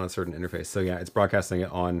broadcast it on a certain interface. So yeah, it's broadcasting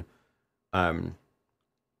it on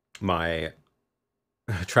my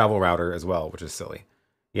travel router as well, which is silly.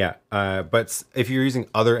 Yeah, but if you're using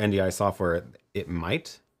other NDI software, it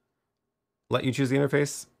might let you choose the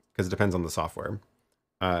interface because it depends on the software.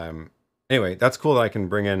 And Anyway, that's cool that I can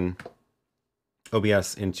bring in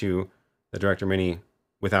OBS into the Director Mini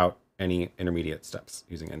without any intermediate steps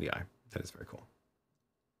using NDI. That is very cool.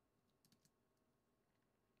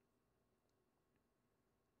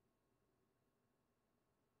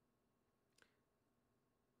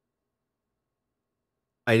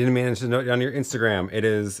 I didn't manage to note down your Instagram. It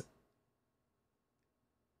is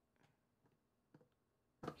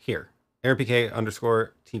here.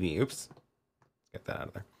 AaronPK_TV. Oops. Get that out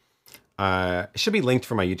of there. It should be linked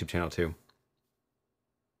for my YouTube channel too.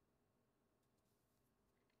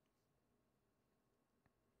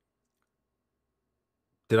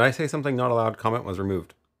 Did I say something not allowed? Comment was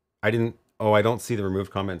removed. I didn't. Oh, I don't see the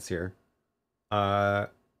removed comments here. I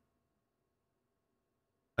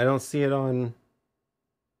don't see it on.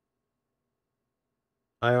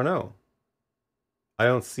 I don't know. I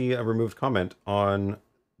don't see a removed comment on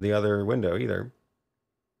the other window either.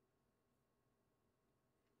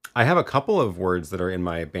 I have a couple of words that are in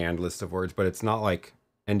my banned list of words, but it's not like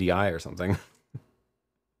NDI or something.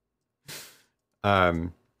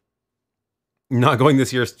 Not going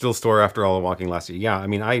this year, still store after all the walking last year. Yeah, I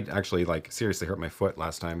mean, I actually like seriously hurt my foot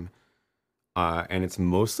last time. And it's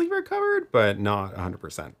mostly recovered, but not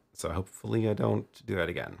 100%. So hopefully I don't do that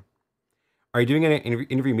again. Are you doing any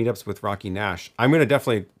interview meetups with Rocky Nash? I'm going to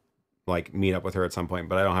definitely like meet up with her at some point,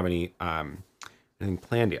 but I don't have any anything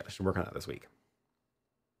planned yet. I should work on that this week.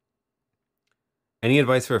 Any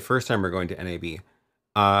advice for a first timer going to NAB?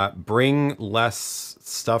 Bring less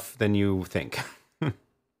stuff than you think.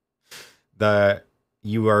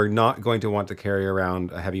 You are not going to want to carry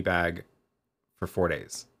around a heavy bag for 4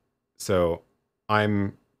 days. So I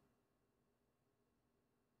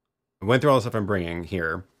went through all the stuff I'm bringing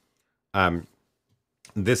here.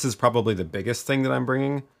 This is probably the biggest thing that I'm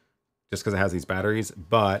bringing just because it has these batteries,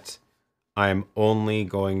 but I'm only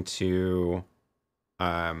going to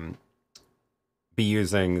be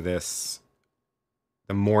using this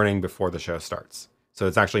the morning before the show starts. So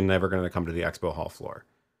it's actually never going to come to the expo hall floor.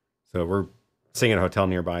 So we're staying at a hotel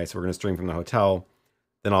nearby, so we're going to stream from the hotel.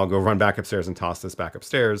 Then I'll go run back upstairs and toss this back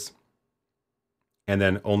upstairs. And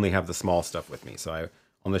then only have the small stuff with me. So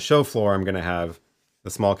on the show floor, I'm going to have the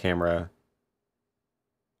small camera.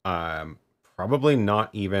 Probably not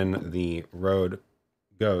even the RØDE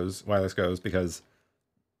Wireless Goes, because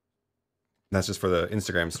that's just for the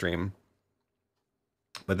Instagram stream.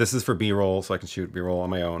 But this is for B-roll, so I can shoot B-roll on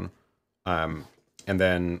my own. And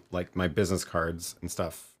then like my business cards and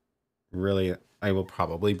stuff. Really, I will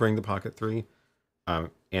probably bring the Pocket 3 and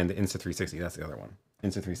the Insta360. That's the other one,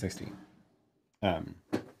 Insta360.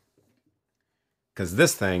 Because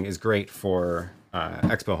this thing is great for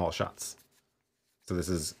expo hall shots. So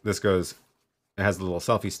this goes. It has a little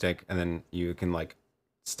selfie stick, and then you can like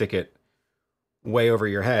stick it way over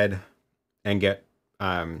your head and get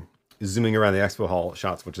zooming around the expo hall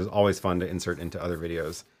shots, which is always fun to insert into other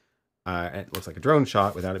videos. And it looks like a drone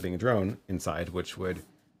shot without it being a drone inside, which would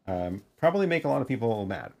probably make a lot of people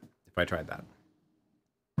mad if I tried that.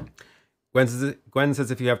 Gwen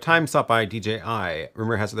says, if you have time, stop by DJI.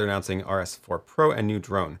 Rumor has it they're announcing RS4 Pro and new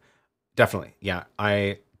drone. Definitely, yeah.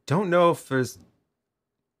 I don't know if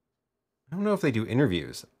they do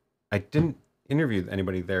interviews. I didn't interview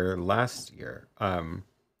anybody there last year. And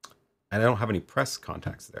I don't have any press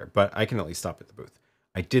contacts there, but I can at least stop at the booth.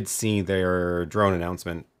 I did see their drone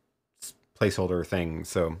announcement placeholder thing,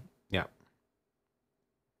 so yeah.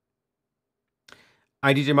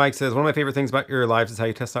 IDJ Mike says, one of my favorite things about your lives is how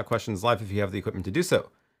you test out questions live if you have the equipment to do so.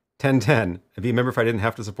 1010. I'd be a member if I didn't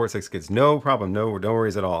have to support 6 kids. No problem. No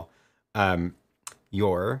worries at all.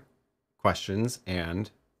 Your questions and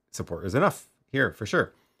support is enough here for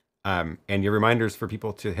sure. And your reminders for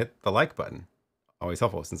people to hit the like button. Always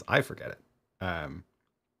helpful since I forget it.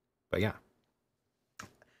 But yeah.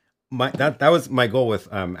 That was my goal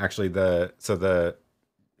with actually the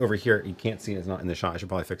over here, you can't see it, it's not in the shot. I should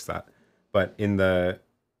probably fix that. But in the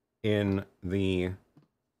can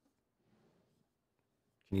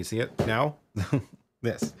you see it now?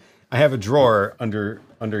 This. I have a drawer under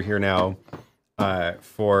here now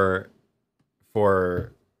for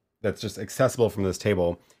that's just accessible from this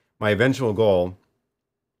table. My eventual goal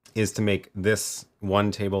is to make this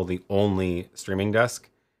one table the only streaming desk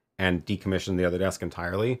and decommission the other desk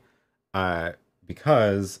entirely.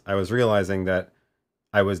 Because I was realizing that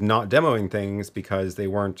I was not demoing things because they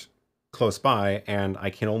weren't close by, and I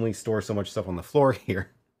can only store so much stuff on the floor here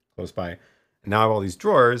close by. And now I have all these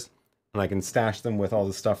drawers, and I can stash them with all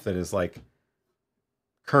the stuff that is like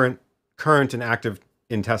current and active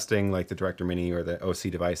in testing, like the Director Mini or the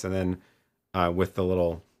OC device. And then with the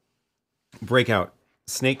little breakout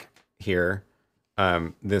snake here,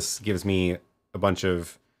 this gives me a bunch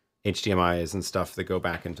of HDMIs and stuff that go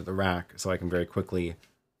back into the rack, so I can very quickly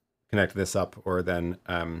connect this up or then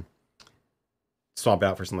swap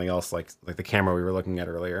out for something else, like the camera we were looking at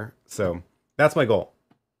earlier. So that's my goal,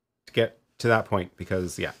 to get to that point,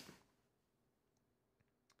 because yeah.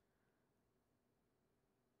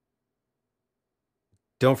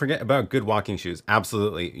 Don't forget about good walking shoes.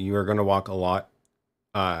 Absolutely. You are going to walk a lot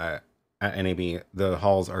at NAB. The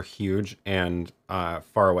halls are huge and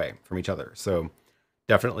far away from each other. So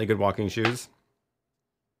definitely good walking shoes.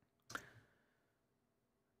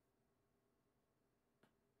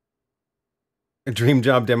 A dream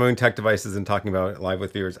job demoing tech devices and talking about it live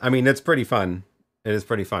with viewers. I mean, it's pretty fun. It is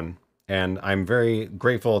pretty fun. And I'm very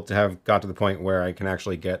grateful to have got to the point where I can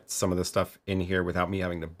actually get some of the stuff in here without me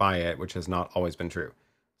having to buy it, which has not always been true.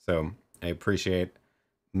 So I appreciate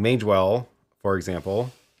Magewell, for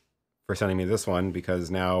example, for sending me this one, because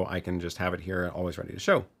now I can just have it here always ready to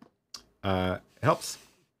show. It helps.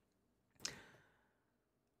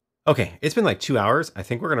 Okay, it's been like 2 hours. I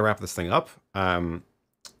think we're going to wrap this thing up. I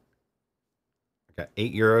got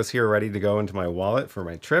 €8 here ready to go into my wallet for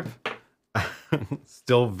my trip.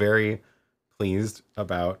 Still very pleased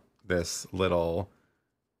about this little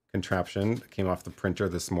contraption that came off the printer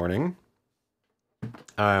this morning.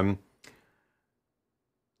 Did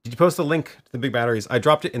you post a link to the big batteries? I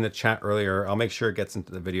dropped it in the chat earlier. I'll make sure it gets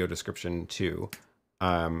into the video description too.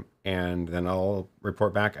 And then I'll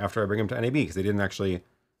report back after I bring them to NAB, because they didn't actually,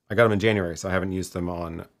 I got them in January, so I haven't used them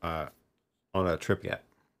on a trip yet.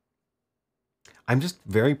 I'm just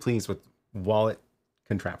very pleased with wallet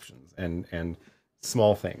contraptions and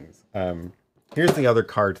small things. Here's the other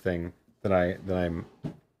card thing that I'm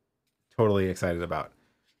totally excited about.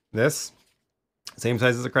 This, same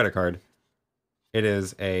size as a credit card. It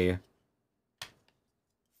is a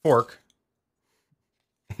fork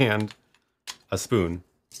and a spoon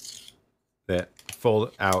that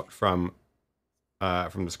fold out from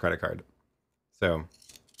this credit card. So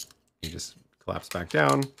you just collapse back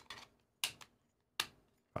down,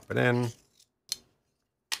 pop it in,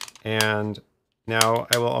 and now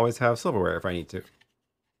I will always have silverware if I need to.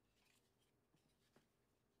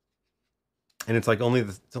 And it's like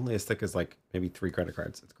it's only as thick as like maybe 3 credit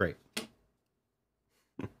cards. It's great.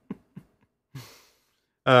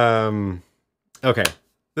 Okay,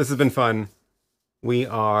 this has been fun. We're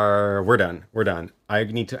done. We're done. I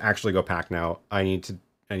need to actually go pack now. I need to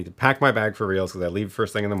pack my bag for reals, because I leave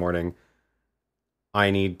first thing in the morning.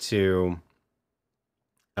 I need to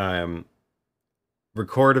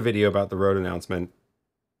record a video about the RØDE announcement,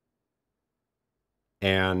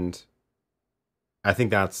 and I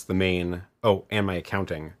think that's the main. Oh, and my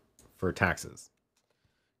accounting for taxes.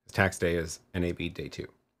 Tax day is NAB day 2.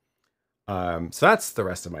 So that's the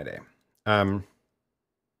rest of my day.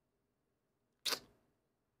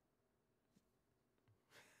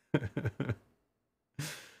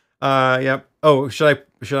 Yep. Oh, should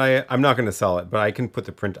I, I'm not going to sell it, but I can put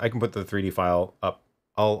the 3D file up.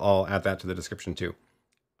 I'll add that to the description too.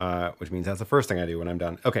 Which means that's the first thing I do when I'm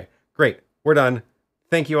done. Okay, great. We're done.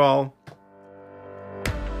 Thank you all.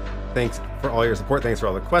 Thanks for all your support. Thanks for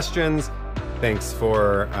all the questions. Thanks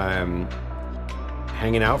for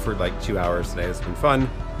hanging out for like 2 hours today. It's been fun.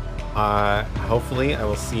 Hopefully I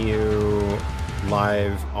will see you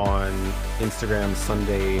live on Instagram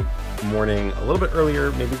Sunday morning, a little bit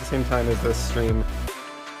earlier, maybe the same time as this stream,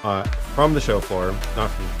 from the show floor, not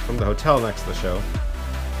from the hotel next to the show.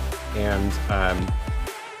 And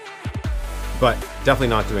but definitely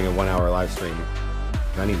not doing a 1 hour live stream.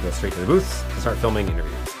 I need to go straight to the booths to start filming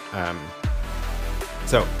interviews.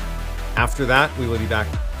 So after that, we will be back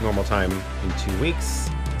normal time in 2 weeks.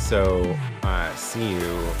 So see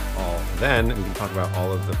you all then. We can talk about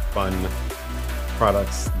all of the fun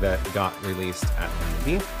products that got released at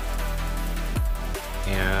NAB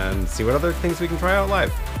and see what other things we can try out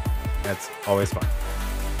live. That's always fun.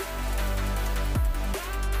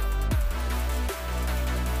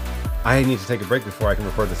 I need to take a break before I can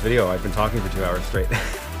record this video. I've been talking for 2 hours straight.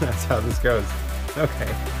 That's how this goes.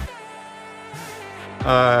 Okay.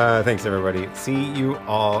 Thanks everybody. See you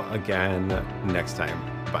all again next time.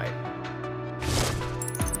 Bye.